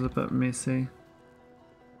 The base was a bit messy.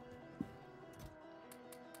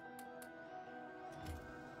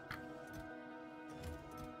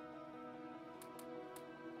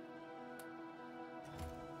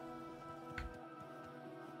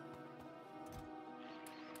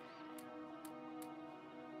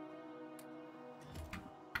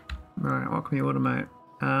 Right, what can we automate?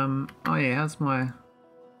 Oh yeah, how's my...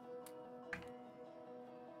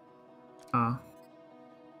 Ah.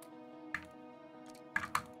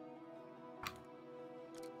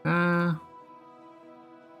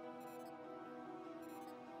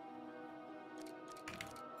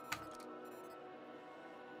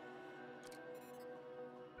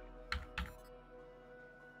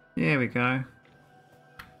 There we go.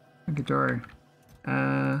 Hunky-dory.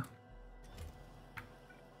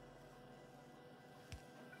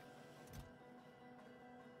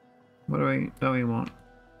 What do we want?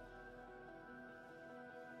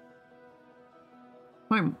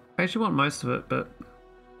 I actually want most of it, but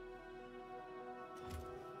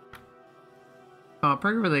oh,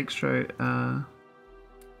 probably with the extra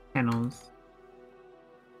panels.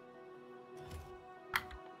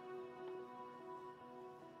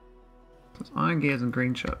 It's iron gears and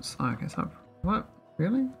green chips. Oh, okay, so what?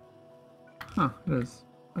 Really? Huh, it is.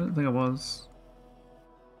 I don't think it was.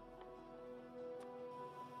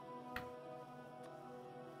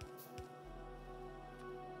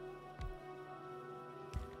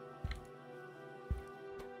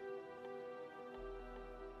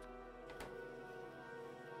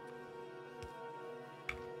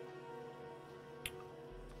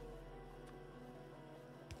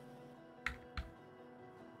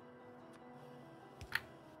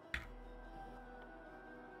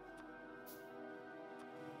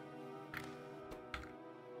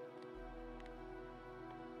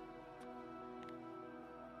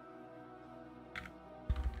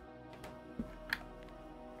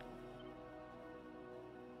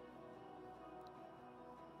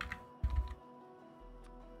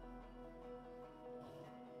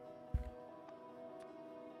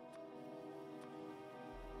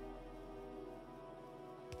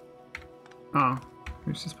 Oh,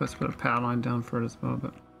 we're just supposed to put a power line down for it as well,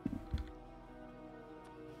 but...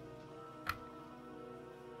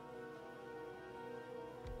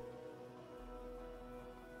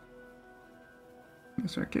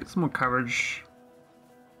 So get some more coverage.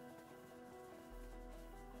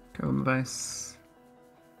 Go on the base.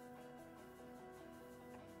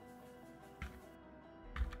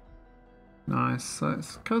 Nice, so it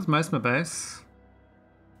covers most of my base.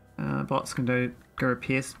 Bots can go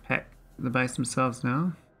repair pack the base themselves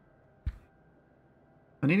now.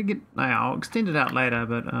 I need to get, I'll extend it out later,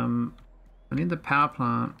 but I need the power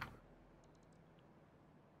plant.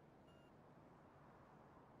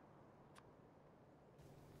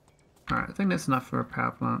 Alright, I think that's enough for a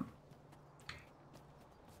power plant.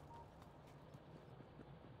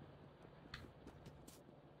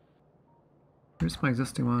 Here's my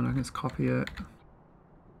existing one, I can just copy it.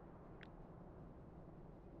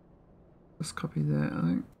 Just copy that, I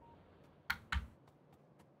think.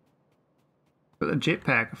 But the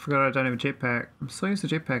jetpack, I forgot I don't have a jetpack. I'm so used to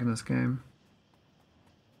jetpack in this game.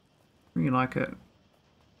 I really like it.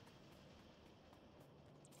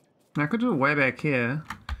 Now I could do it way back here.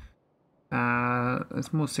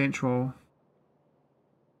 It's more central.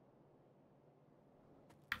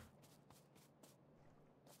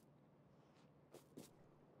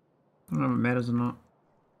 I don't know if it matters or not.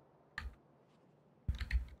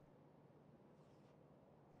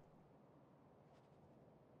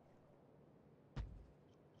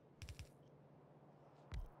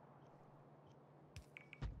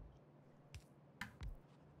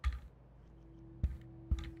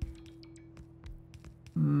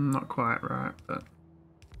 Not quite right, but...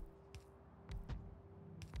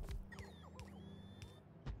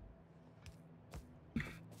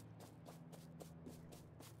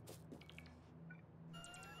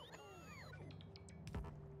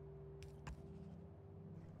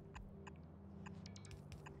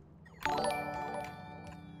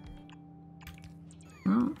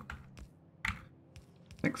 Well,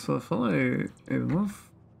 thanks for the follow,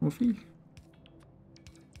 Wolfie.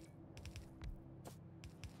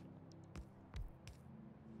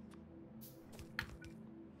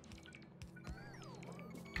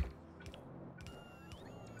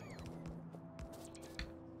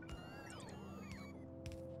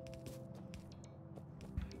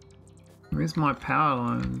 Where's my power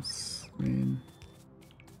lines, man?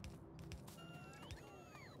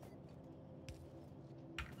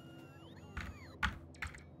 I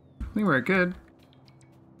think we're good.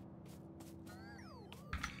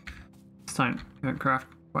 Just don't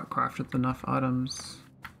quite crafted enough items.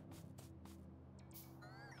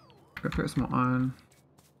 Go put some more iron.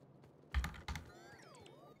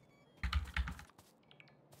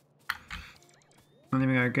 And then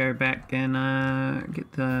we gotta go back and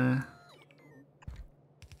get the...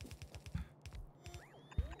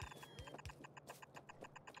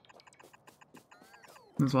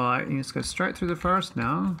 As well, you just go straight through the forest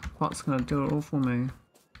now. Pot's gonna do it all for me.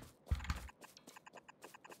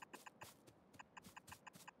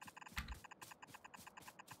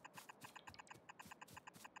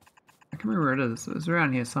 I can't remember where it is. It was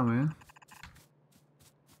around here somewhere.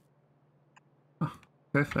 Oh,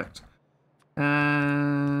 perfect.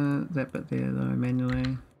 That bit there though,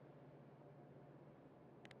 manually.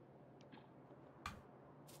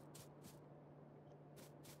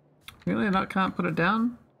 Really? I can't put it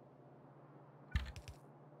down?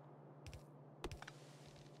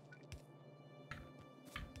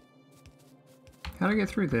 How did I get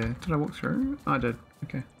through there? Did I walk through? Oh, I did.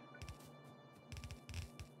 Okay.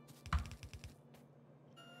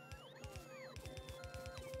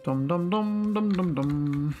 Dum dum dum dum dum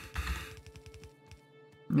dum.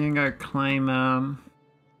 Then go claim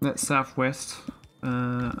that southwest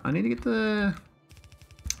I need to get the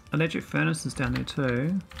electric furnaces down there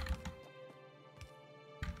too.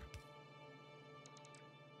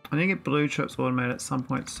 I need to get blue chips automated at some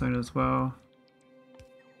point soon as well.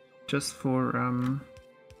 Just for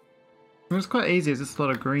it's quite easy, it's just a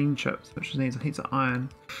lot of green chips, which needs heaps of iron.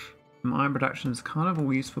 And iron production is kind of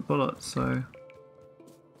all used for bullets, so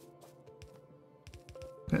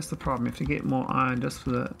that's the problem. You have to get more iron just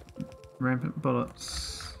for the rampant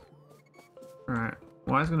bullets. Alright,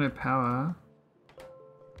 why is it going to power?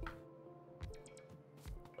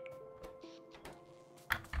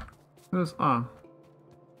 What is, oh,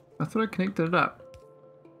 I thought I connected it up.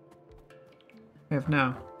 I have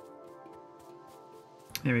now.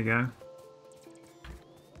 There we go.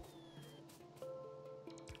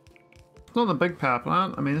 It's not the big power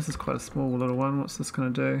plant. I mean, this is quite a small little one. What's this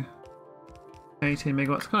going to do? 18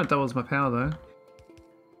 megawatts. Kind of doubles my power though.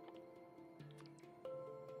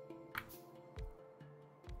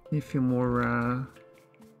 Need a few more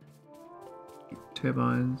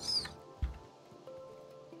turbines.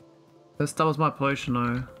 This doubles my pollution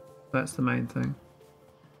though. That's the main thing.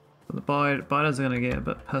 But the biters are going to get a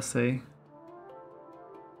bit pissy.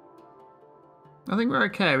 I think we're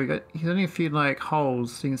okay. There's only a few like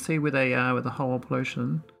holes, so you can see where they are with the hole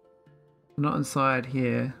pollution. Not inside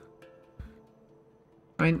here.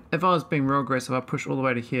 I mean, if I was being real aggressive, I'd push all the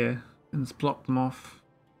way to here and just block them off.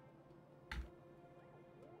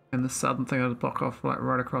 And the southern thing I'd block off like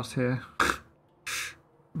right across here. If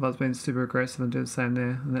I was being super aggressive and do the same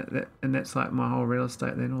there, and that's like my whole real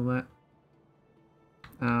estate then, all that.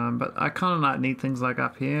 But I kind of like need things like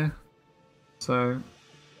up here. So.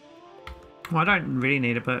 Well, I don't really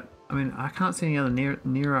need it, but I mean, I can't see any other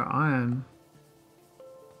nearer iron.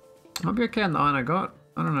 Might be okay on the iron I got.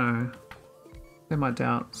 I don't know. I have my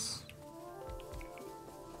doubts.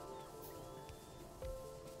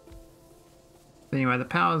 But anyway, the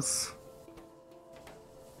power's.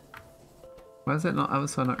 Why is that not other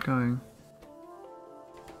side not going?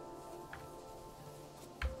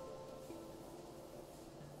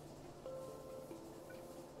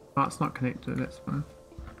 Oh, it's not connected. That's fine.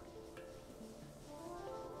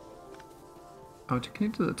 Oh, to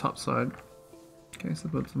connect to the top side. Okay, so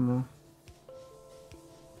build some more.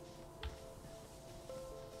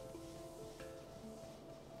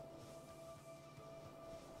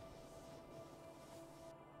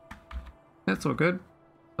 That's all good.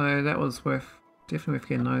 So that was definitely worth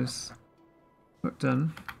getting those hooked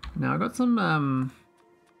in. Now I got some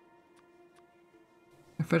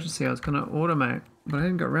efficiency I was going to automate, but I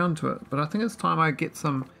didn't get around to it. But I think it's time I get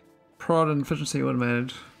some prod and efficiency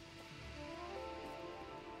automated.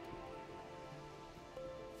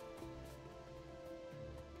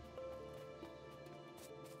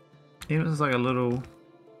 Even if it's like a little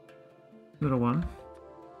one.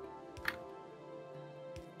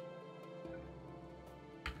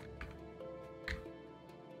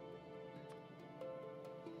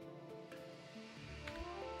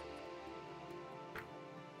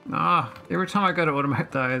 Ah, every time I go to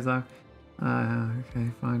automate those, okay,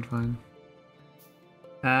 fine.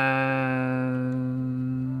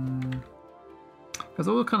 Because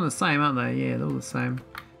they're all kind of the same, aren't they? Yeah, they're all the same.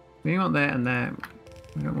 We want that and that.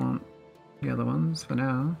 We don't want the other ones for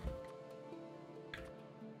now.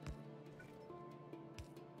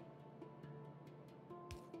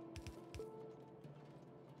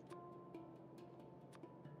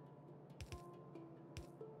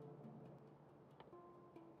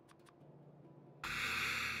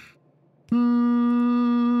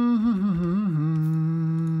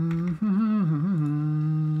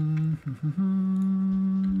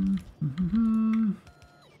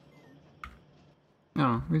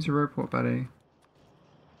 Oh, where's your report, buddy?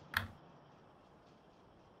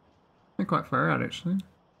 They're quite far out, actually.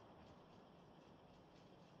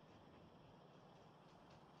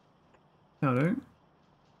 That'll do.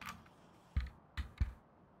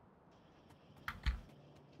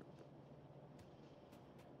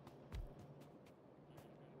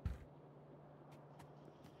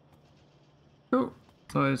 Cool.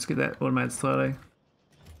 So let's get that automated slowly.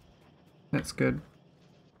 That's good.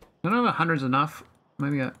 I don't know if 100's enough.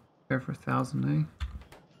 Maybe I go for 1,000, eh?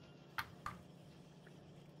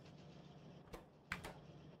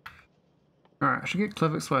 Alright, I should get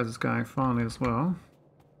cliff explosives going finally as well.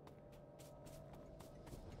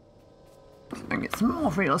 So I can get some more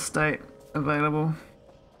real estate available.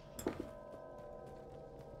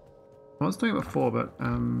 I was doing it before, but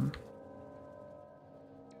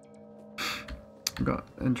got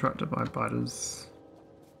interrupted by biters.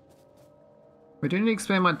 We do need to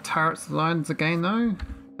expand my turrets lines again though.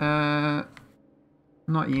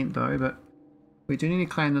 Not yet though, but we do need to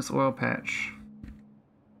claim this oil patch.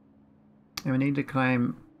 And we need to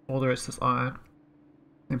claim all the rest of this iron.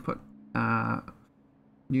 And put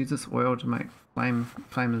use this oil to make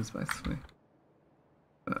flamers basically.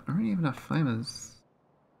 But I don't even have enough flamers.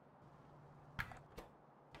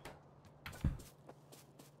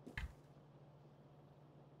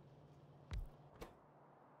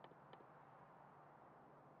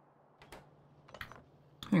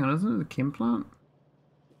 Hang on, isn't it the chem plant?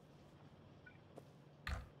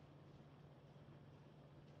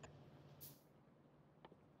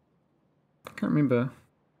 I can't remember.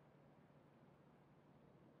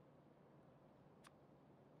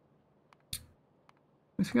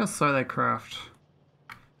 Let's see how slow they craft.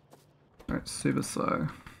 Alright, super slow.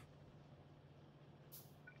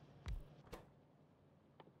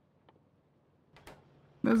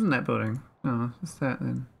 Isn't that building? Oh, it's that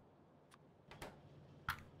then.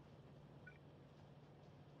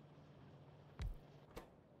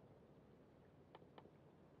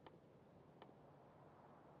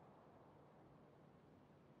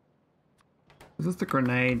 Is this the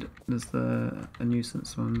grenade? Is the a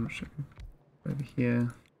nuisance one? Which over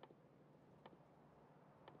here.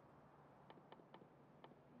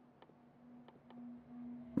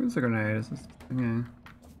 Where's the grenade? Is this thing here?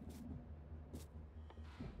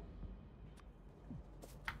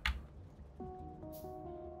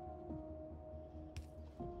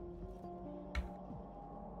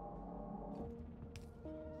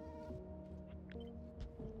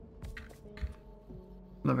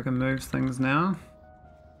 Love I can move things now.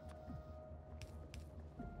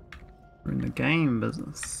 We're in the game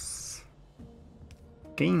business.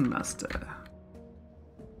 Game master.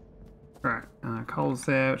 Right, coal's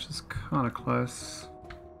there, which is kind of close.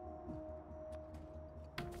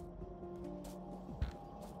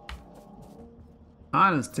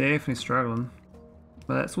 Iron is definitely struggling,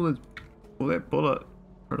 but that's all that bullet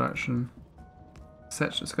production. It's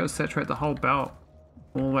got to saturate the whole belt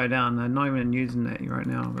all the way down. They're not even using that right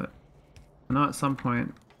now, but I know at some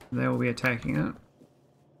point they will be attacking it,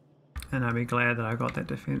 and I'll be glad that I got that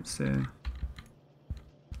defense there.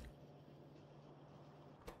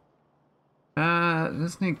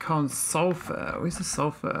 Just need coal and sulfur. Where's the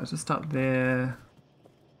sulfur? Just up there.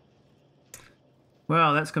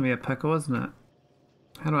 Well, that's gonna be a pickle, isn't it?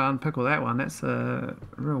 How do I unpickle that one? That's a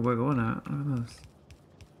real wiggle, isn't it? Look at this.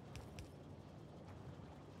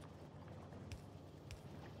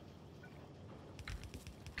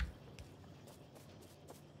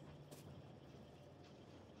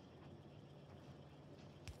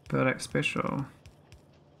 Verdict special.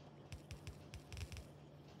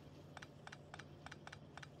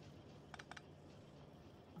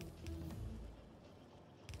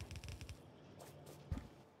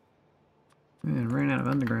 Man, ran out of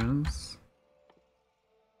undergrounds.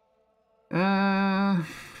 I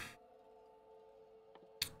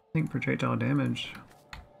think projectile damage.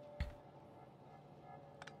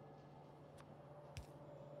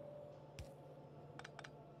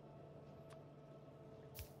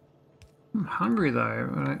 I'm hungry though,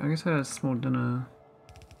 but I guess I had a small dinner.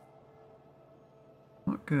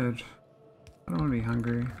 Not good. I don't want to be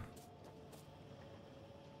hungry.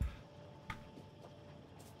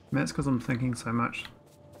 That's because I'm thinking so much.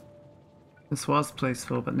 This was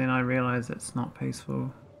peaceful, but then I realized it's not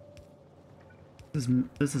peaceful.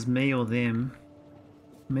 This is me or them.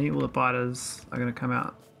 Me or the biters are going to come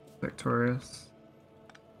out victorious.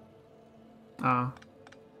 Ah,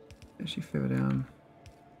 actually further down.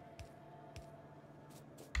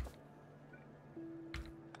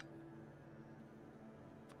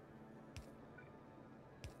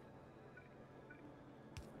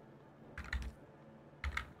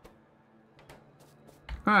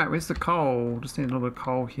 Alright, where's the coal? Just need a little bit of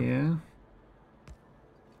coal here.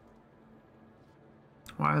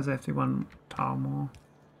 Why is there have to be one tile more?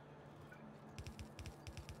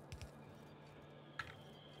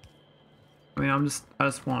 I mean, I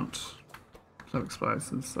just want some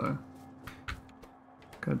explosives, so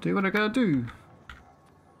gotta do what I gotta do.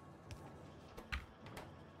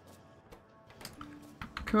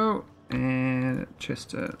 Cool, and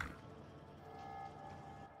chest it.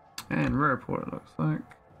 And rare report it looks like.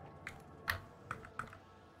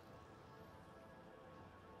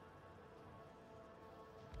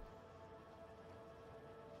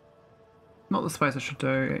 Not the space I should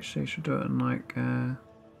do, actually I should do it in like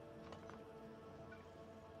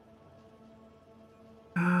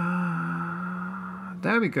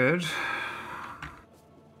that would be good.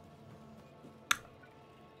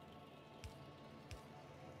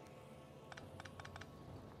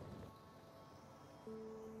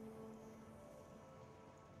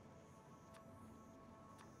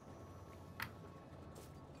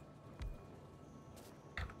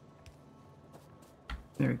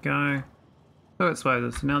 There we go. So it's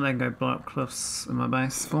exploded, so now they can go blow up cliffs in my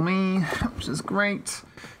base for me, which is great.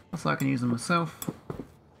 Also I can use them myself.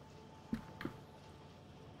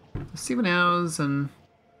 7 hours and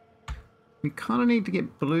we kind of need to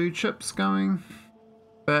get blue chips going,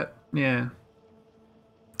 but yeah.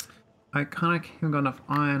 I kind of haven't got enough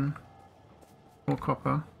iron or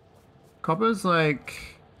copper. Copper's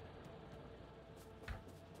like...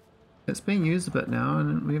 it's being used a bit now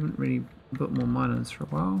and we haven't really built more miners for a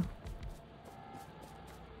while.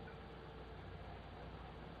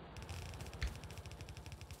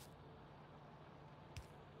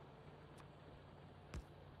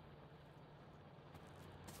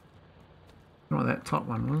 I don't know what that top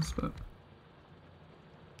one was, but...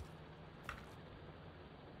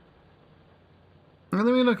 I think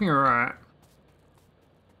we're looking alright.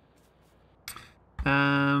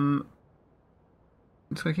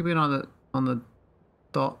 So keep an eye on the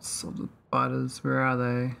dots of the biters. Where are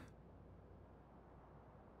they?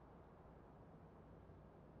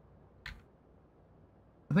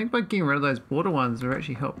 I think by getting rid of those border ones, we've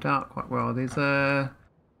actually helped out quite well. There's a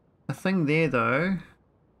thing there though.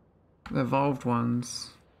 The evolved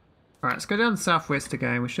ones. Alright, let's go down southwest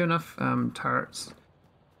again. We should have enough turrets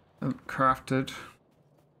crafted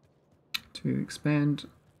to expand.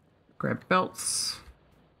 Grab belts,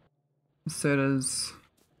 inserters,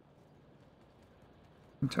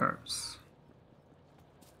 and turrets.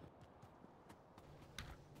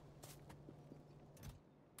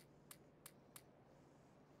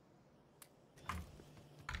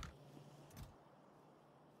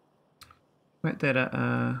 Make that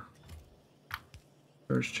a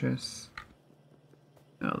storage chest.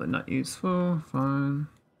 Oh, they're not useful. Fine.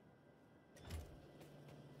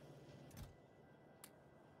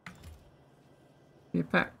 Gear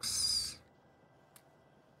packs.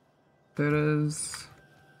 Inserters.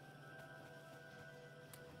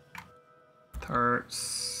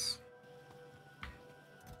 Turrets.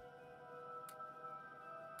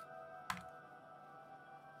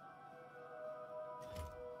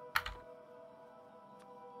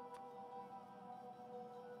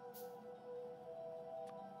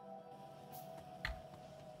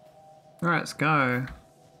 Alright, let's go.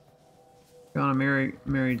 Go on a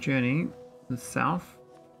merry journey to the south.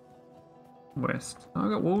 West. Oh, I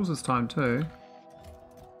got walls this time too.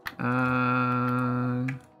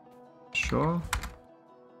 Sure.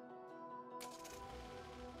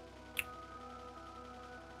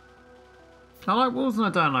 I like walls and I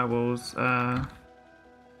don't like walls.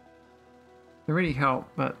 They really help,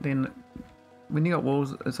 but then when you got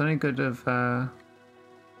walls, it's only good if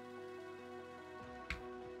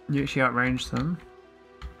you actually outrange them.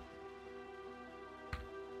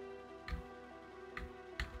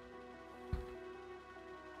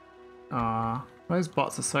 Ah, those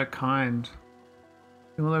bots are so kind.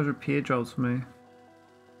 Do all those repair jobs for me.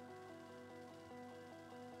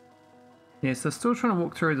 Yes, they're still trying to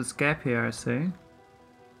walk through this gap here, I see.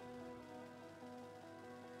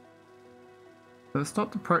 They've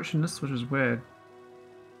stopped approaching this, which is weird.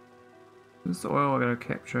 This is the oil I gotta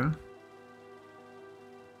capture.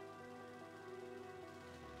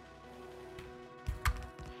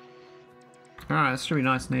 Alright, this should be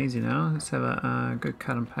nice and easy now. Let's have a good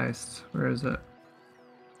cut and paste. Where is it?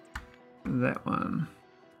 That one.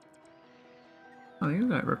 Oh, you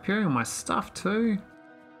got repairing all my stuff too.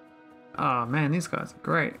 Oh man, these guys are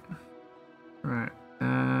great. Right,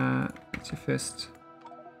 that's your first.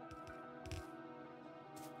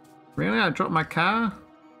 Really? I dropped my car?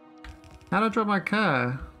 How did I drop my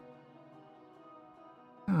car?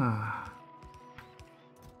 Ah.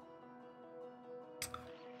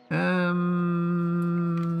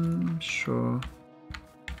 Sure.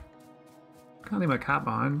 Can't leave my car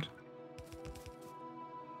behind.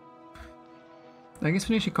 I guess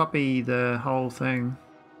we need to copy the whole thing,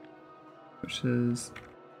 which is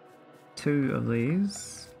 2 of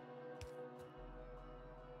these.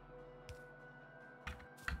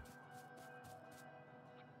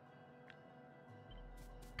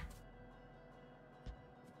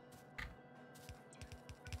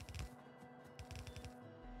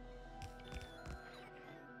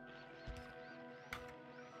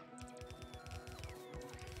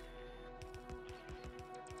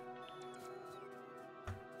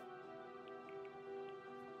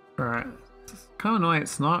 Alright, it's kind of annoying,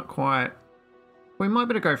 it's not quite... We might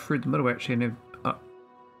better go through the middle actually and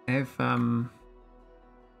have I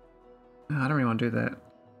don't really want to do that.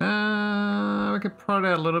 We could prod it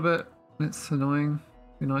out a little bit. It's annoying.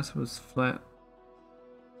 It'd be nice if it was flat.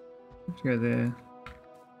 Let's go there.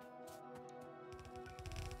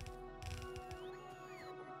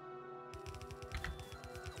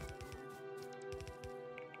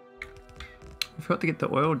 forgot to get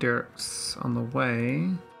the oil derricks on the way.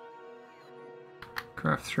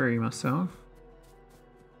 Craft 3 myself.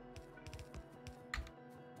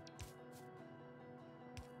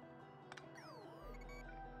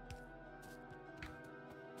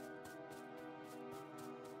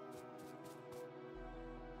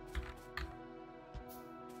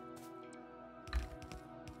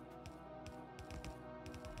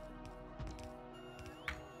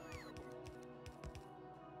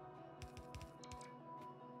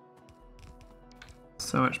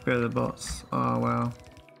 So much better the bots. Oh wow.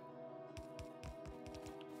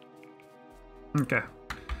 Okay.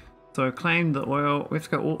 So I claimed the oil. We have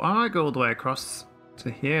to go all, I might go all the way across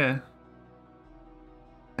to here.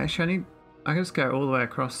 Actually I can just go all the way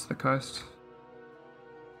across the coast.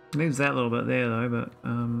 Leaves that little bit there though, but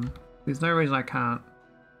there's no reason I can't.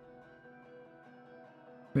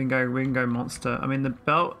 We can go monster. I mean the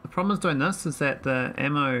problem with doing this is that the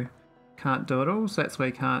ammo can't do it all, so that's why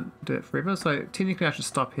you can't do it forever. So technically I should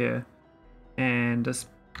stop here and just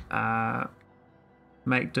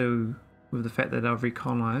make do with the fact that I'll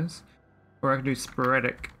recolonize, or I can do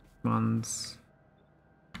sporadic ones.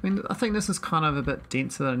 I mean, I think this is kind of a bit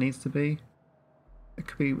denser than it needs to be. It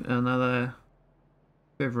could be another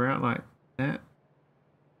further out like that.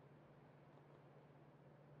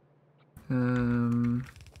 Look,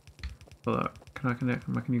 can I connect?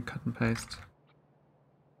 Can you cut and paste?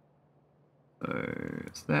 So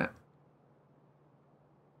it's that.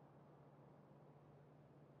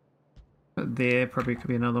 But there probably could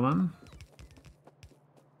be another one.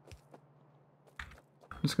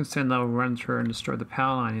 I'm just going to send they'll run through and destroy the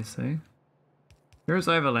power line, you see. There is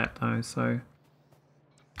overlap though, so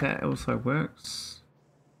that also works.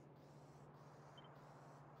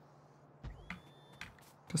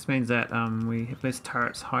 Just means that we have less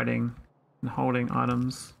turrets hiding and holding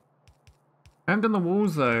items. I haven't done the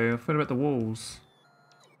walls though, I forgot about the walls.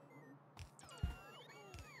 I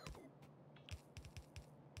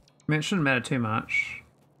mean, it shouldn't matter too much.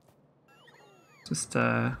 Just,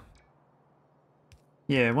 yeah,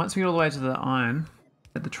 once we get all the way to the iron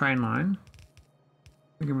at the train line,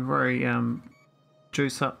 we can very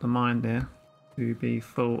juice up the mine there to be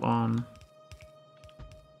full on.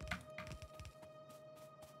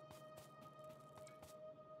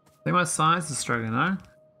 I think my size is struggling though.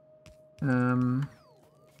 I haven't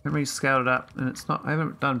really scaled it up, and it's not. I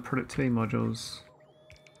haven't done productivity modules.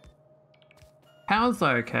 Power's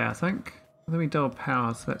though okay, I think. I think we double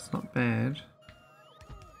power, so that's not bad.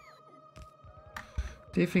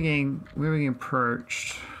 Definitely getting where are we getting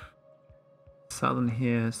approached. Southern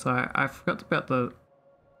here, so I forgot about the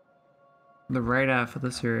radar for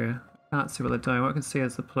this area. Can't see what they're doing. What I can see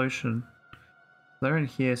is the pollution. They're in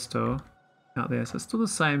here still, out there, so it's still the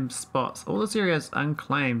same spots. All this area is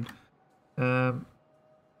unclaimed. There's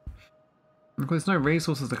no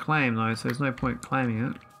resources to claim though, so there's no point claiming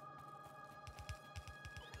it.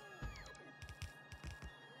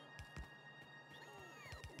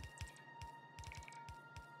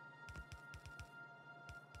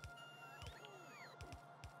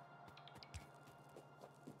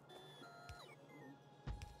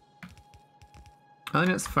 I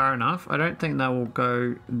think it's far enough. I don't think they will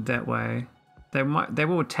go that way. They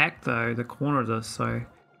will attack though the corner of this, so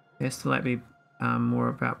it has to like be more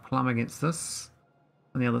about plumb against this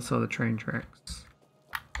on the other side of the train tracks.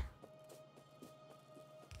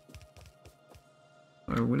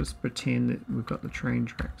 So we'll just pretend that we've got the train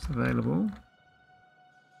tracks available.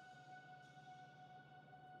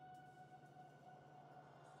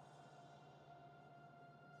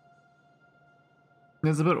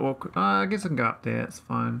 It's a bit awkward. I guess I can go up there, it's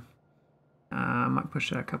fine. I might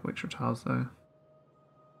push out a couple extra tiles though.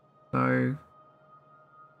 So,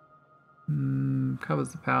 covers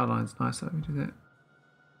the power lines, nice that we do that.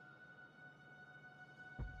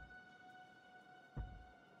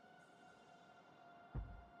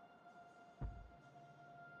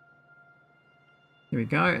 Here we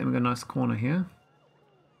go, and we've got a nice corner here.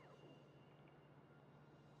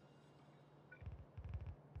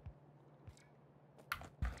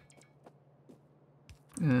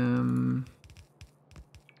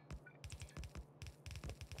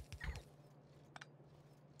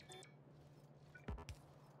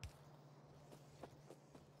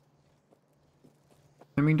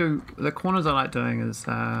 I mean, the corners I like doing is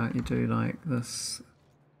you do like this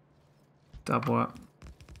double up.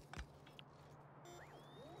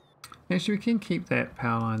 Actually, we can keep that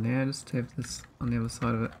power line there, just have this on the other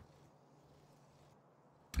side of it.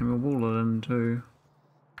 And we'll wall it in too.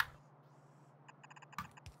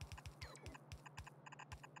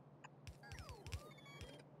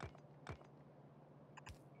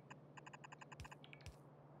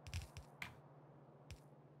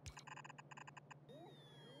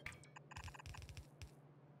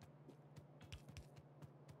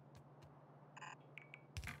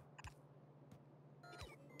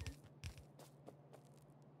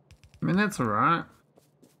 mean, that's alright.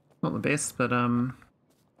 Not the best, but the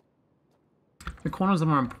corners are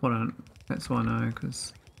more important. That's all I know,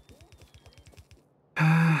 because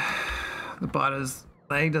the biters,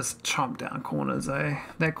 they just chomp down corners, eh?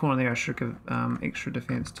 That corner there I should give extra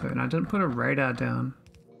defense to, and I didn't put a radar down.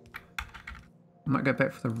 I might go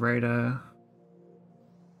back for the radar.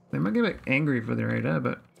 They might get a bit angry for the radar,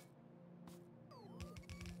 but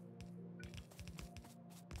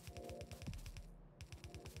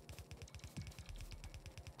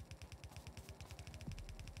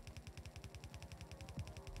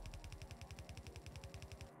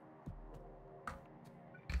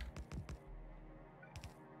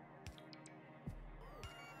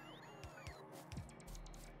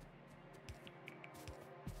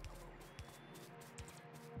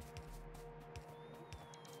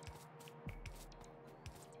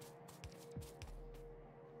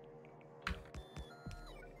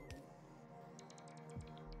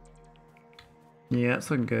yeah,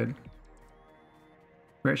 it's looking good.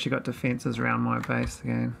 We actually got defenses around my base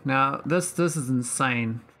again. Now this is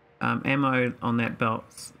insane. Ammo on that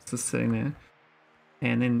belt's just sitting there,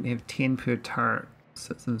 and then you have 10 per turret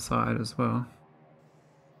sits inside as well.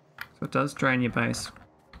 So it does drain your base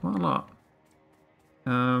quite a lot.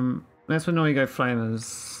 That's when normally you go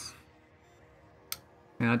flamers.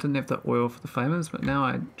 And I didn't have the oil for the flamers, but now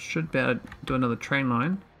I should be able to do another train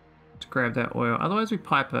line to grab that oil. Otherwise we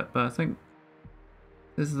pipe it, but I think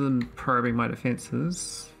this is them probing my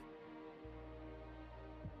defenses.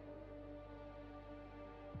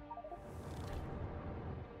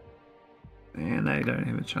 And they don't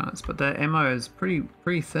have a chance, but the ammo is pretty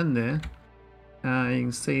thin there. You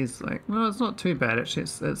can see it's like, well, it's not too bad actually,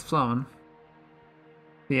 it's flowing.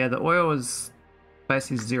 But yeah, the oil is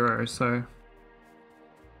basically 0, so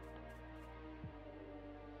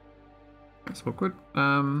that's awkward.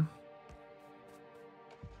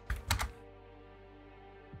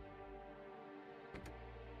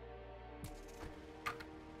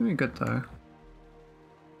 Doing good though.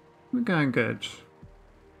 We're going good.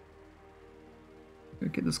 We'll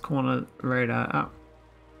get this corner radar up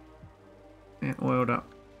and oiled up.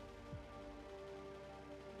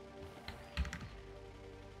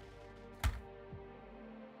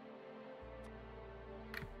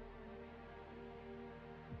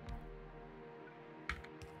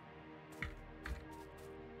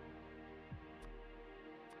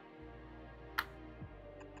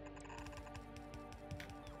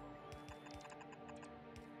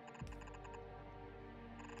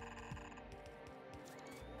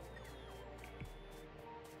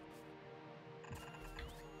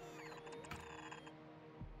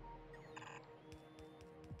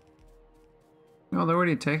 Oh, they're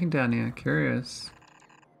already attacking down here. Curious.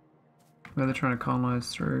 Where they're trying to colonize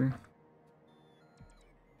through.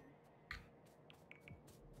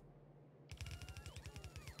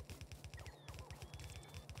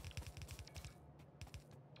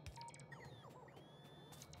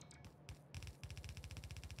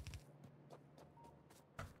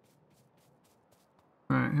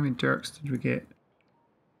 Alright, how many Dirks did we get?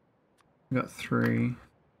 We got 3.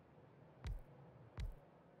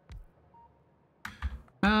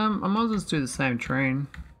 I might as well just do the same train.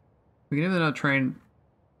 We can have another train.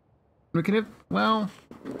 We could have, well,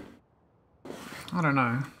 I don't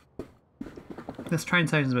know. This train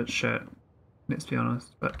station's a bit shit, let's be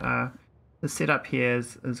honest. But the setup here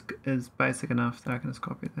is basic enough that I can just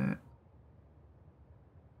copy that.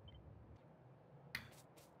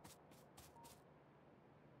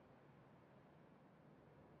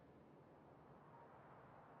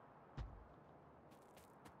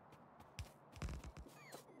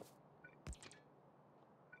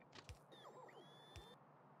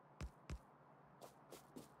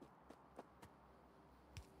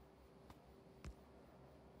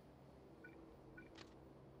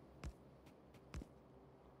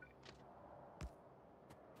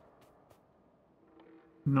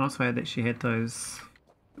 Nice way that she had those.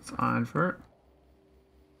 It's iron for it.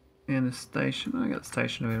 And the station. I got the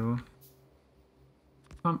station available.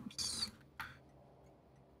 Pumps.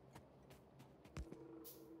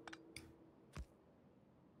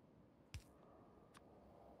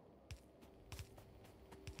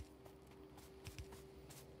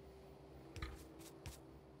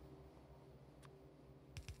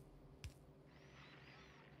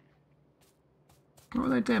 What were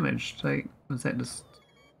they damaged? Was that just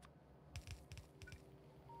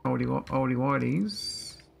oldie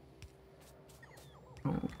whiteys?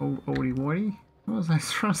 Oldie whitey? What was I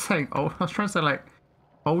trying to say? I was trying to say like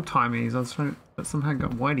old timies. I was trying, but somehow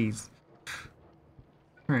got whiteys.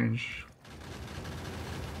 Strange.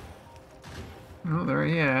 Oh, they're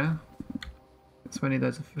here. Let's So we need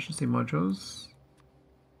those efficiency modules.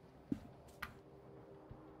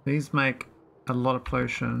 These make a lot of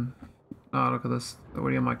pollution. Oh, look at this.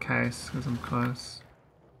 Already on my case because I'm close.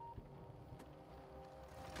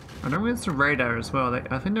 I don't think it's the radar as well.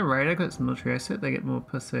 I think the radar, because it's a military asset, they get more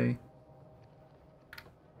pissy.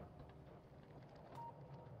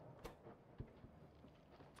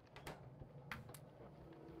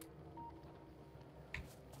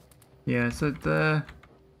 Yeah, so the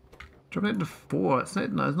drop it to 4. It's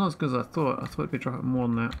not as good as I thought. I thought we'd drop it more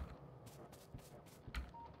than that.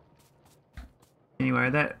 Anyway,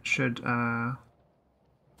 that should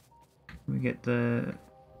we get the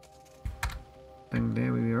thing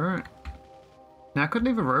there, we'll be alright. Now I could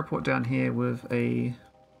leave a robot down here with a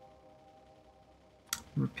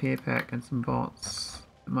repair pack and some bots.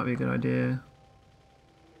 That might be a good idea.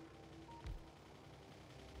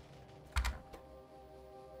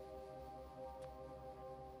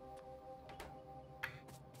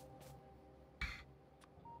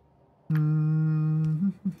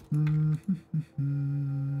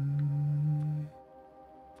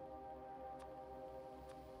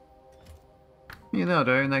 Yeah, that'll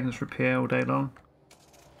do, and they can just repair all day long.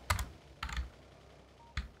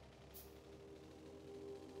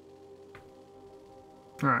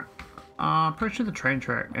 Alright, pretty sure the train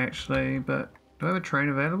track actually, but do I have a train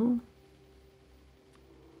available?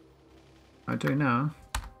 I do now.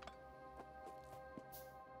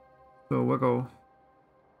 So wiggle.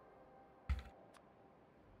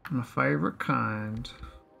 My favourite kind.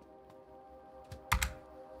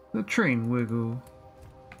 The train wiggle.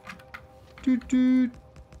 Doot doot.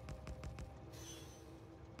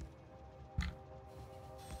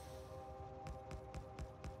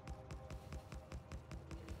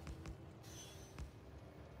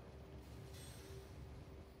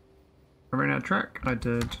 I ran out of track? I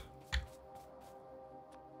did.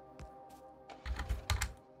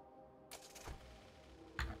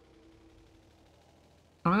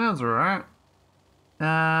 I mean, that was alright.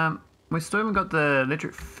 We still haven't got the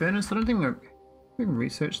electric furnace. I don't think we can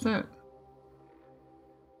research that.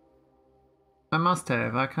 I must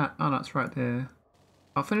have. I can't. Oh no, it's right there.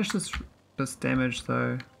 I'll finish this damage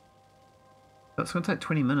though. That's going to take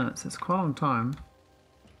 20 minutes. It's quite a long time.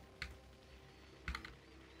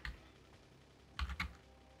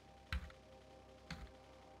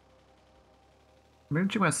 I'm going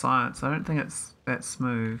to check my science. I don't think it's that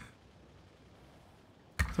smooth.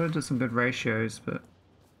 I thought I did some good ratios, but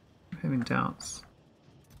I'm having doubts.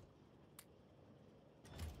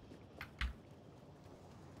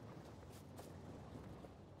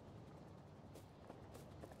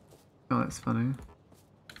 Oh, that's funny.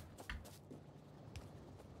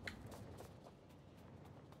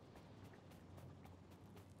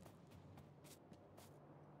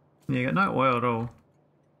 Yeah, you got no oil at all.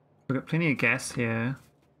 We've got plenty of gas here.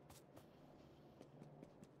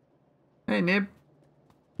 Hey, Neb.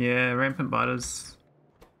 Yeah, Rampant Biters.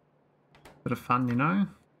 Bit of fun, you know?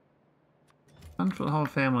 Fun for the whole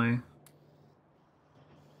family.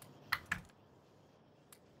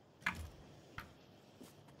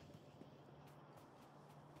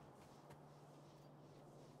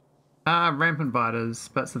 Rampant Biters,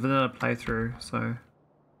 but it's a vanilla playthrough, so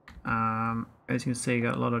as you can see, you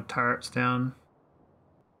got a lot of turrets down.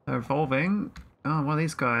 They're evolving. Oh, well,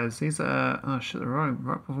 these guys, these are, oh shit, they're right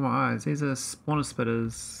before my eyes. These are spawner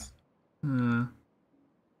spitters.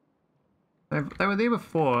 They were there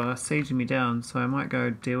before, sieging me down, so I might go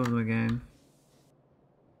deal with them again.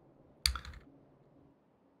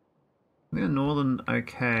 I think the northern,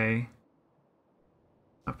 okay.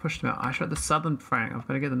 I pushed them out. I shot the southern flank. I've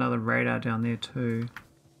got to get another radar down there too.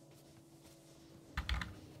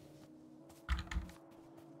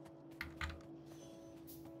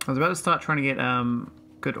 I was about to start trying to get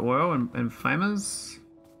good oil and flamers.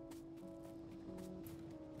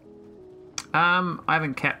 I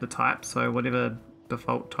haven't capped the type, so whatever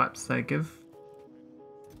default types they give.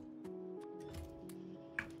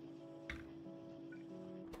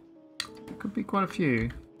 There could be quite a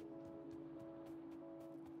few.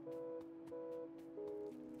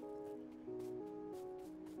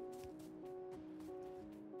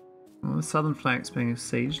 Well, the southern flank's being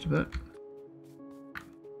sieged a bit.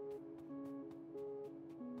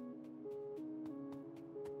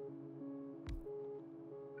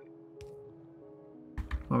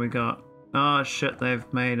 What we got? Oh shit, they've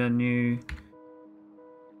made a new...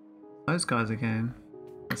 Those guys again.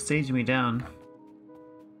 They're sieging me down.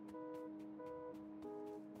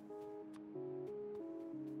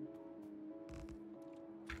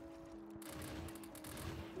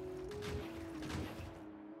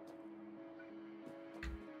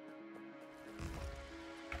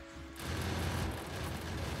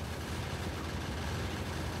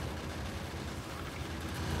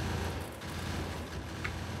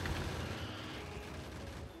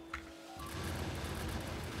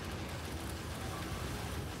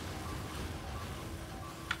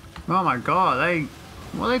 Oh my god,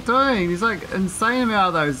 what are they doing? There's like insane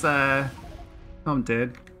amount of those, I'm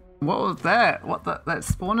dead. What was that? That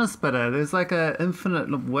spawner spitter? There's like a infinite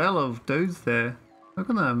well of dudes there. Look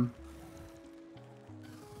at them.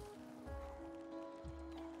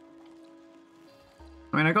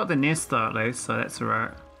 I mean, I got the nest though at least, so that's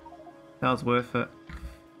alright. That was worth it.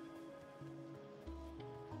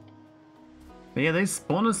 But yeah, these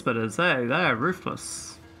spawner spitters, they are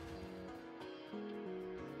ruthless.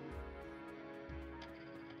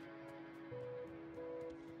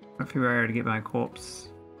 I feel ready to get my corpse.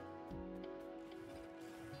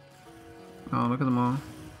 Oh, look at them all.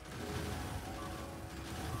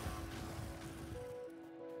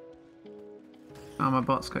 Oh, my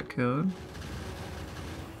bots got killed.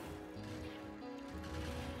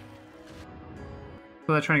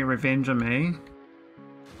 So they're trying to get revenge on me.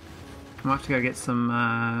 I'm gonna have to go get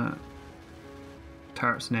some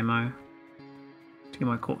turrets and ammo to get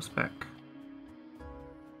my corpse back.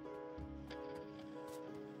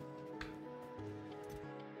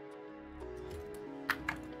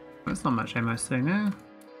 There's not much ammo sitting there.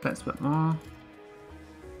 That's a bit more.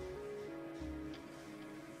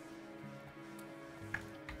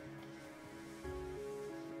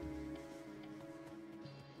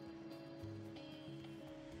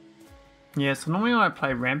 Yeah, so normally when I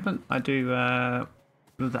play Rampant, I do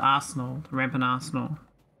with the Arsenal, the Rampant Arsenal.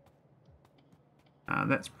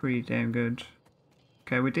 That's pretty damn good.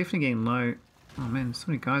 Okay, we're definitely getting low. Oh man, there's so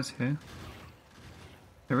many guys here.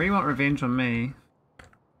 They really want revenge on me.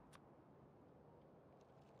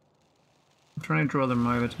 I'm trying to draw them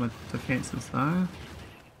over to my defences though.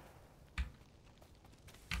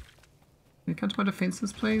 Can you come to my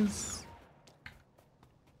defences please?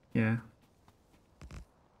 Yeah.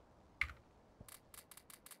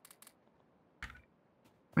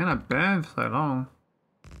 Man, I burned for so long.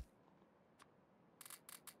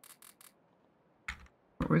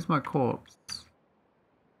 Where's my corpse?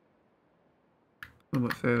 A little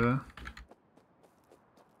bit further.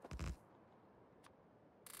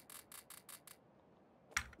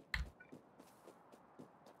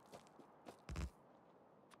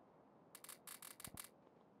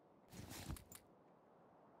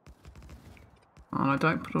 Oh, no,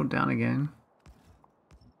 don't put it all down again.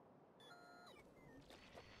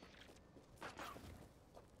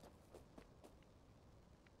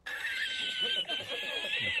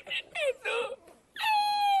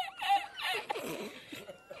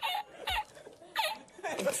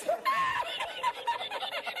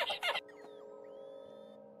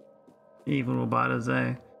 Evil little biters,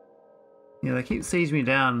 eh? Yeah, they keep sieging me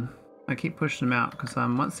down. I keep pushing them out because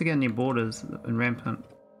once they get near borders in Rampant,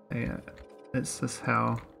 it's just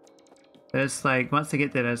how. It's like once they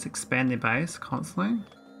get there, they just expand their base constantly.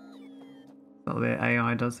 So their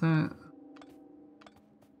AI does that.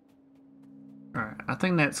 Alright, I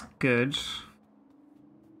think that's good.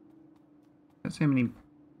 Don't see how many.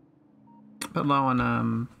 A bit low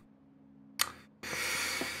on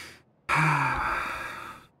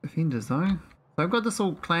defenders though. So I've got this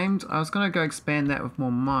all claimed. I was gonna go expand that with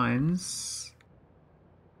more mines.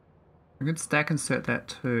 I could stack insert that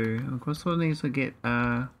too. And of course, we'll need to get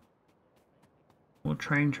more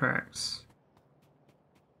train tracks.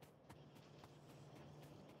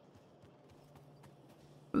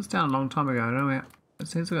 Put this down a long time ago. I don't know. It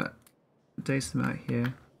seems I've got a decent amount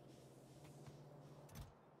here.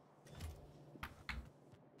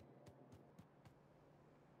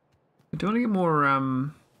 I do want to get more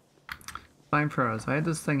flamethrowers. I had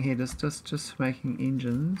this thing here just for making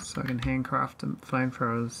engines, so I can handcraft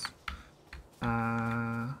flamethrowers.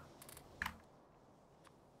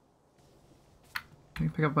 Let me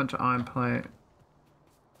pick up a bunch of iron plate.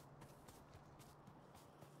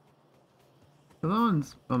 The other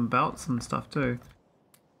ones on belts and stuff too.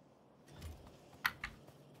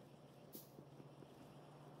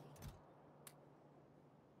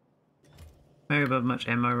 Maybe a bit much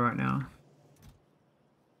ammo right now.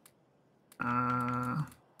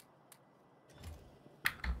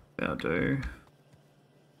 That'll do.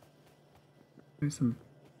 Do some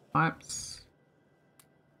pipes.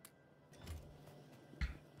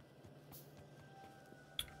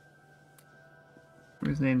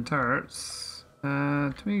 Where's the end turrets?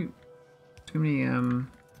 Too many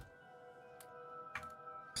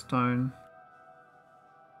stone.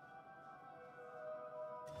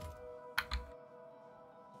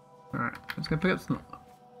 Alright, let's go pick up some.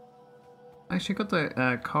 Actually, got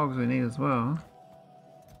the cogs we need as well.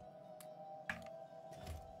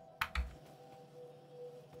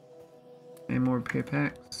 And more repair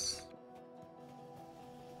packs.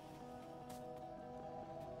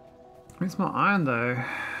 Where's my iron though?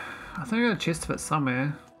 I think I got a chest of it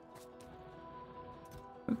somewhere.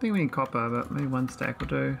 don't think we need copper, but maybe 1 stack will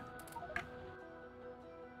do.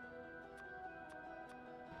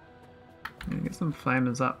 Yeah, get some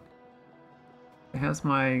flamers up. It has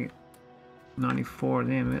my 94 of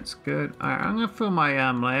them, that's good. Alright, I'm gonna fill my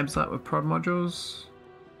labs up with prod modules.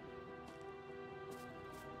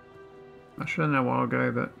 I should have known a while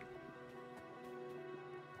ago, but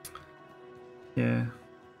yeah.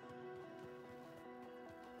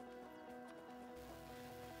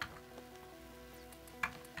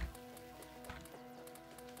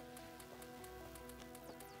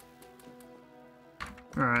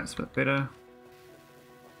 Alright, it's a bit better.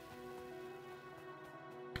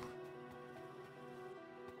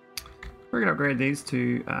 We're gonna upgrade these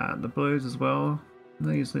to the blues as well.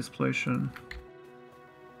 They use less pollution.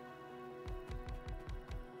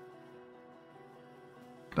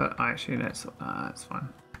 But actually, that's fine.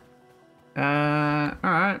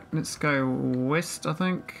 Alright, let's go west, I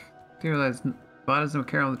think. Deal with those biters and we'll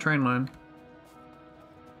carry on the train line.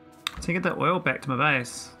 So get that oil back to my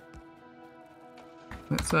base.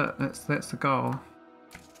 That's it, that's the goal.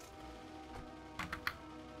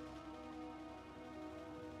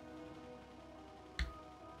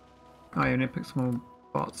 Oh yeah, I need to pick some more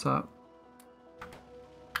bots up.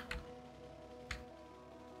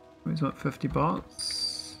 Where's what, 50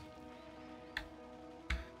 bots?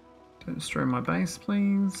 Don't destroy my base,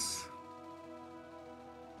 please.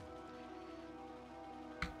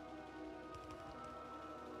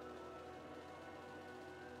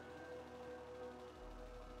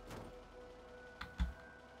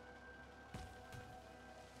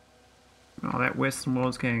 Oh, that western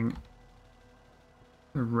wall's getting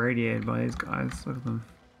irradiated by these guys. Look at them.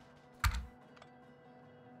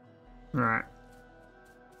 Right.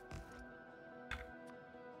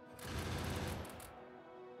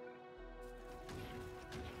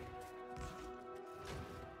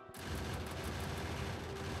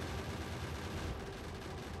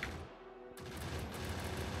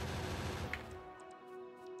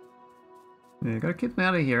 Yeah, gotta get them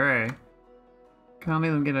out of here, eh? Can't let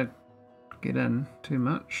them get in too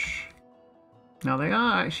much. Now they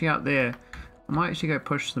are actually out there. I might actually go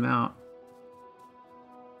push them out.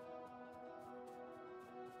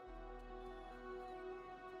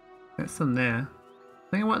 That's them there. I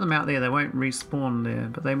think I want them out there. They won't respawn there,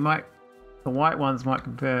 but they might. The white ones might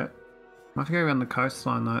convert. I have to go around the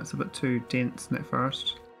coastline though. It's a bit too dense in that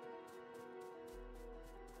forest.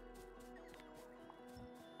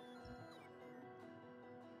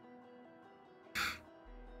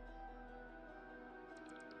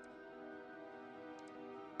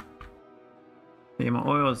 Yeah, my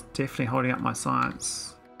oil is definitely holding up my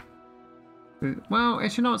science. Well,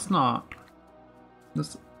 actually, no, it's not.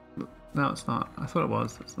 This, no, it's not. I thought it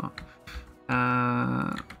was. It's not.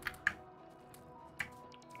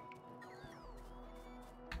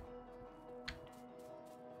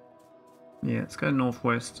 Yeah, let's go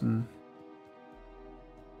northwest and.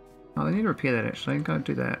 Oh, they need to repair that actually. Go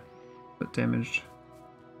do that. A bit damaged.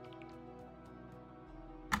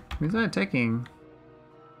 Who's that attacking?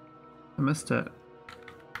 I missed it.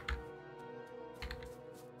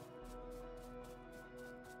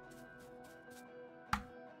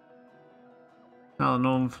 Oh, the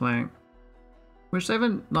northern flank. Which they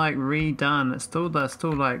haven't like redone. It's still, they're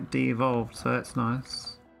still like de-evolved, so that's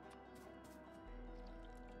nice.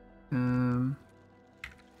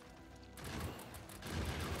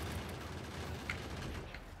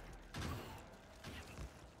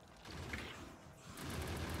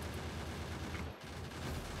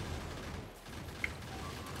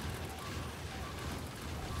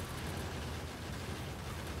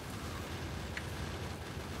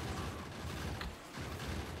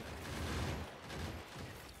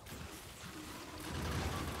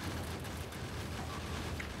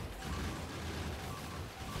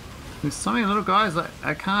 There's so many little guys that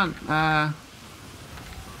I can't, I'm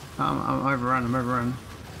overrun, I'm overrun.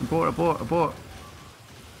 Abort.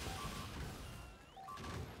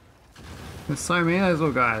 There's so many of those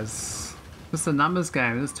little guys. It's a numbers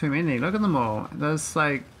game, there's too many. Look at them all. There's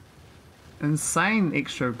like insane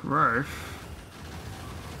extra growth.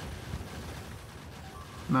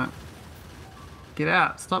 No. Get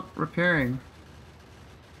out, stop repairing.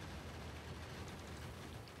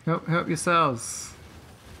 Help yourselves.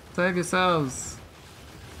 Save yourselves.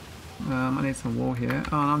 I need some wool here.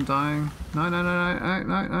 Oh, and I'm dying.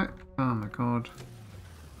 No. Oh my god.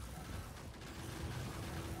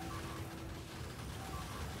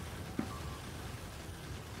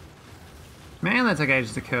 Man, that took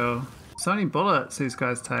ages to kill. So many bullets these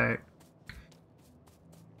guys take.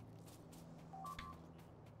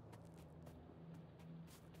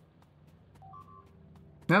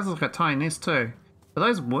 That's like a tiny nest too. But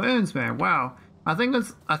those worms, man, wow. I think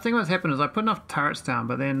what's happened is I put enough turrets down,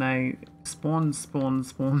 but then they spawn.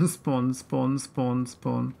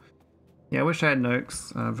 Yeah, I wish I had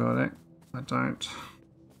nukes, Voldic. I don't.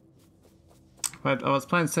 But I was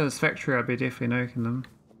playing Factorio, I'd be definitely nuking them.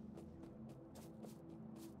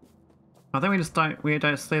 I think we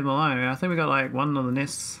don't leave them alone. I think we got like one of the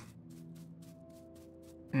nests.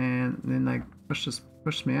 And then they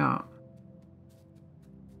pushed me out.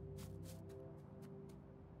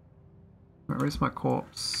 Where's my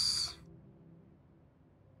corpse?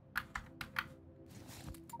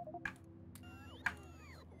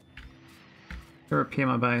 To repair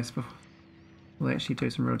my base before they actually do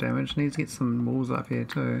some real damage. Need to get some walls up here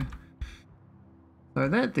too. So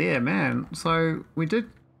that there, man. So we did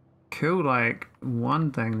kill like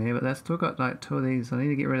one thing there, but that's still got like two of these. I need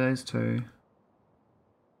to get rid of those two.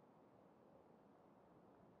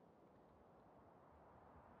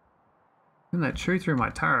 And they chew through my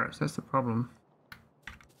turrets, that's the problem.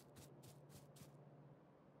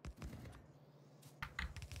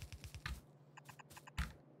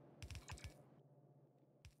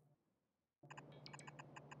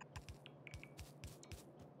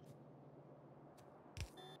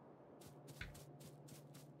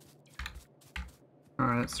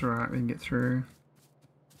 Alright, that's alright, we can get through.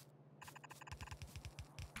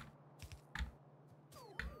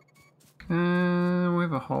 We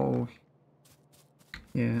have a hole.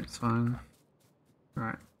 Yeah, it's fine.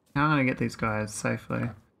 Alright, now I'm gonna get these guys safely.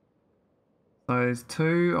 So there's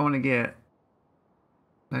two I want to get.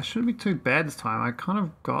 They shouldn't be too bad this time. I kind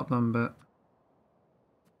of got them, but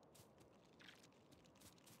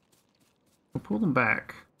we'll pull them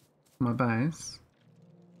back to my base.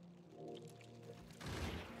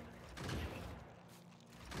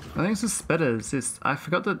 I think it's the spitters. I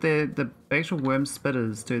forgot that the actual worm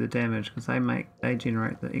spitters do the damage because they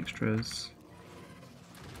generate the extras.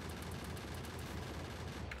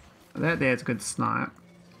 That there's a good snipe.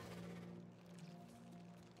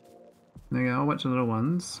 There you go, a whole bunch of little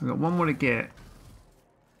ones. We've got one more to get.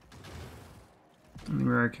 And then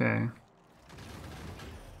we're okay.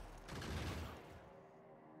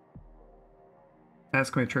 That's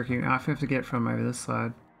gonna be tricky. I have to get from over this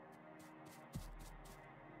side.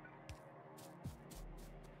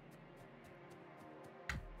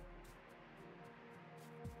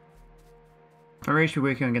 I'm actually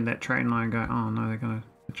working on getting that train line going. Oh no,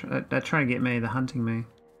 they're trying to get me, they're hunting me.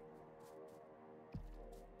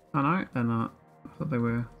 Oh no, they're not. I thought they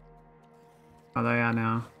were. Oh, they are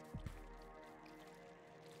now.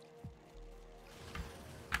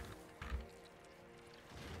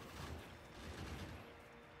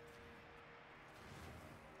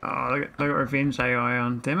 Oh, they got Revenge AI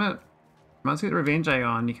on. Damn it. Must get Revenge AI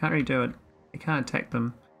on. You can't really do it. You can't attack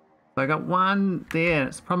them. So I got one there.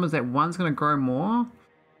 The problem is that one's going to grow more.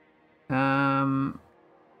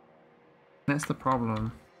 That's the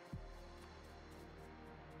problem.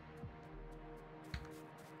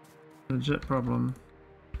 Legit problem.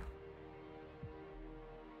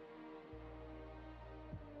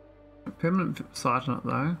 A permanent sight on it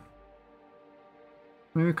though. I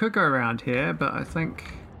mean, we could go around here, but I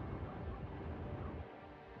think...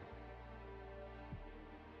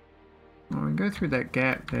 Well, we can go through that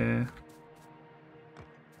gap there.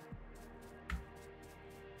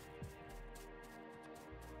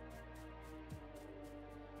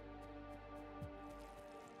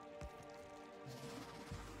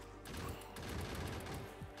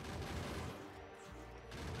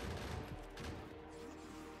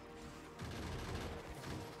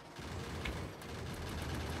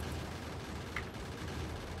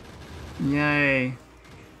 Yay.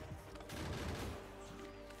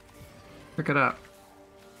 Pick it up.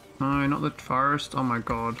 No, not the forest. Oh my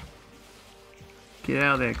god. Get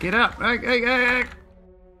out of there. Get up! Hey, hey, hey, hey!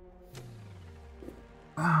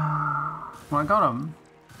 Well, I got them.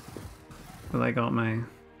 But they got me.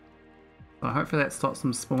 So hopefully that stops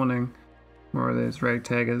them spawning more of those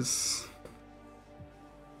ragtaggers.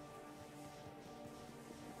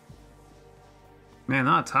 Man,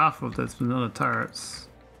 they're tough with those vanilla turrets.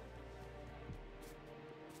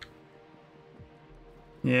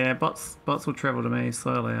 Yeah, bots will travel to me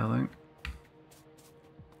slowly, I think.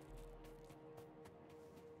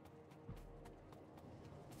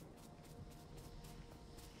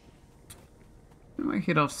 I might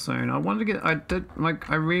head off soon. I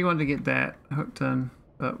really wanted to get that hooked in,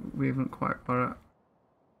 but we haven't quite got it.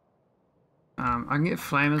 I can get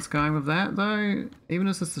flamers going with that though, even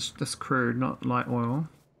if it's this crude, not light oil.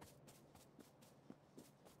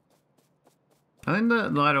 I think the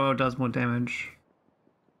light oil does more damage.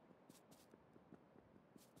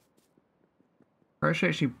 I should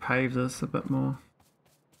actually pave this a bit more.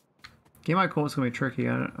 Getting my corpse gonna be tricky.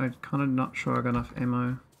 I'm kind of not sure I got enough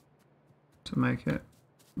ammo to make it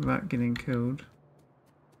without getting killed.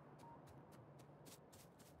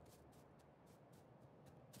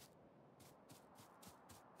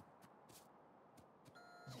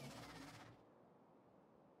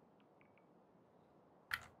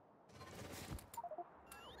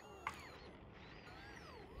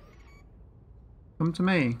 Come to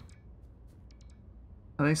me.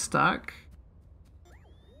 Are they stuck?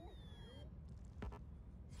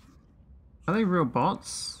 Are they real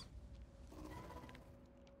bots?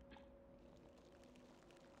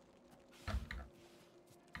 Oh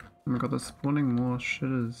my god, they're spawning more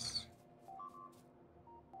shitters.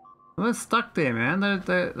 Well, they're stuck there, man. What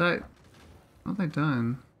are they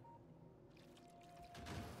doing?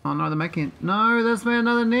 Oh no, they're making... No, there's made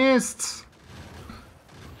another nest!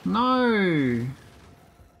 No!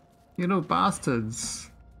 You little bastards.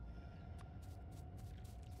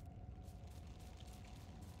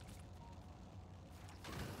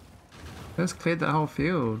 They just cleared that whole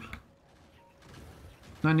field.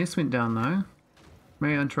 No nest went down though.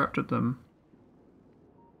 Maybe I interrupted them.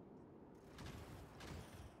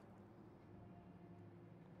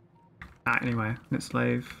 Anyway, let's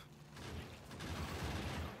leave.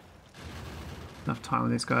 Enough time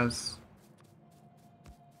with these guys.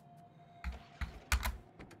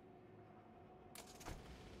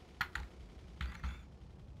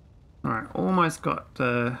 Alright, almost got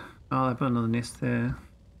oh, they put another nest there.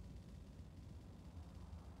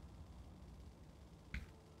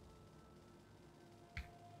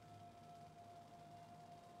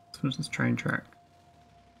 Let's finish this train track.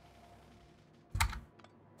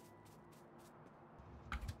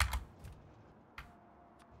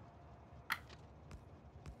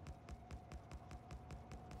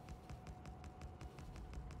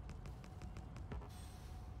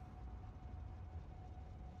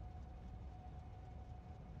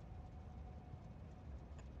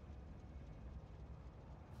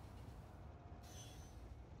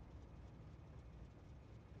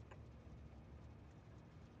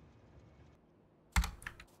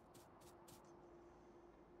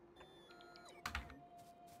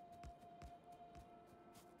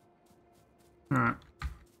 Alright.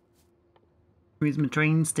 Where's my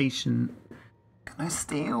train station? Can I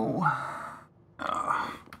steal?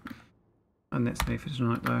 Oh. And that's me for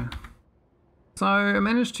tonight though. So I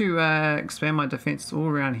managed to expand my defense all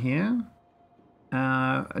around here.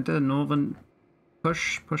 I did a northern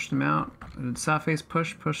push, pushed them out. I did southeast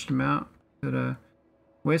push, pushed them out. Did a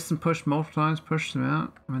western push multiple times, pushed them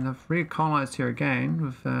out. I mean, they've re-colonized here again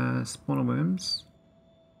with spawner worms.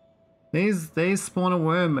 These spawner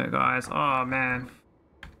worm guys, oh man.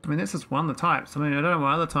 I mean, that's just one of the types. I mean, I don't know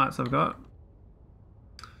what other types I've got.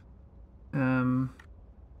 Yeah,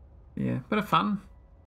 bit of fun.